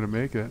we're not gonna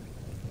make it.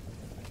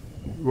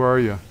 Where are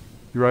you?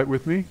 You right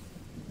with me?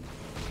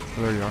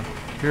 Oh, there you are.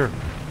 Here.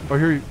 Oh,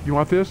 here. You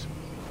want this?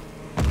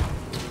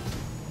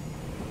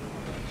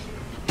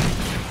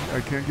 I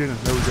can't get in.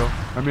 There we go.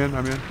 I'm in.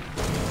 I'm in.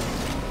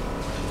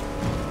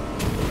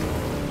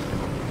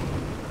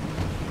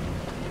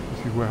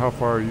 Let's see how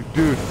far are you,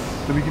 dude?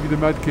 Let me give you the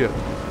med kit.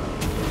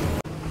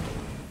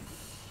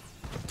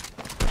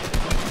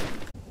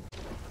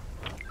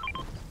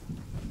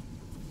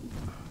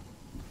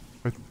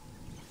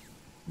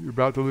 You're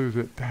about to lose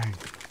it. Dang.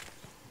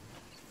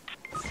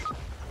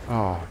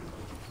 Oh.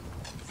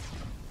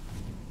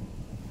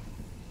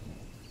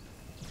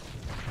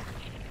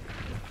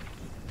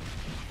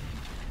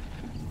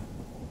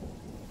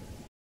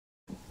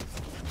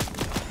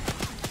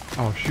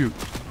 Oh, shoot.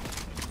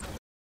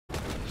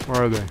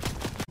 Where are they?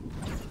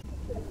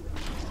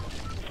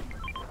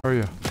 Where are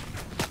you?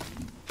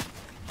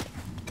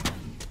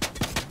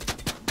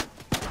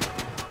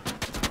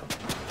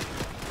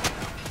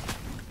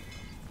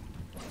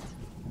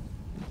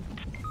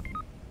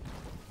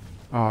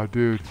 Oh,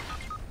 dude.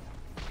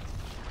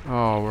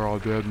 Oh, we're all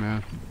dead,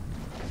 man.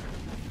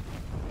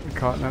 Got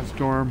caught in that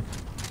storm.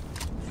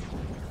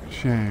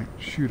 Shame.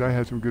 Shoot, I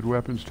had some good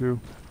weapons, too.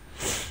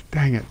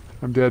 Dang it.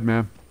 I'm dead,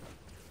 man.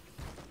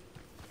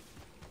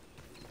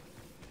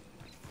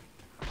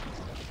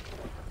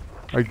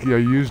 I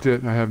used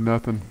it and I have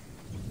nothing.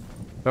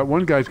 That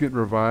one guy's getting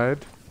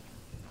revived.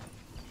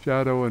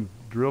 Shadow and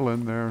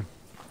drilling there.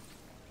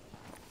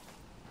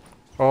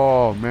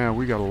 Oh man,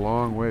 we got a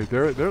long way.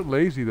 They're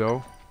lazy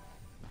though.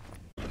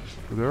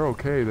 But they're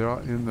okay. They're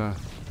in the.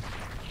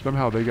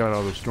 Somehow they got out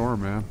of the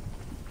storm, man.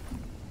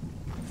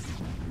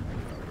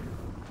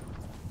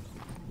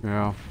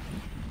 Yeah.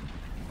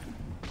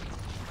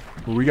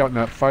 Well, we got in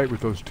that fight with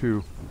those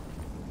two.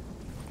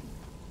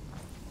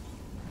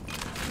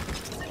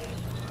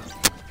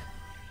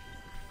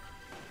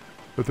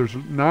 But there's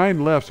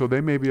 9 left, so they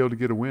may be able to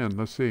get a win.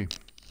 Let's see.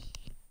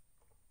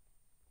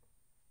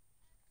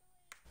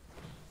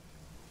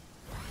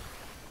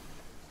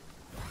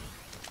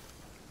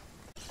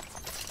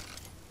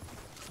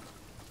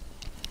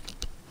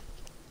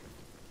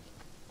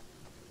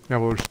 Yeah,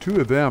 well, there's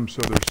 2 of them, so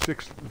there's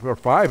 6 or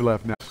 5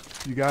 left now.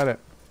 You got it.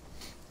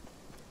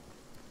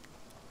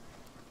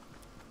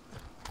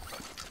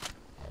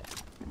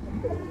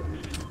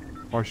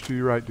 Watch to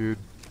your right, dude.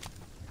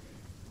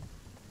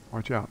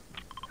 Watch out.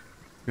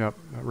 Yep,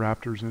 that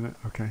raptor's in it.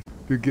 Okay.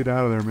 Dude, get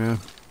out of there, man.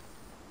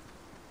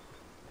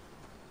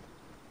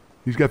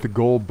 He's got the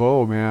gold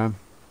bow, man.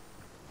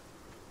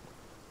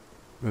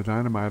 The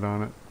dynamite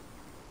on it.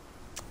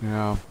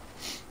 Yeah.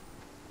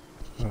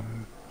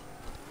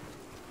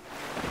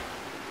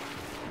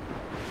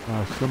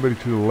 Somebody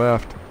to the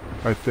left,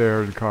 right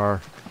there in the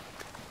car.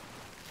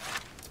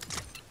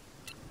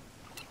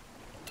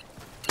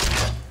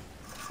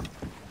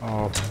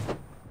 Oh.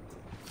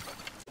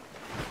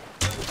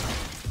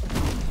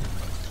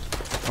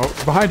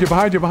 Oh, behind you,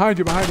 behind you, behind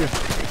you, behind you.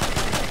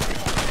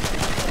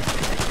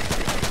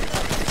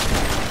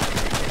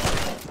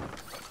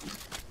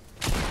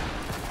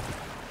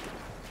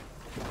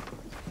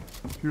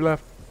 To your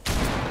left.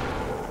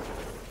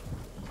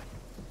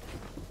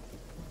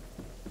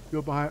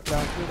 Go behind,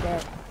 back, go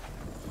back.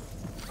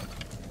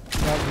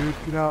 Get out, dude,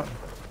 get out.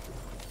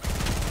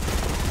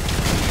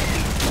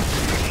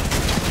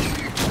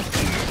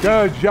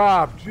 Good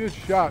job, good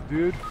shot,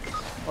 dude.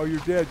 Oh, you're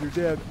dead, you're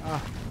dead. Ah.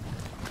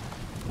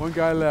 One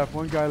guy left,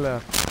 one guy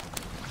left.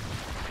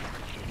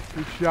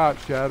 Good shot,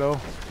 Shadow.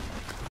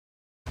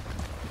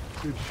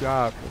 Good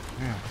shot,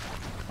 man.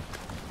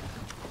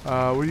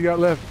 What do you got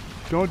left?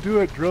 Don't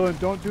do it, Drilling,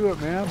 don't do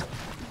it, man.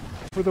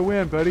 For the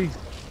win, buddy.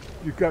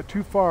 You've got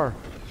too far.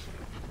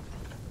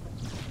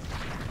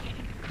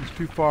 It's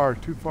too far,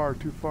 too far,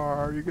 too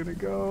far. You're gonna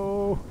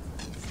go.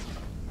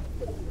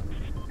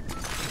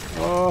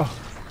 Oh.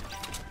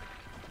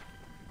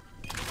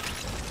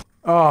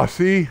 Oh,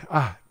 see?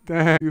 Ah,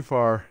 dang, too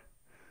far.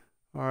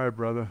 All right,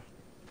 brother.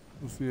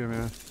 We'll see you,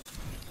 man.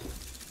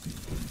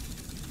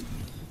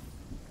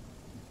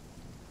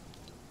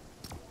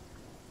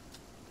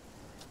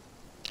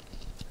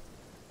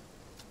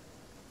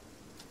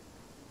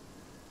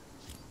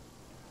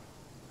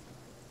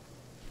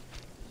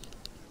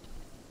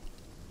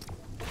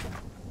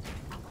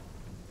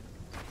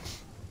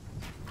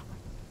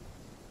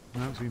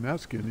 I haven't seen that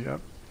skin yet.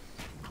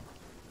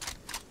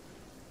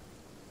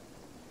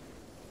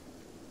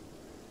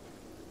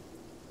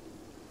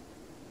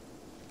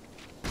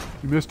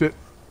 You missed it.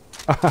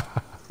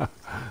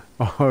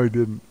 Oh, he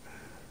didn't.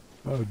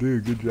 Oh,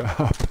 dude, good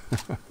job.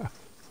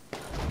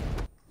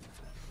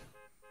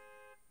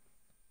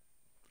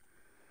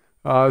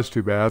 Oh, that's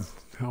too bad.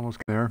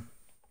 Almost there.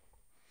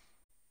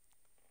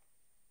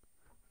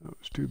 That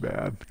was too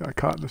bad. Got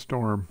caught in the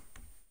storm.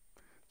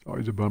 It's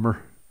always a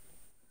bummer.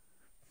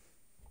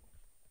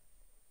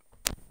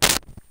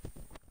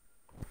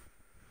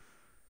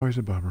 Always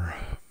a bummer.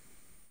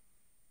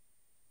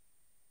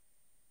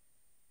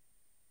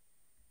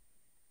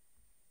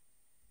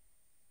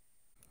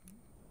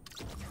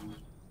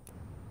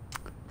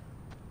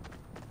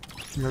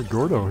 We got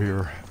Gordo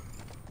here.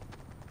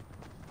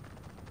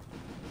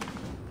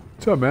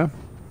 What's up, man?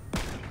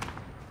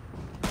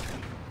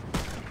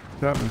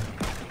 What's happening?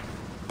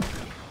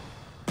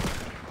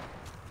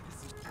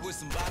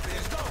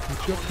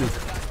 What you up to?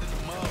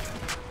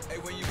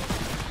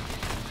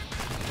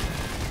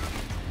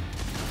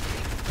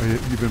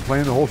 You've been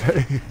playing the whole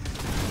day?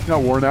 You're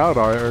not worn out,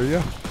 are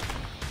you?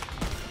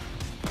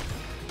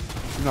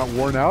 You're not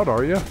worn out,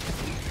 are you?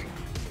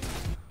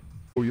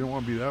 Oh, you don't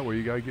want to be that way.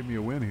 You got to give me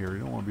a win here. You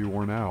don't want to be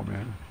worn out,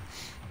 man.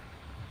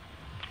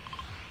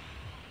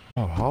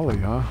 Oh, Holly,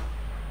 huh?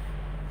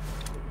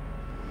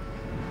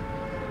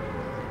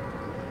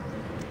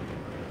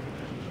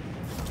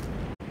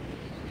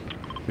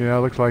 Yeah,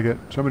 looks like it.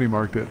 Somebody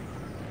marked it.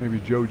 Maybe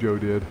JoJo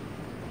did.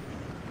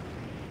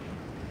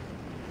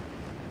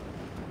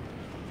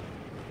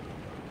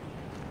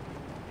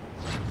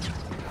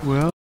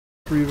 Well,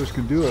 3 of us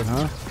can do it,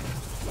 huh?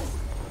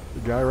 The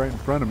guy right in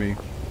front of me.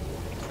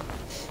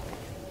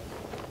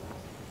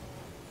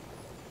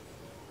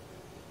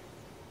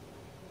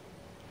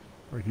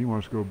 Like he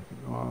wants to go,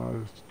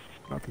 it's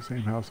not the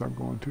same house I'm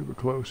going to, but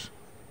close.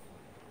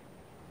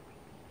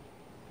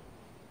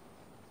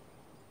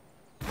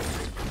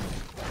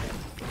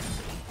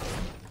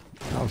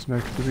 House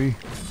next to me.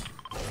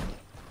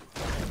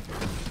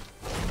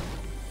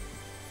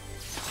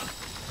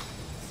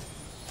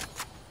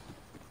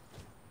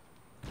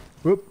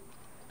 Whoop.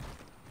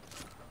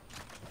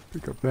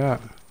 Pick up that.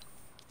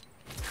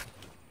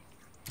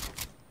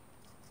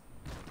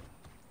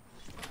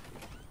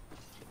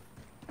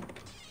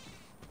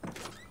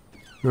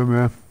 Good,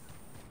 man.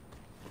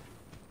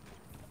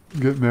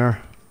 Getting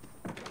there.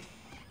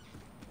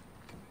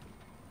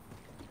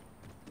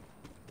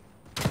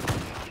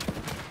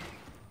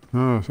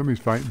 Oh, somebody's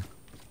fighting.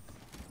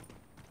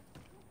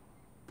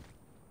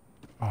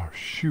 Oh,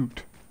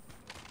 shoot.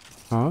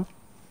 Huh?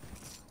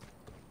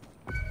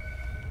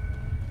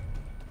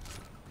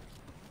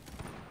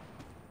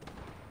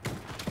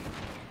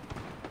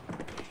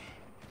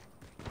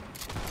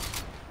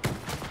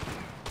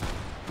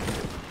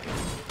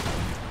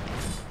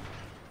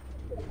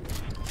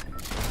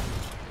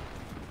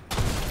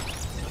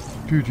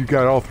 Dude, you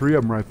got all 3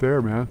 of them right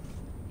there, man.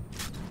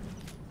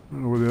 I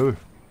don't know where the other...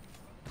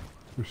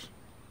 There's...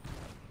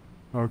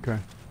 Okay.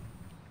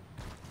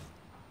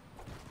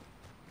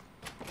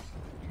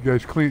 You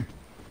guys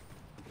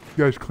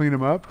clean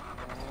them up?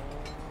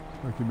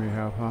 Like you may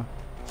have, huh?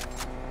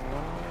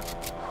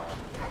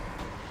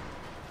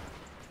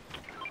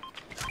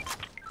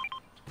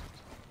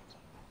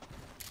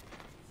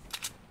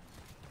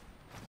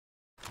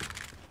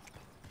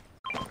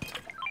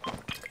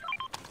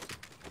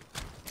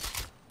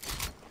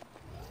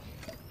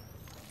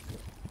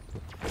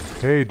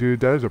 Hey, dude,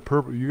 that is a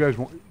purple. You guys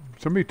want...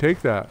 Somebody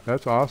take that.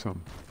 That's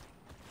awesome.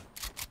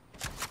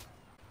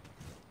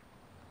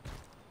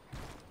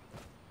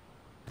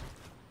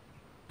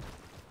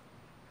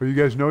 Oh, you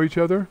guys know each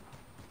other?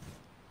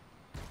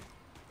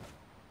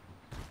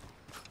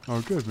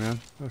 Oh, good, man.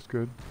 That's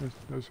good.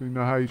 That's you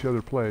know how each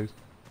other plays.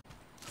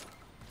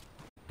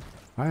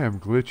 I am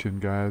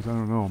glitching, guys. I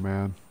don't know,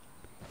 man.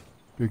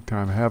 Big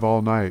time. Have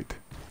all night.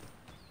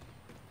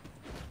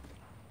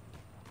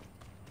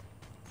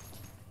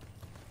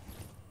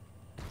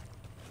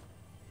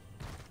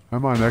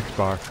 I'm on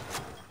Xbox.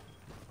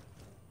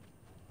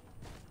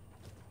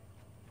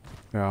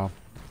 Yeah.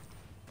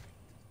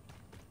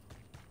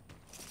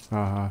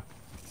 I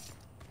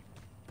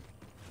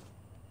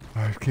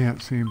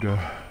can't seem to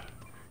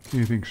see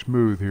anything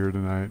smooth here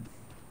tonight.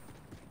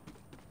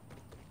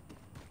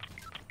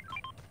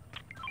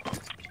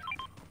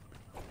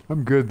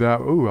 I'm good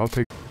that... Ooh, I'll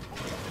take...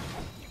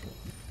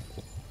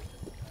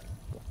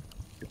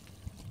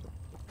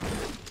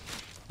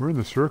 We're in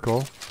the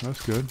circle. That's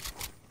good.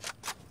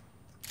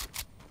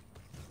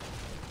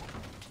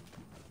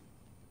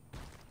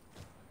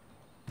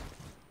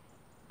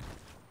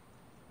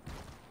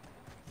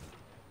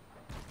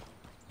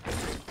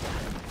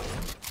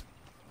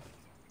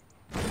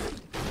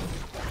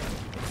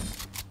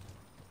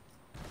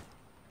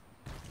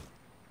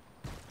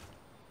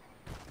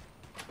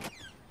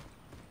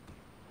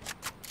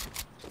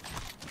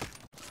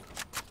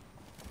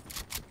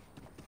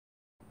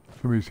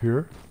 Somebody's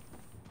here.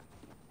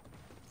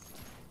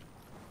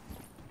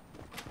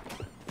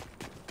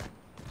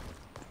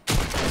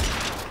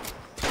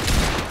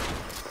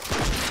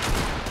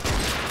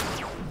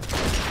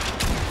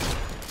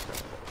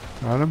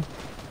 Got him.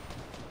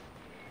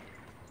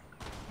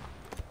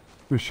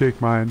 Just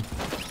shake mine.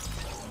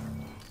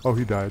 Oh,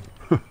 he died.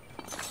 Good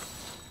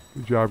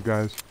job,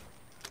 guys.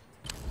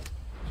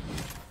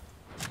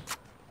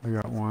 I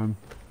got one.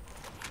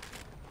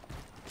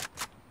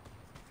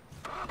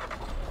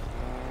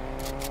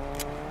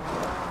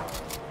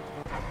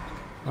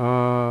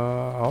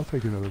 I'll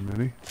take another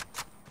mini.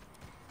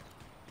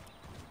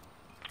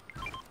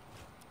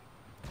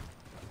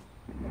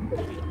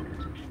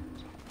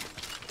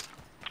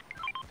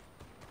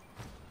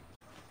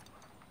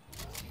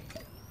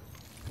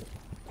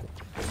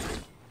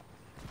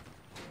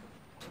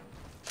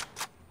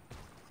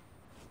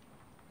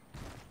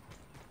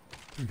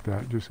 Take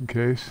that just in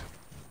case.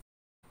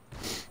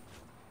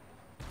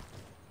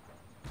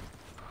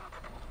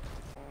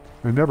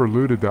 I never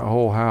looted that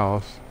whole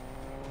house.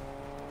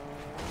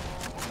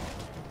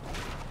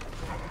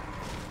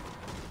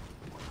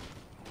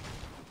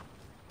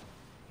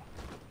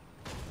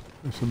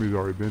 Somebody's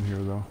already been here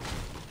though.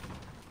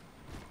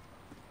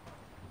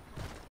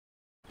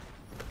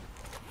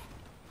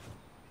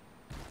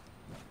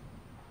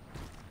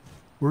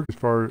 We're as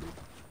far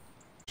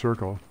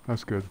circle.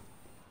 That's good.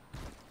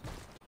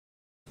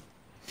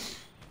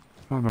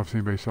 I don't know if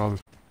anybody saw this.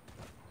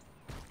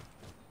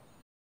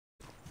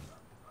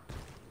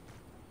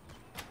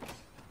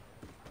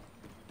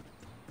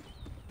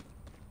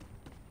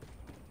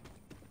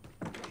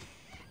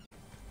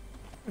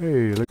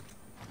 Hey, look.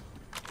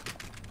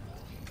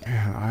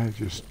 Man, I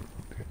just...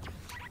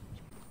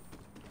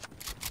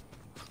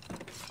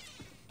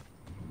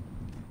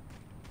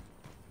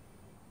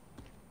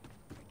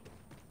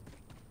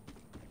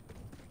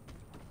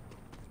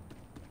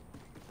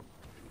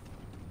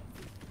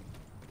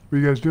 What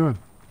are you guys doing?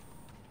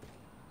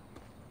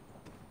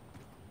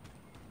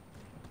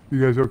 You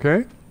guys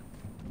okay?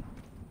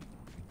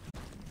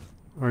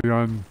 Are you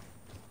on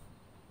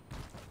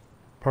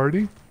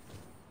party?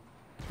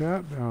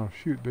 Chat? Oh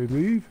shoot, they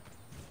leave?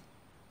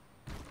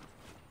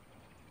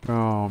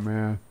 Oh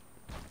man.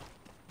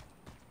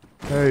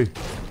 Hey.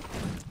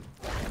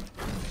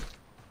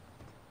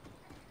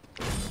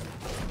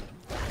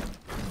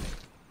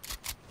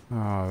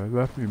 Oh, they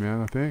left me,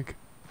 man, I think.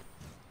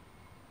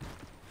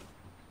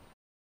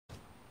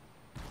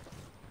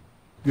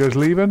 You guys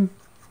leaving?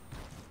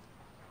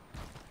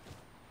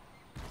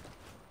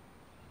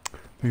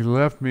 They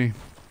left me.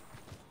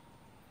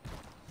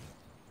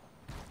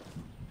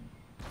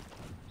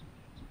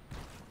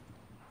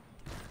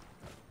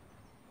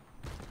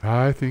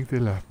 I think they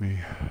left me.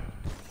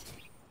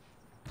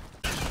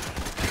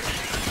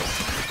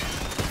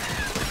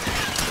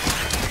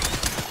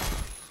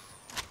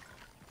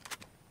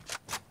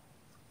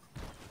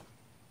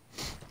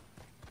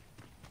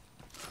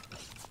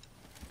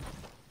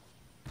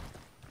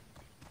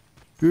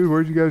 Dude,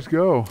 where'd you guys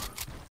go?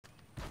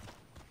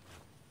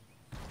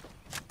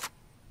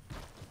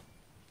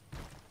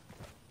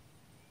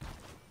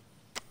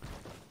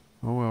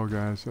 Oh well,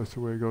 guys, that's the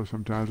way it goes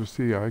sometimes. Let's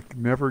see, I've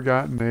never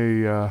gotten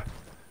a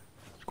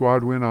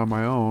squad win on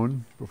my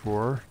own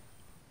before.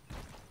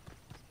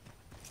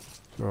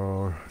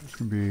 So it's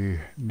going to be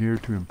near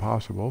to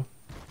impossible.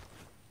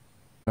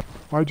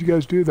 Why'd you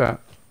guys do that?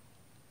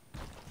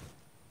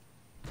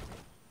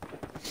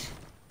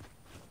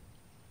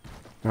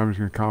 Now I'm just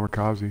going to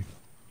kamikaze.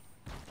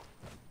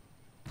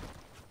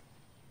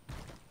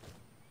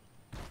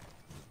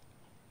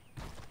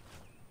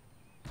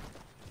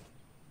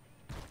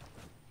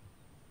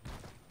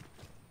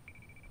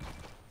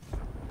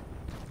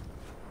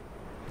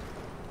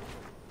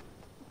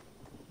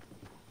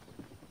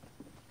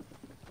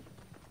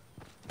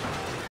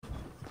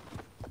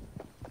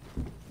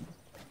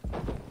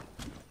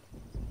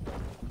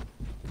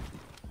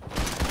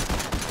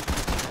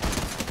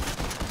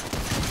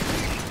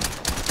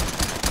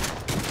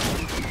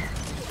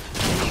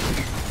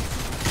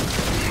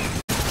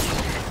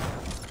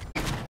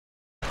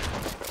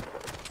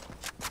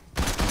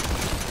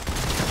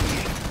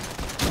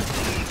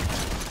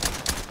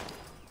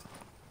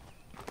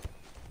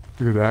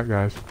 Look at that,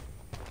 guys.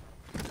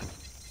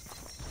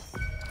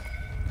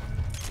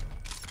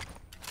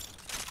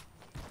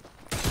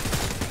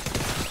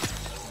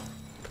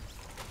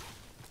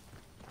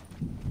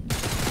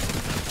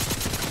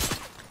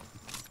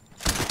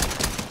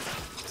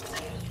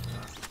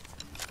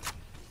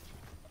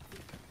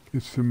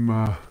 Get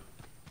some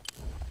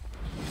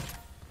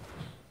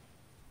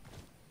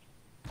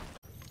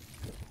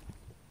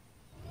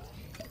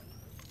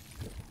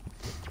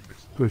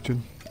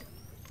glitching.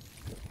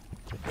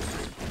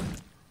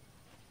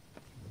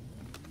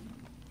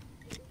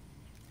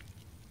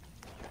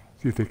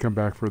 See if they come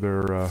back for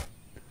their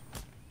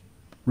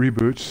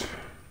reboots.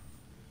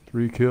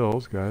 3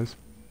 kills, guys.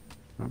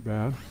 Not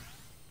bad.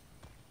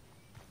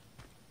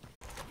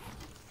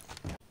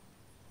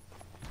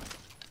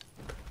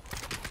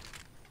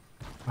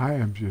 I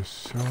am just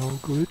so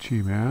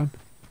glitchy, man.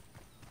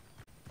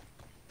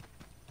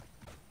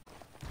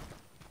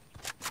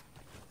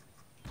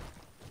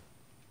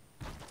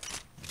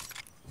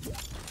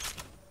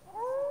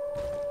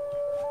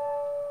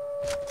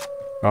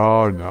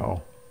 Oh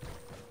no.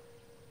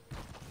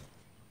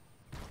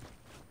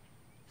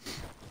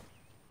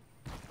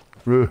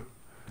 Ugh.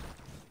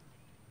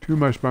 Too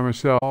much by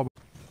myself.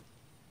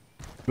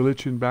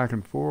 Glitching back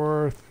and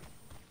forth.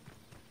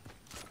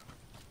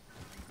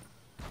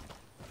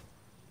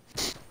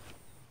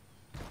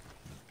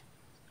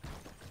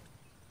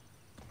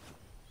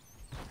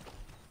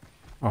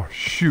 Oh,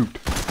 shoot.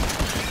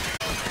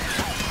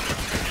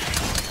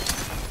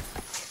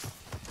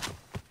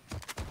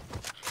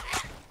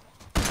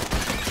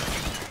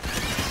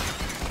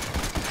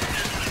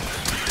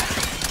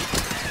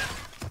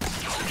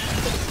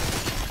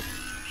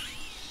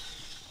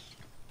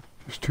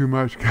 Just too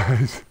much,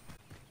 guys.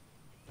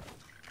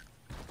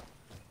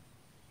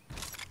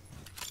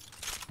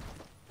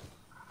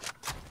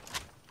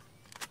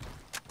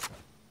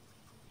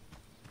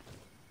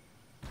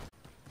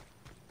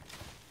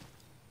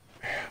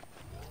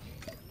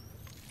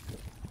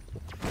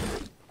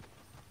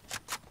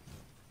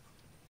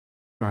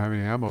 Don't have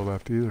any ammo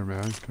left either,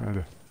 man. Just trying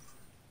to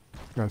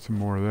got some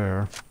more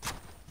there.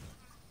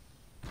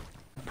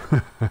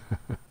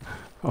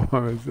 All by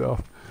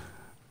myself.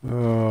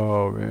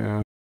 Oh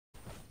man.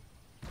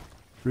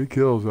 3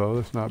 kills though,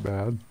 that's not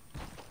bad.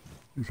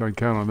 At least I can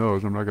count on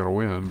those. I'm not gonna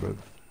win, but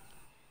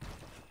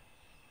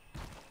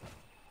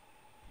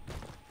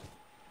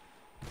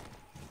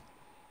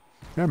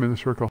yeah, I'm in the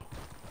circle.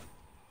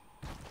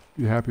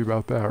 Be happy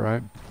about that,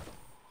 right?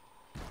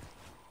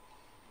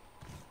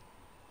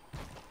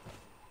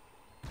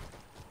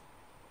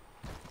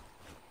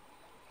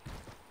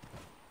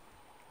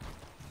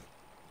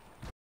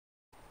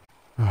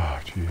 Oh,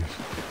 jeez.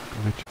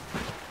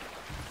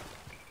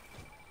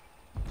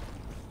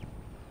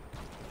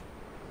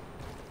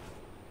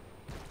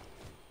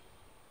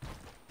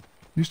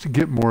 Used to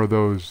get more of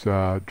those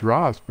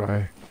drops, but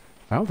I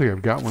don't think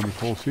I've got one this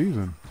whole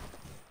season.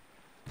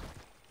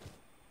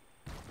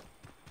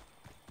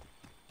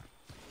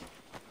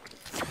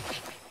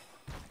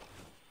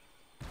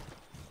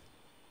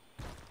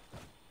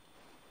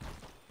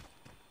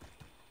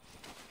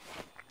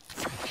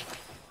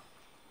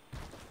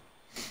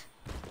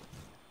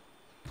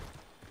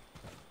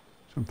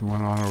 Something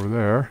went on over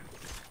there.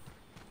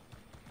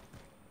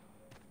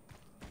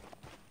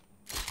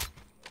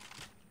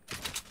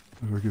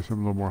 Let's get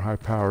something a little more high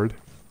powered.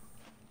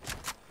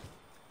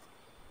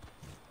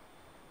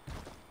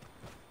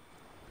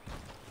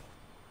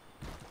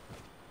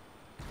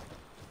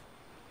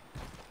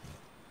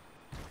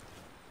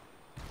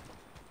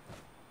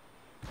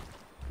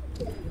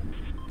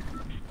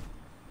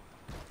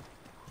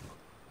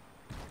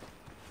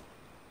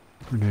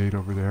 Grenade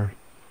over there.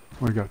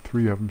 Only got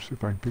 3 of them, see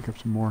if I can pick up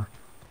some more.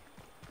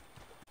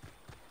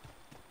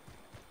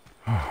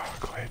 Ah,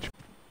 glitch.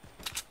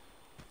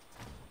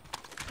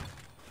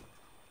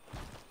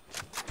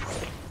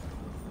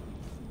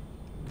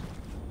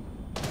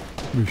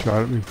 He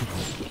shot at me.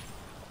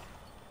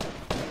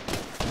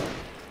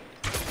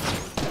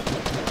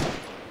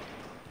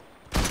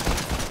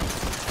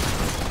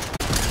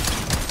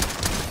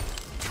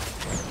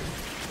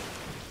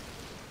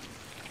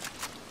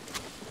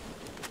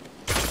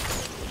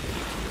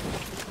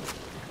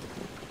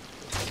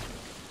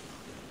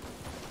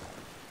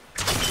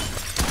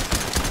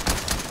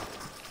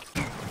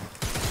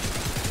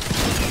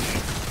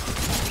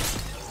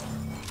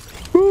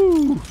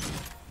 Woo!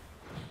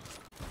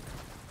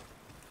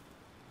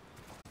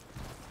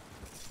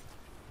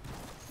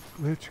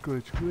 Glitch,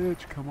 glitch,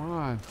 glitch, come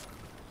on.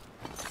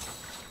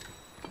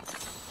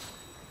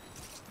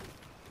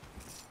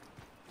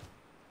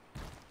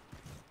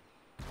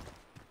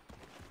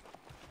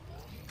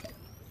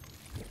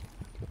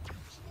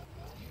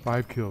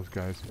 Five kills,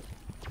 guys.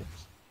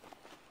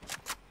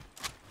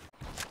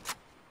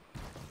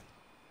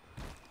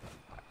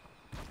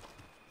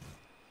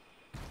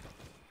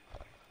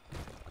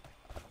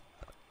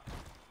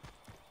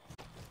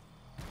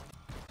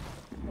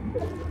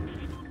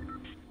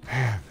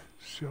 Man,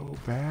 so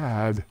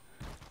bad.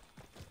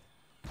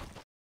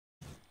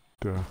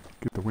 To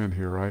get the win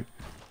here, right?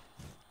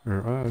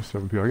 Or,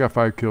 7 kills. I got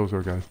 5 kills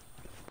though, guys.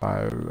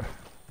 5.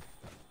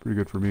 Pretty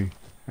good for me.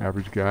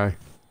 Average guy.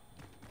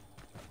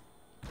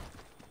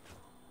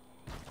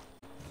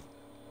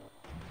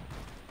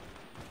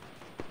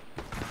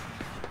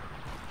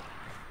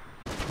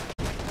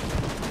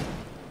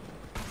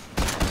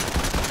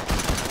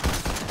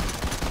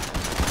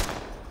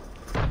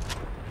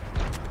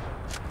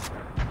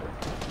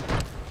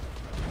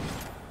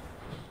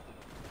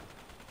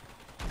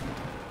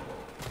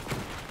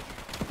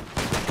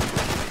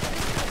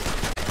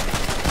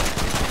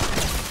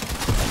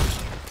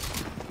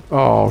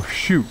 Oh,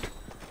 shoot.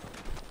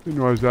 Didn't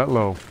know I was that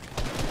low.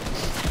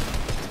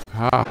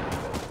 Ah.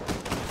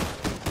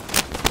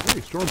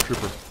 Hey,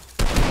 stormtrooper.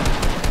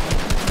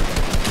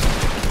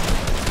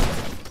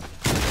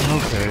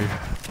 Okay.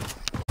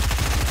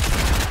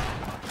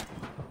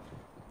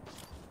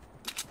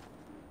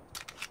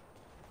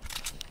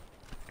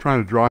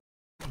 Trying to draw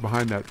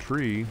behind that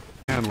tree.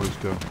 Plan was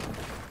to,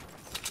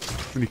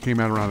 when he came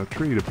out around a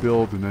tree, to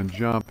build and then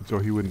jump, and so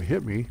he wouldn't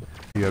hit me.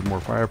 He had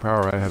more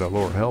firepower. I had a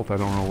lower health. I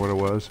don't know what it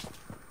was.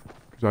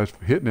 Because I was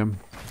hitting him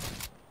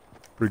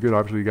pretty good.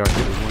 Obviously, he got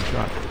hit with one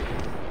shot.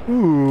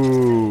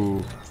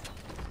 Ooh.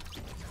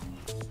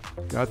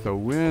 Got the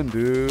win,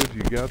 dude.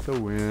 You got the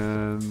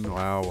win.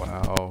 Wow,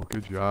 wow.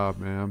 Good job,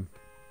 man.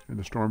 And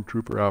the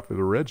stormtrooper outfit,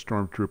 the red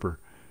stormtrooper.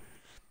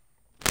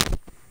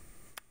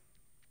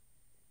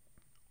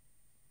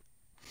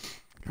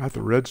 Got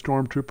the red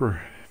stormtrooper.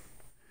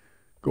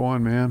 Go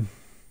on, man.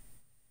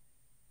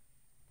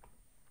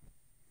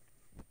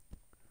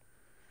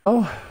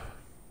 Oh.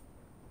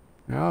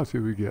 Now let's see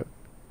what we get.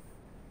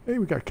 Hey,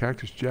 we got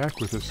Cactus Jack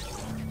with us.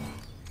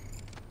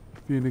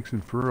 Phoenix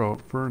Inferno.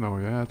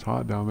 Yeah, it's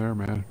hot down there,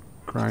 man.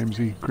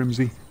 Crimsy.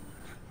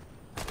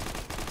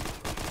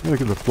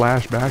 Look at the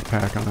flash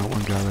backpack on that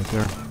one guy right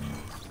there.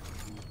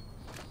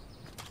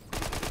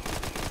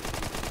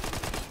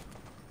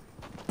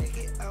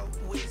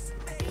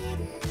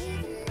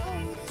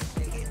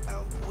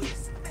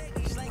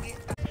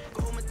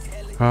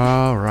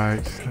 All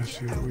right, let's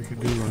see what we can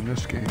do on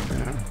this game,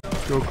 man.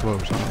 So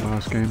close on the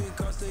last game.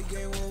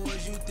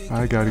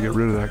 I got to get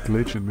rid of that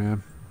glitching,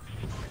 man.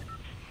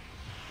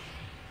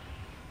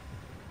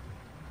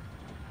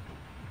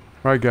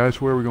 All right, guys,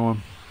 where are we going?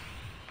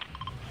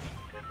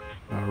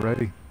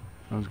 Alrighty,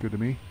 sounds good to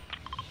me.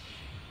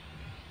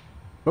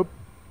 Oh,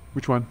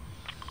 which one?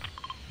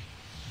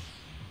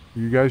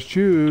 You guys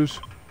choose.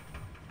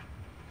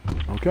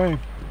 Okay.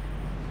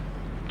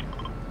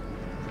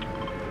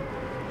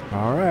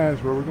 All right,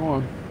 that's where we're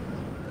going.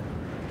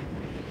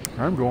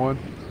 I'm going.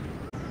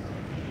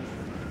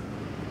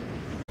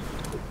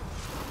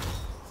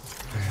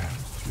 Man,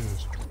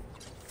 just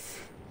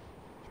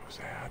so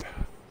sad.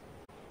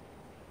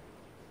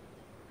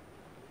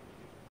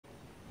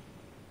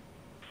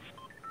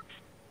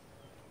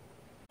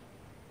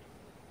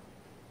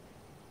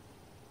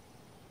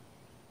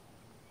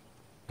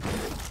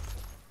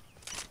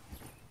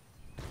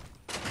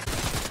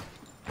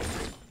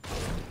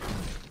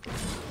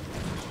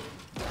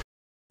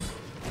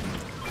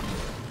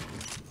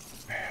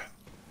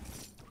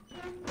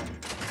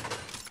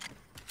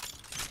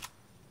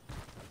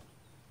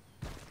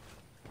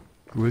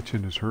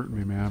 Glitching is hurting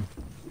me, man.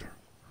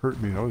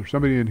 Hurting me. Oh, there's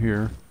somebody in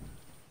here.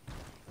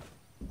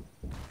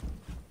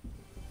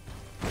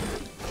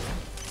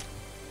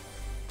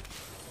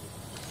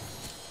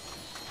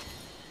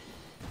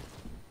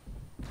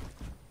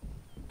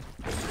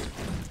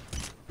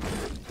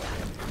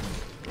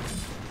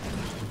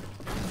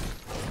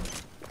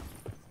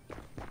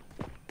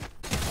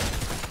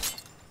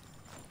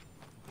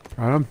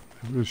 Got him.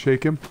 I'm gonna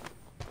shake him.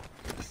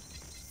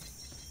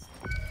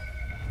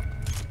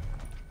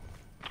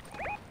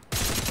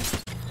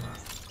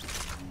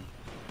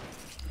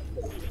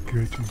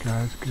 Glitching,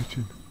 guys,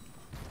 glitching.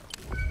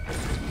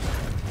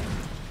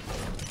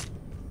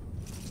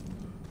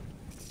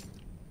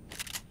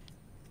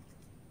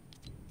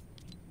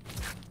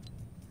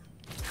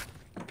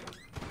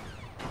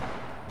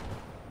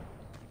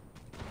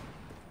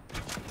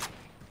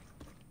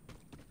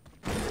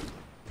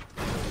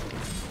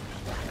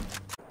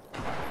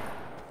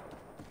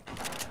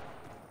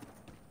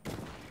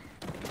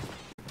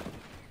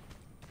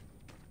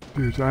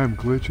 Dudes, I am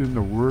glitching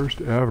the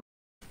worst ever.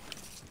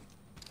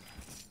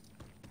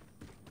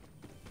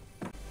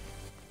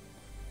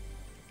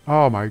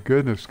 Oh my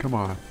goodness, come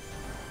on.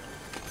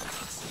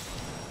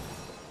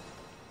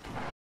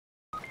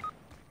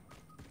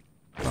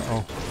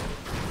 Uh-oh.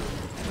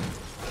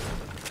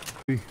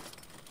 Can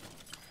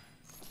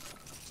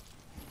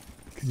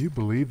you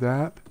believe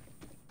that?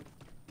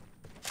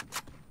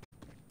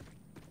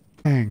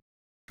 Dang.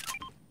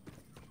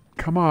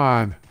 Come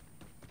on.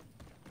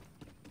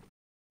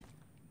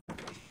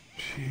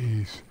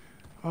 Jeez.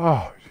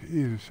 Oh,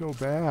 jeez, it's so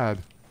bad.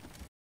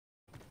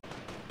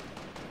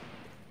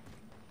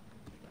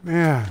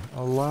 Man,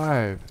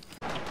 alive.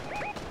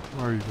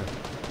 Where are you guys?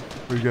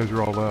 Where you guys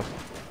are all up?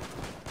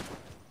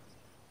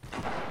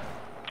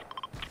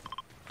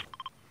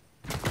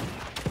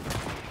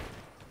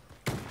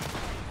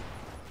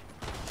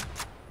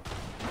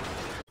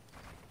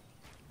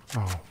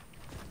 Oh.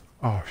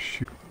 Oh,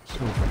 shoot. So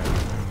bad. I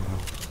don't know.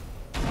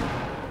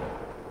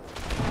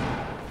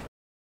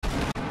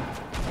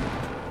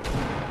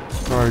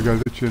 Sorry,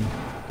 guys. Itching.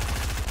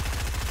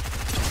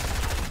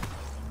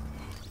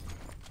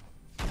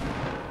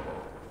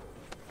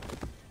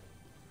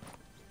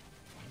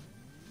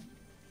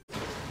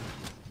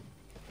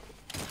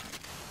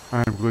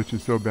 I am glitching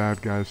so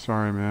bad, guys.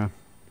 Sorry, man.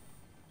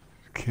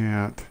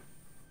 Can't.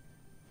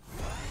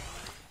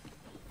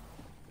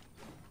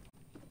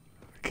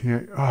 I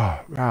can't.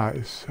 Oh, that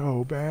is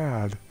so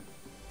bad.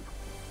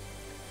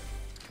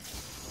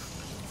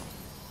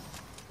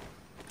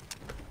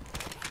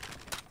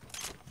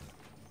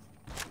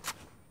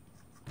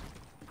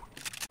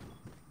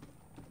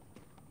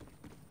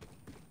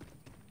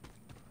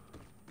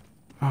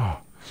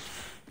 Oh.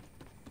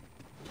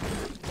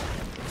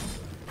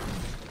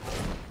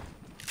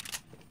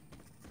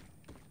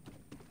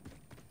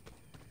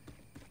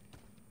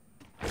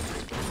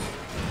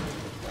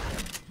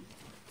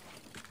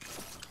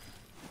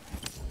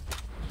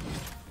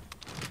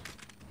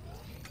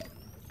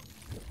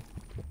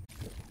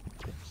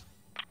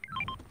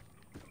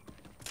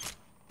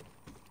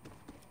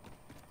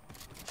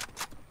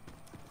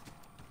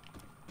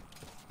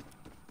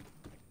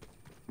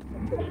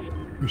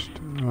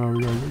 Oh,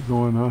 we gotta get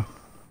going, huh?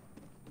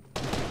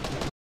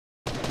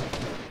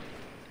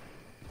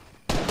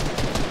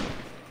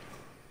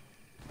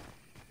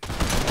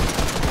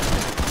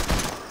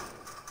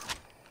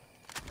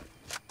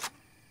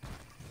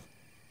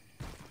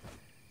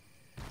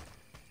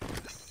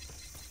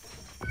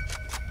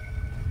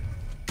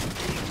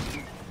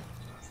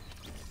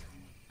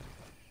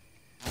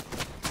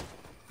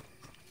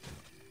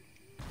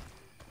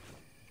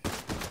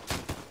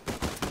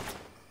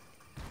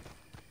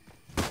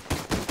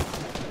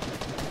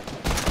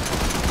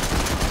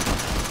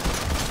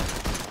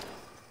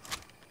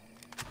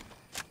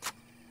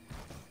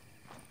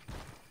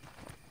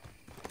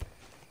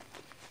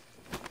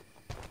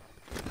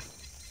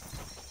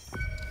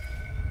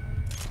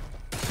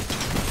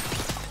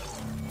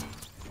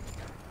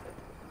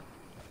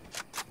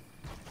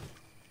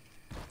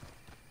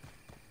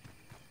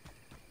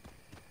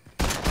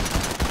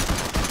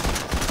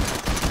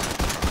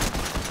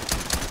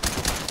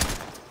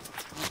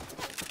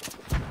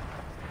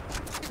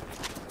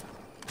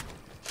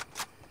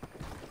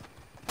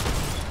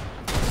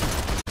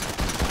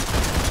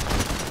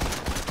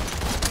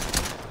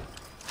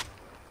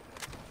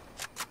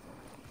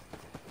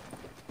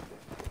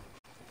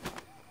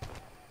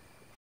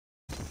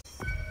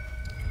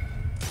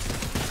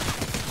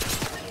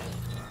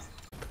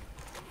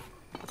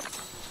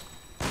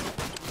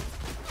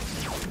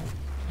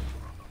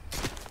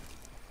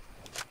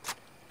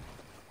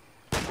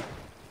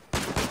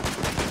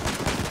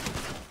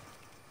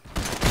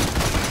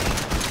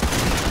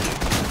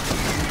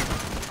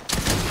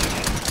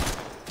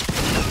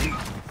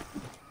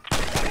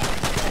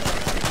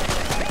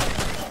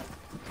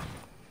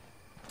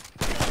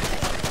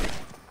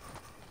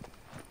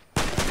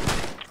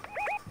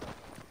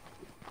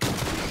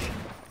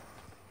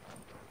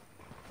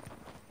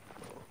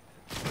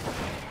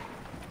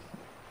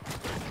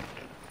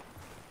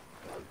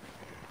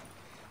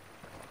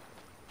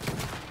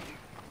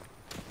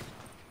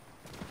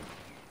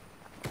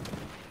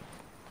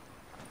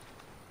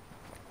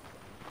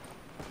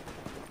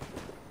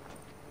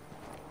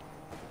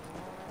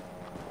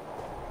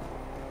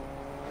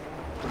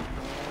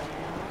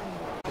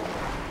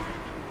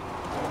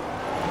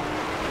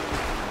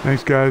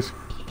 Thanks, guys.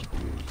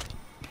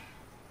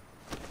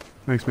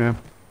 Thanks, man.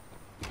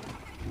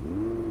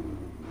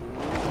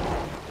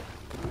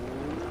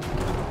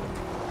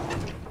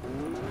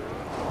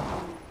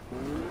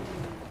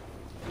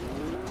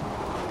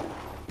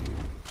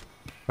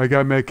 I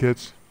got med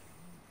kits.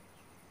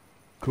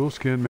 Cool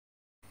skin, man.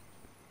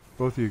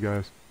 Both of you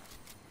guys.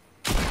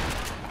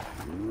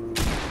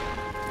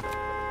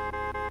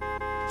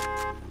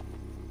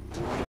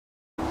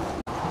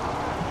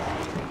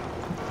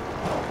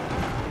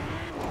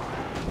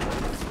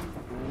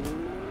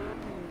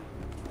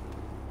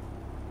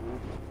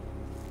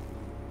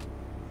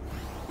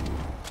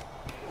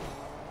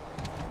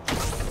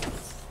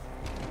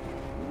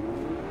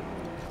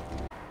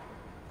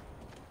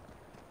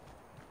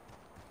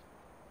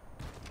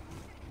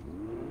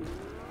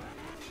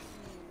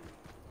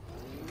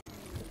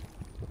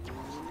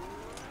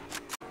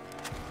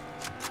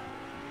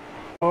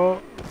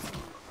 Oh.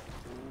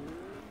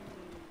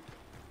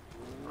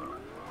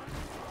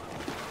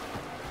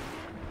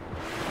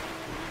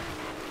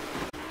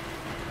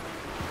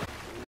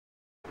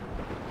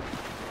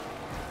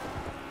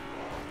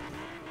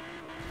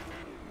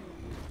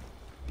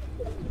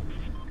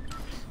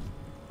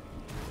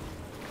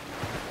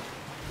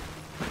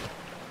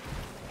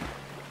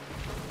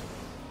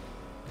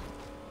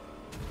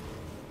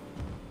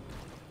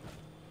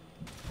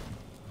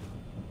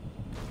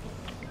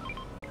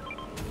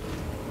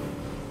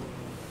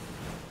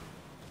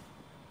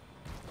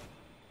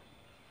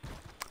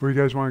 Where do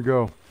you guys want to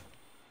go?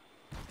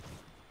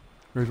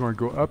 You guys want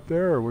to go up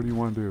there, or what do you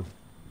want to do?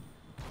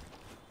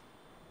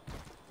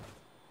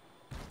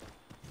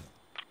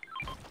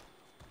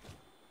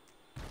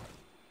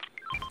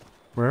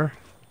 Where?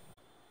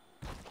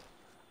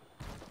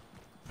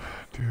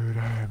 Dude,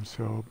 I am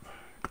so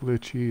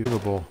glitchy.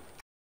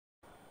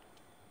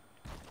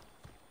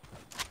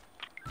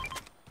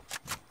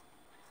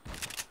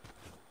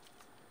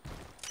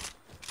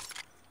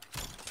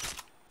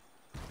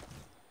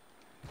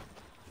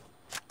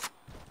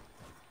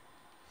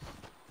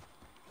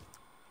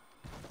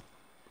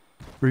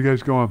 Where you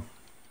guys going?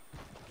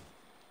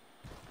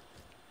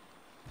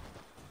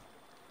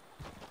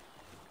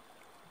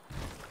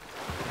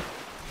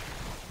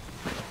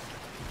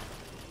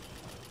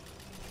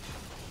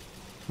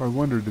 I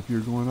wondered if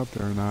you're going up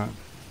there or not.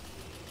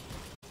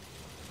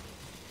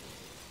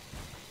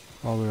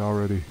 Probably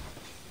already.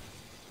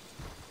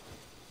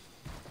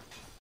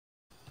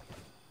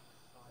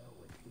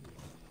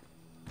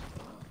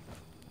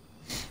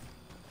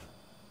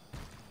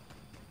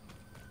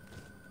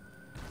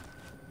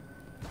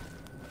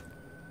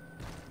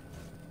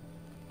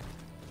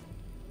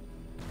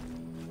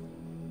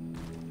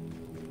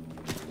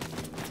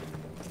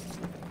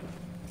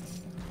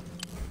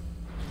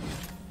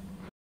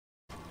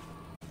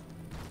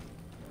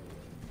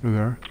 You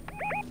there?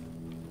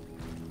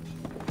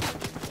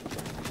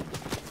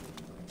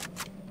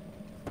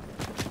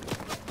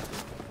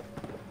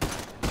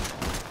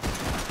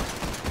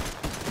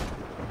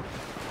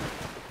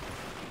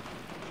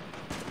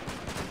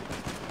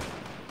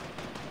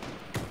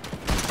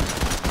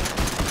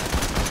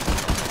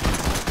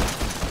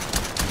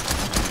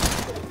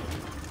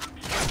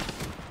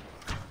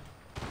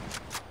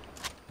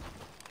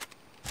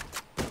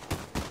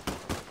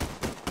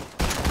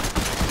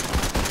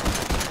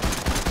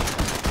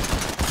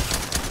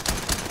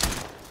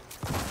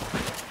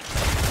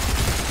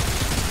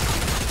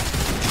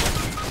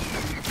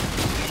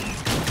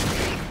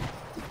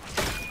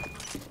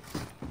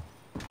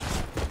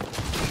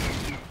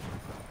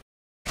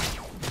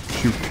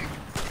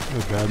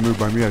 That's a bad move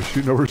by me. I was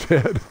shooting over his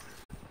head.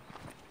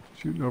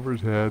 Shooting over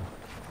his head.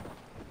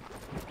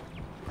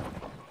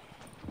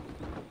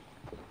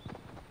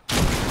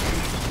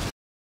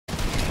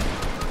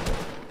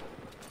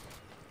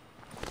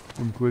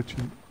 I'm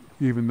glitching,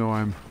 even though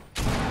I'm...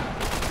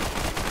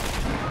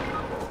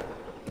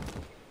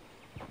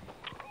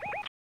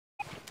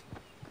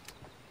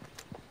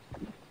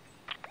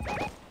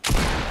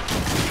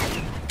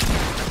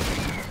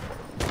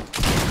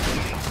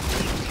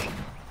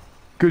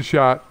 Good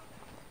shot.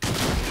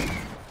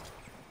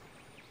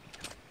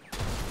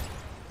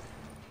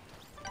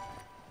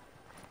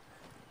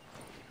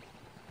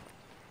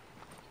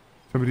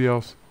 Somebody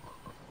else.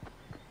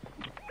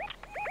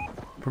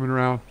 Coming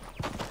around.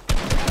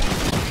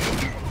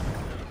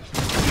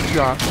 Good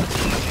shot.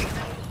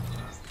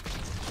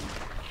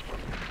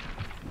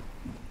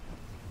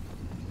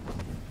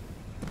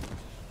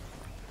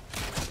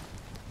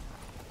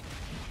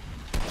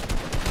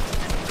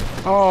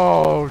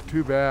 Oh,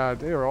 too bad.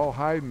 They were all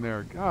hiding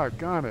there. God,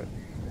 got it.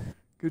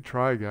 Good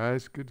try,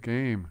 guys. Good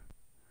game.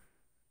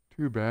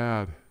 Too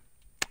bad.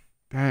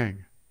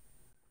 Dang.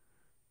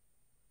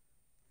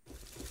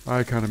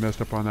 I kind of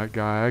messed up on that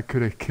guy. I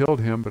could have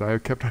killed him, but I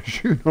kept on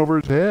shooting over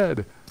his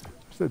head.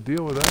 What's the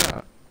deal with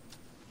that?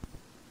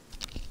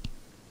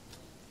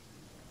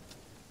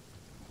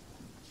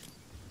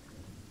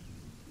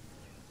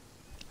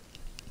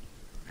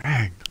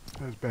 Dang.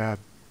 That was bad.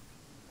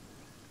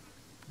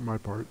 On my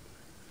part.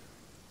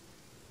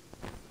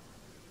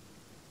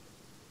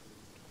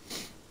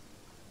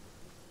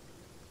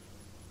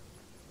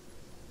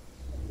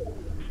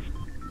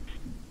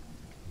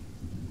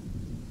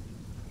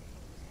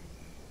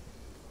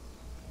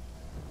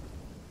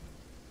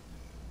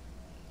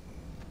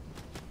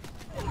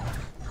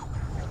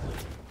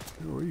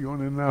 What are you going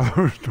in and out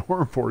of the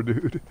storm for,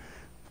 dude?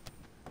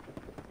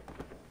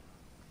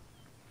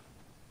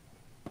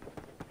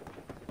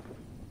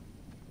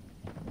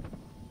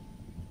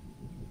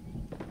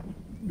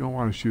 You don't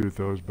want to shoot at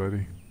those,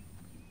 buddy.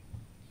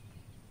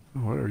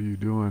 What are you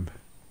doing?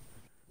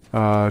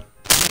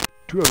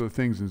 Two other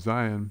things in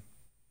Zion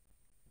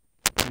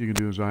you can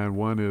do in Zion.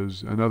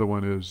 Another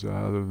one is,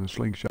 other than the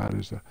slingshot,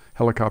 is a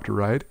helicopter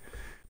ride.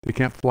 They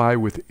can't fly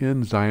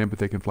within Zion, but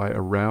they can fly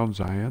around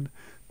Zion.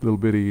 Little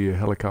bitty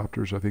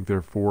helicopters. I think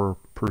they're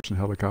 4-person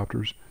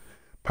helicopters.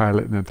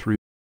 Pilot and then 3.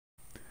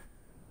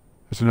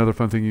 That's another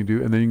fun thing you can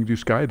do. And then you can do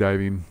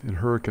skydiving in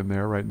Hurricane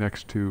there, right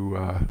next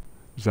to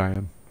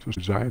Zion. So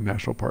it's Zion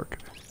National Park.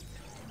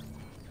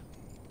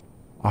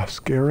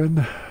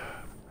 Oscarin.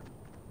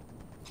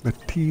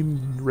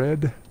 Mateen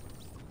Red.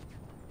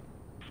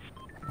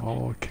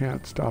 Oh,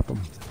 can't stop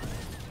them.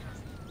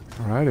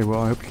 Alrighty,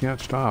 well, I hope you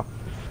can't stop.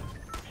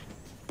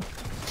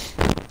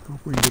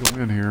 Hope we can get a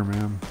win here,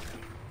 man.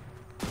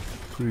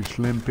 Pretty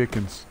slim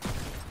pickings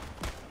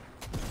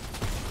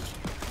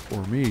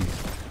for me.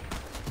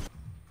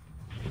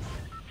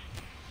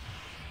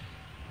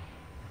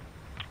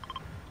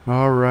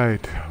 All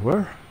right,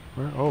 where?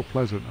 Oh,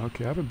 Pleasant.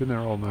 Okay, I haven't been there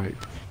all night.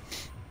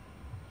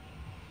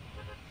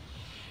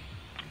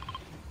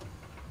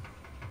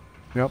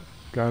 Yep,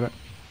 got it.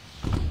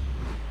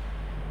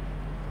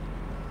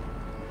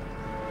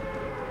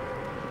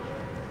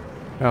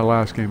 That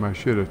last game I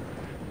should have.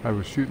 I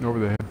was shooting over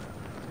the head.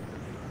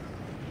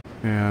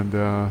 And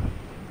I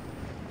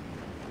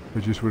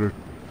just would have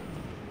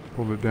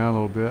pulled it down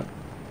a little bit.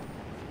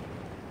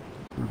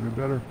 Would have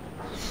been better.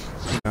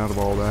 Out of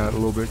all that a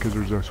little bit because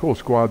there's a whole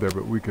squad there,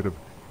 but we could have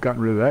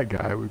gotten rid of that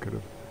guy. We could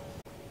have.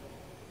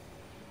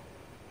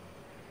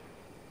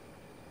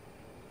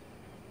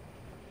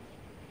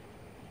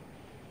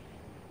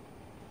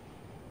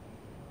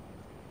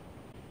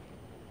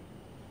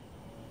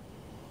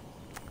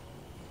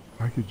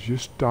 I could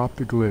just stop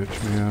the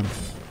glitch, man.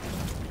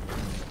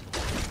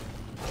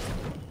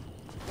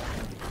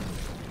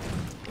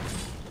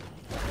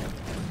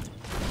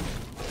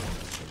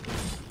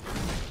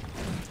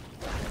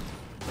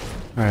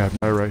 I have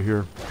that right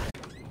here.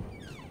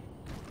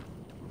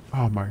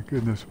 Oh my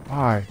goodness,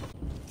 why?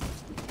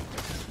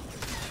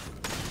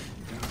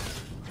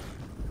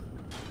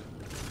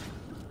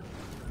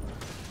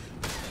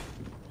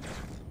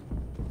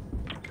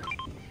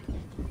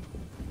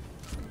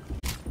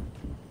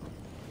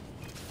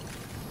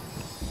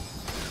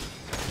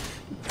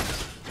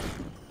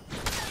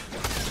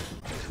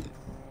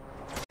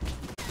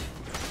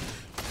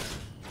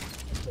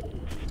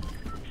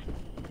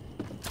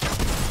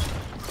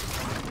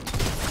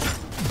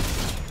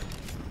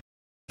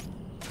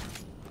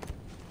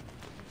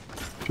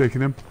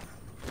 Shaking him.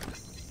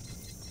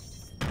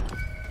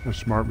 A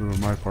smart move on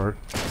my part.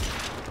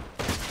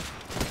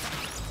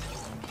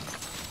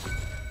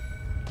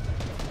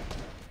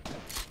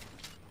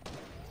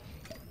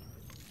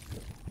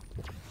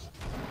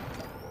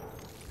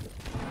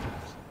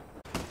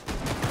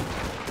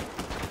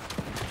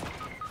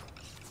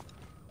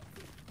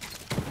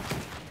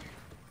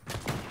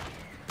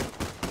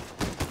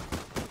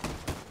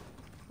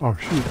 Oh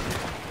shoot.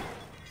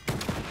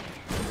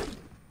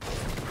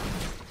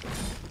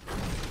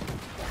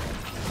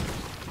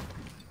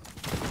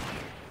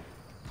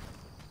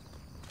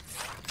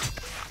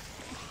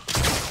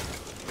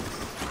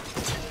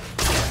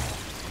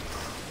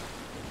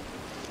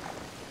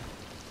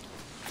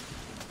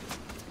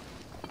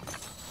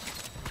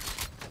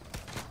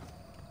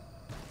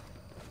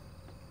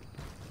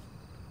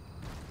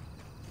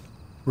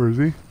 Where is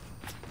he?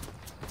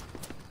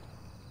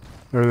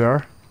 There they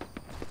are.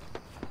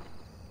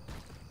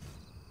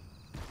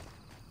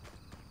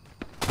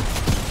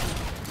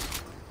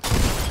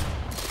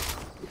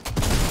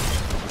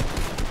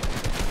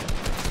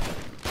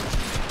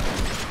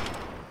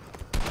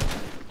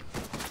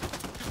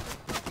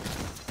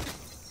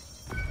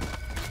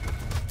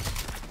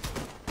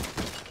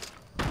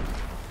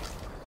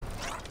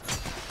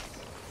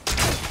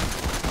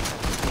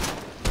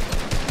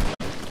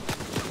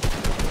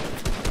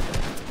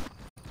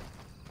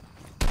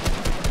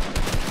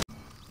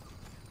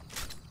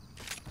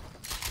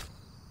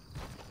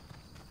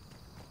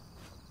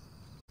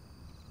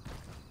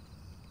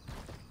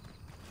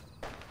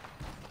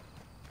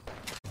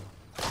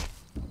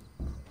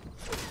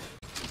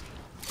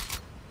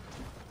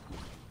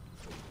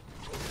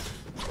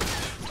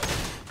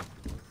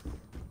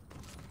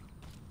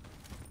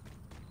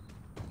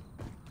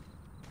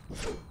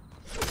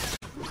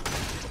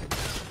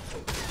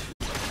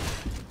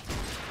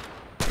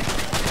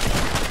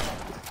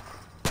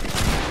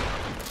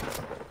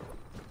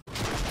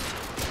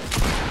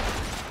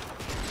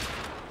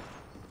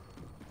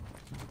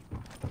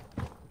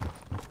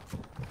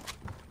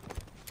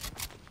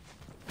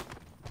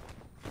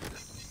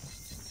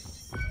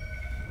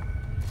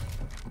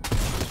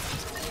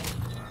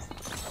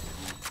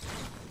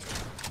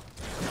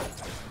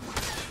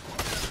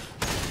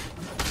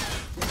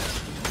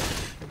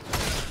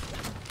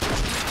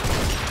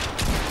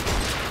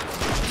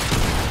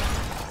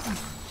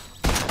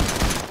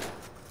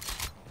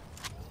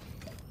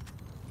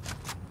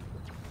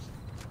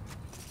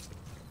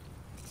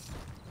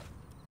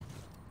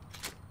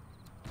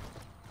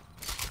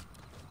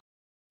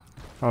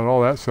 How'd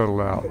all that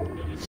settle out?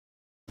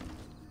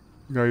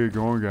 We gotta get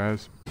going,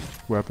 guys.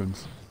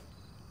 Weapons.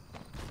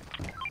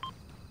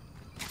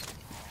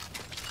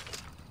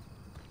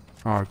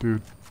 Oh,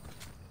 dude.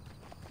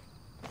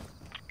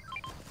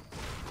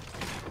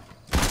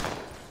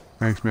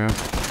 Thanks, man.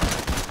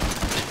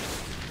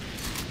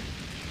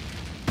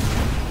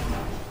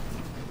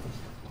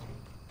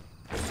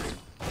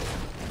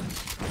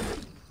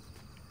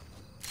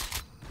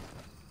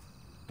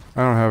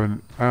 I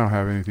don't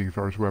have anything as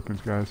far as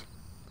weapons, guys.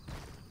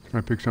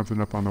 Might pick something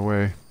up on the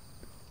way.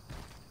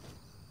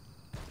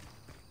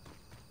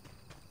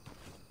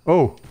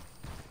 Oh!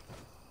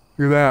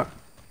 Look at that.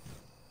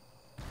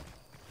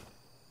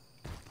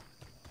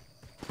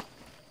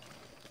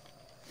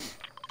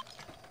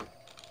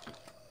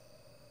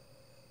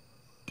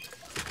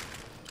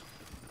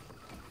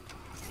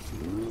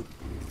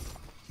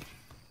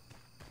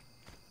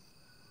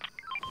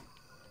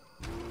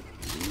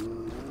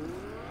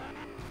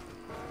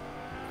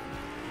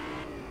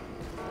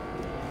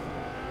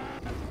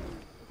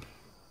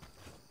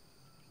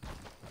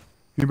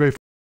 Anybody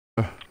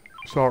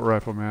assault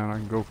rifle, man? I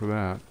can go for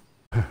that.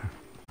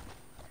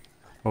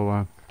 Hold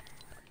on.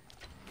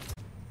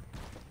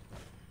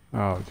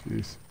 Oh,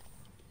 jeez.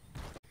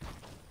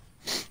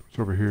 It's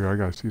over here. I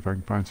gotta see if I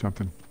can find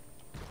something.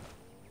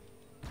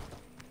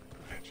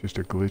 It's just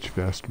a glitch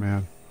fest,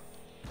 man.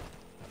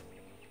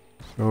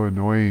 So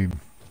annoying.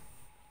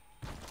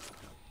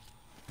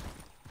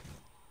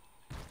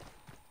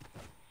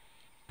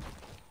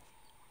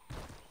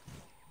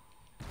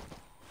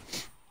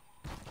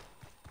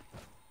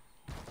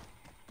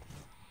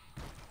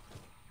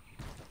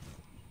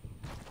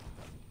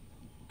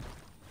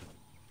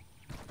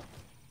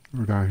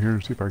 Go down here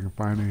and see if I can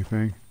find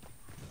anything.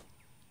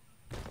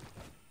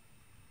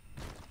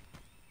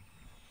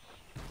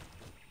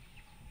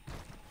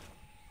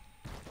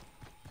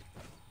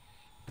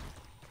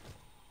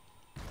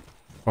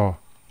 Oh.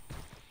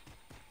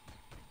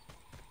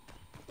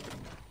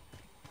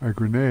 My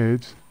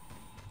grenades.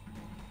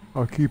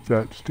 I'll keep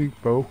that stink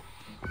bow.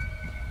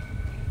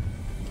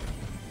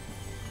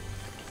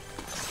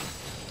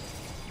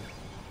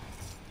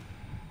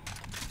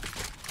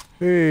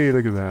 Hey,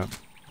 look at that.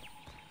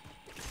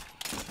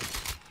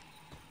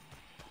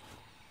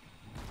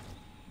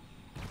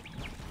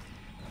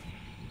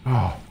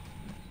 Oh,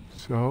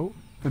 so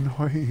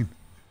annoying.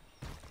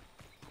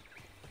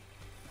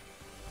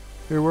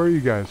 Hey, where are you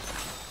guys?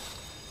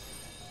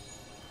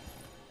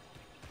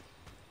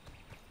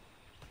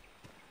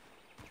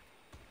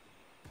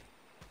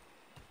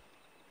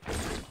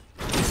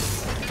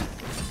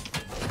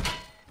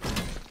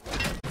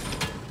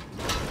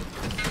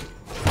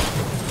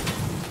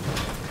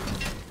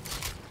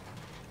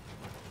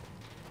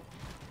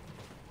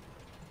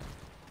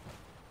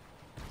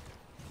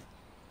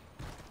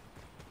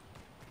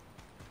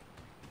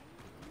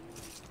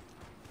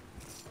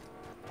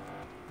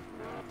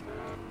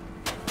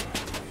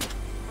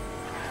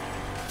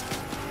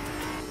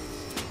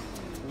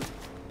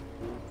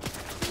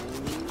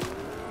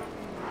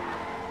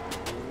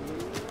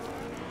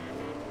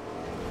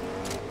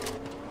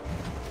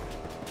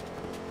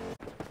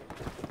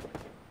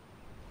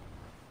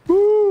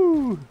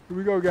 Here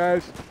we go,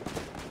 guys.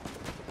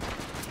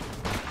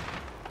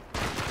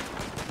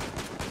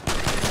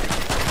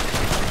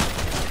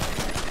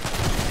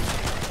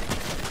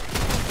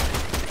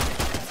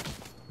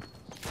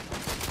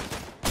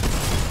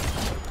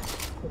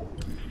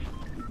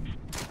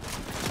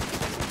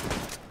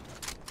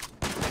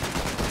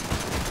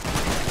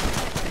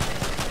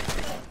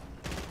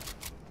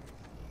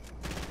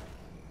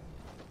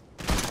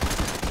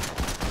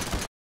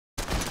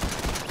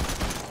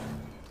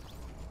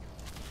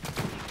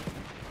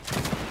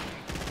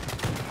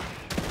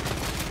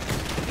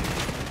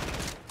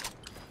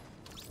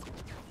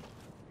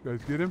 You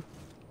guys get him?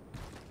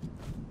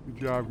 Good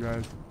job,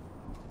 guys.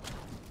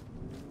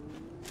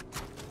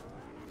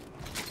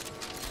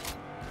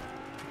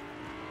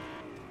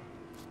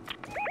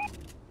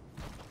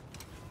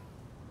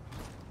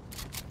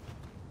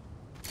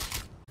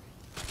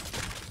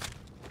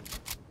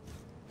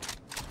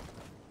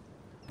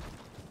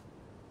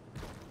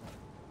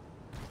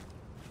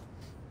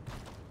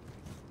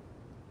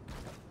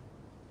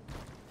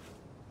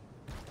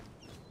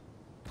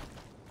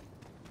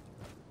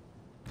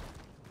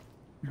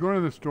 You're going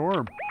to the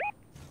storm.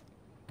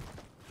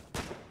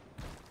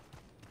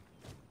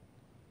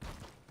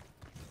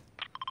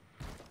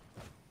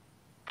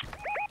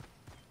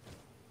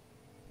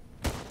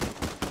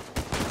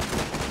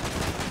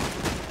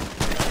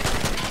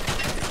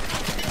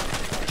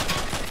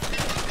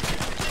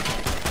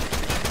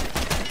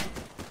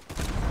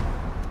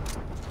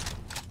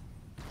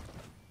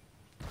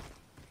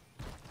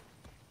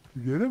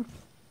 You get him?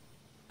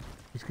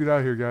 Let's get out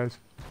of here, guys.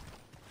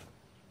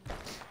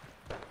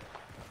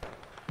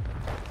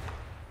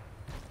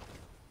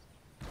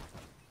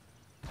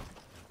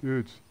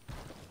 Dudes.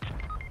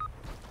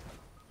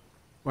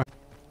 What?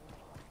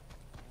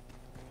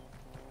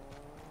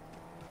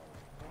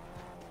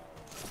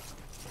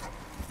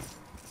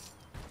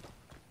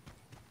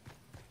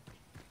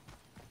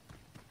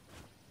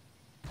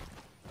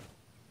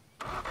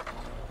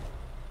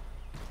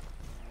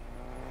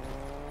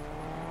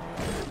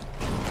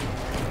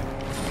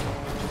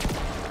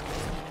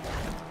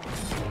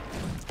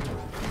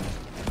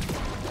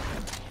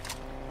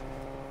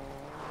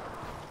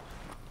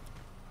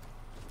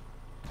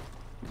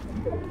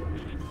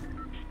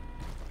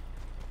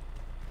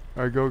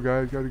 All right, go,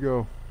 guys. Gotta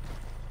go.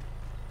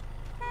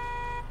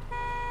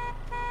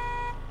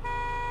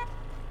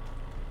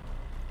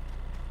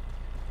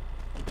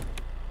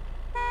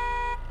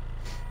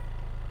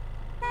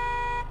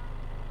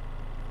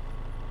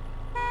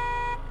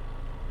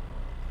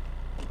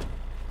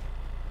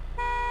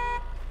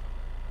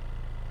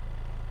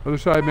 Other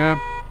side,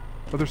 man.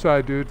 Other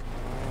side, dude.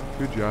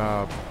 Good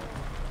job.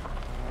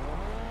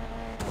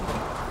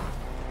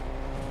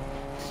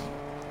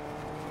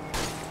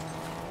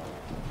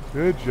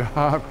 Good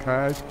job,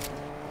 guys.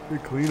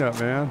 Good cleanup,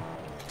 man.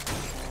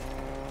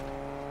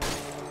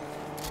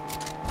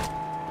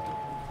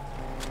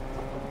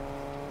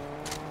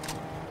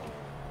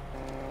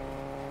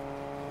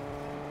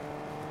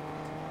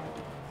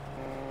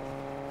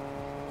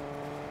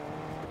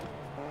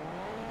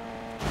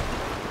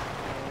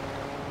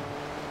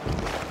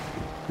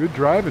 Good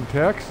driving,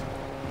 Tex.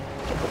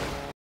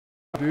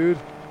 Dude.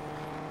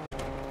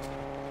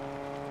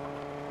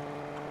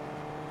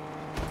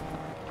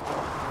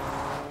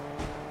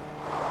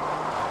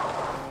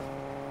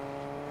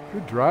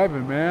 Good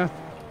driving, man.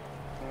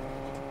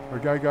 Our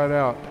guy got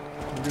out.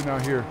 We're good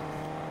out here.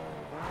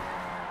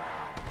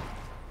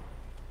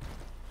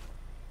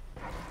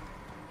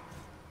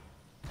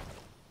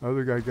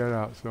 Other guy got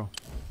out, so.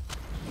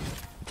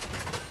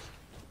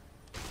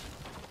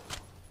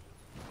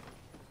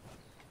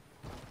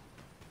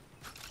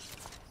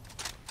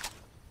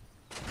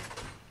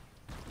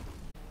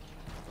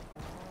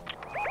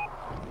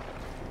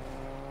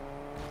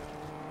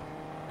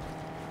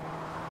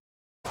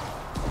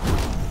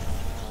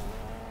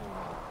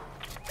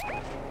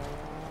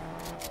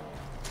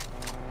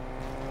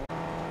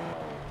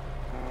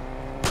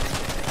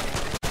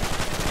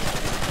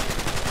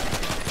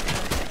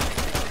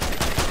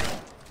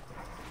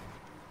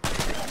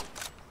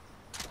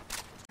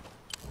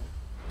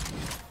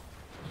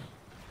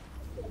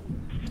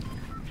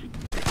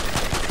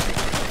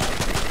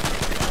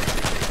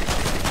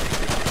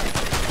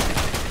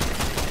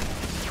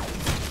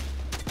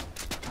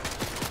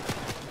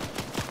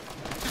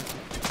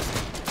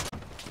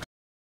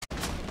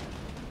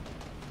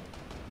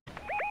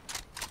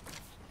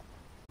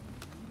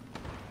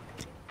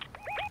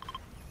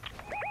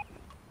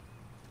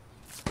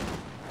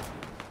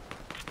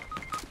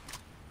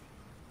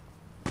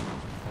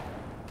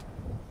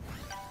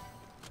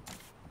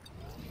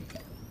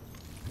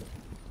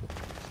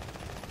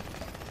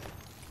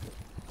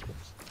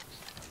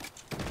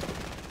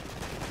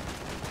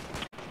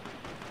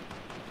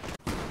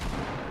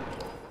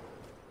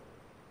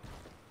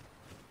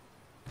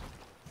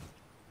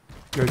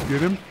 You guys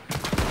get him?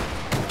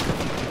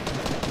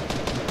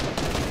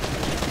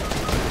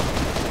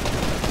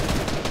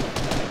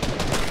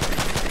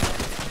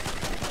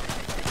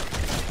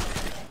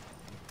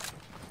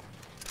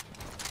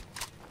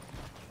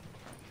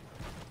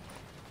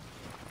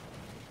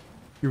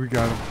 Here, we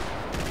got him.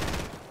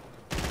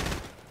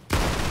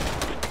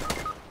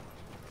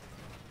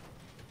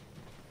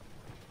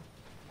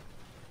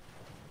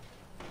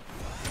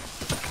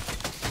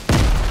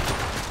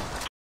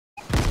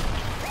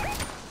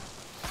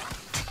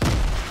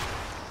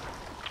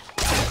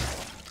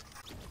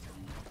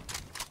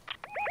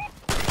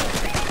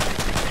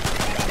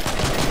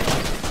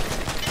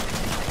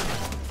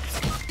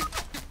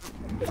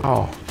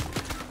 Oh.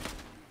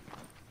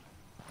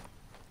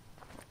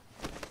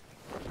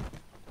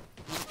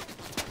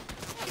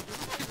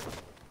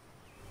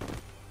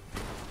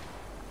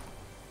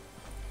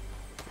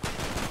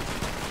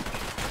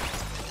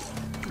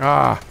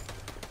 Ah,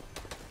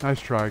 nice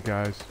try,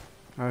 guys.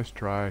 Nice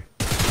try.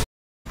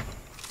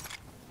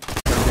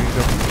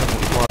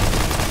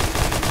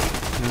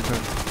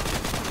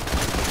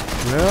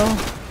 Well,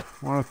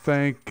 I want to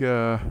thank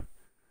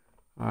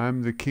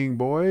I'm the King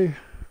Boy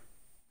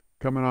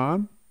coming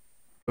on.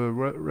 The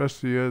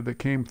rest of you that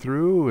came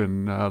through,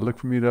 and look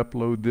for me to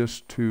upload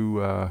this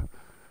to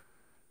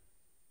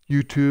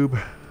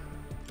YouTube,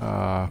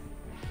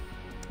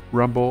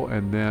 Rumble,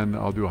 and then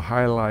I'll do a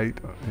highlight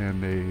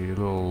and a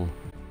little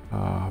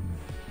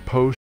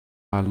post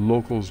on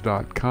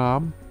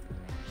locals.com.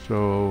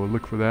 So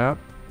look for that.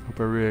 Hope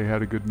everybody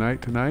had a good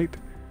night tonight.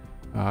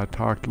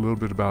 Talked a little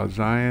bit about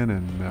Zion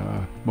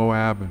and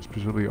Moab, and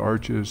specifically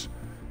arches.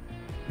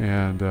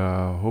 And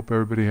hope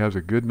everybody has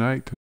a good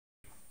night.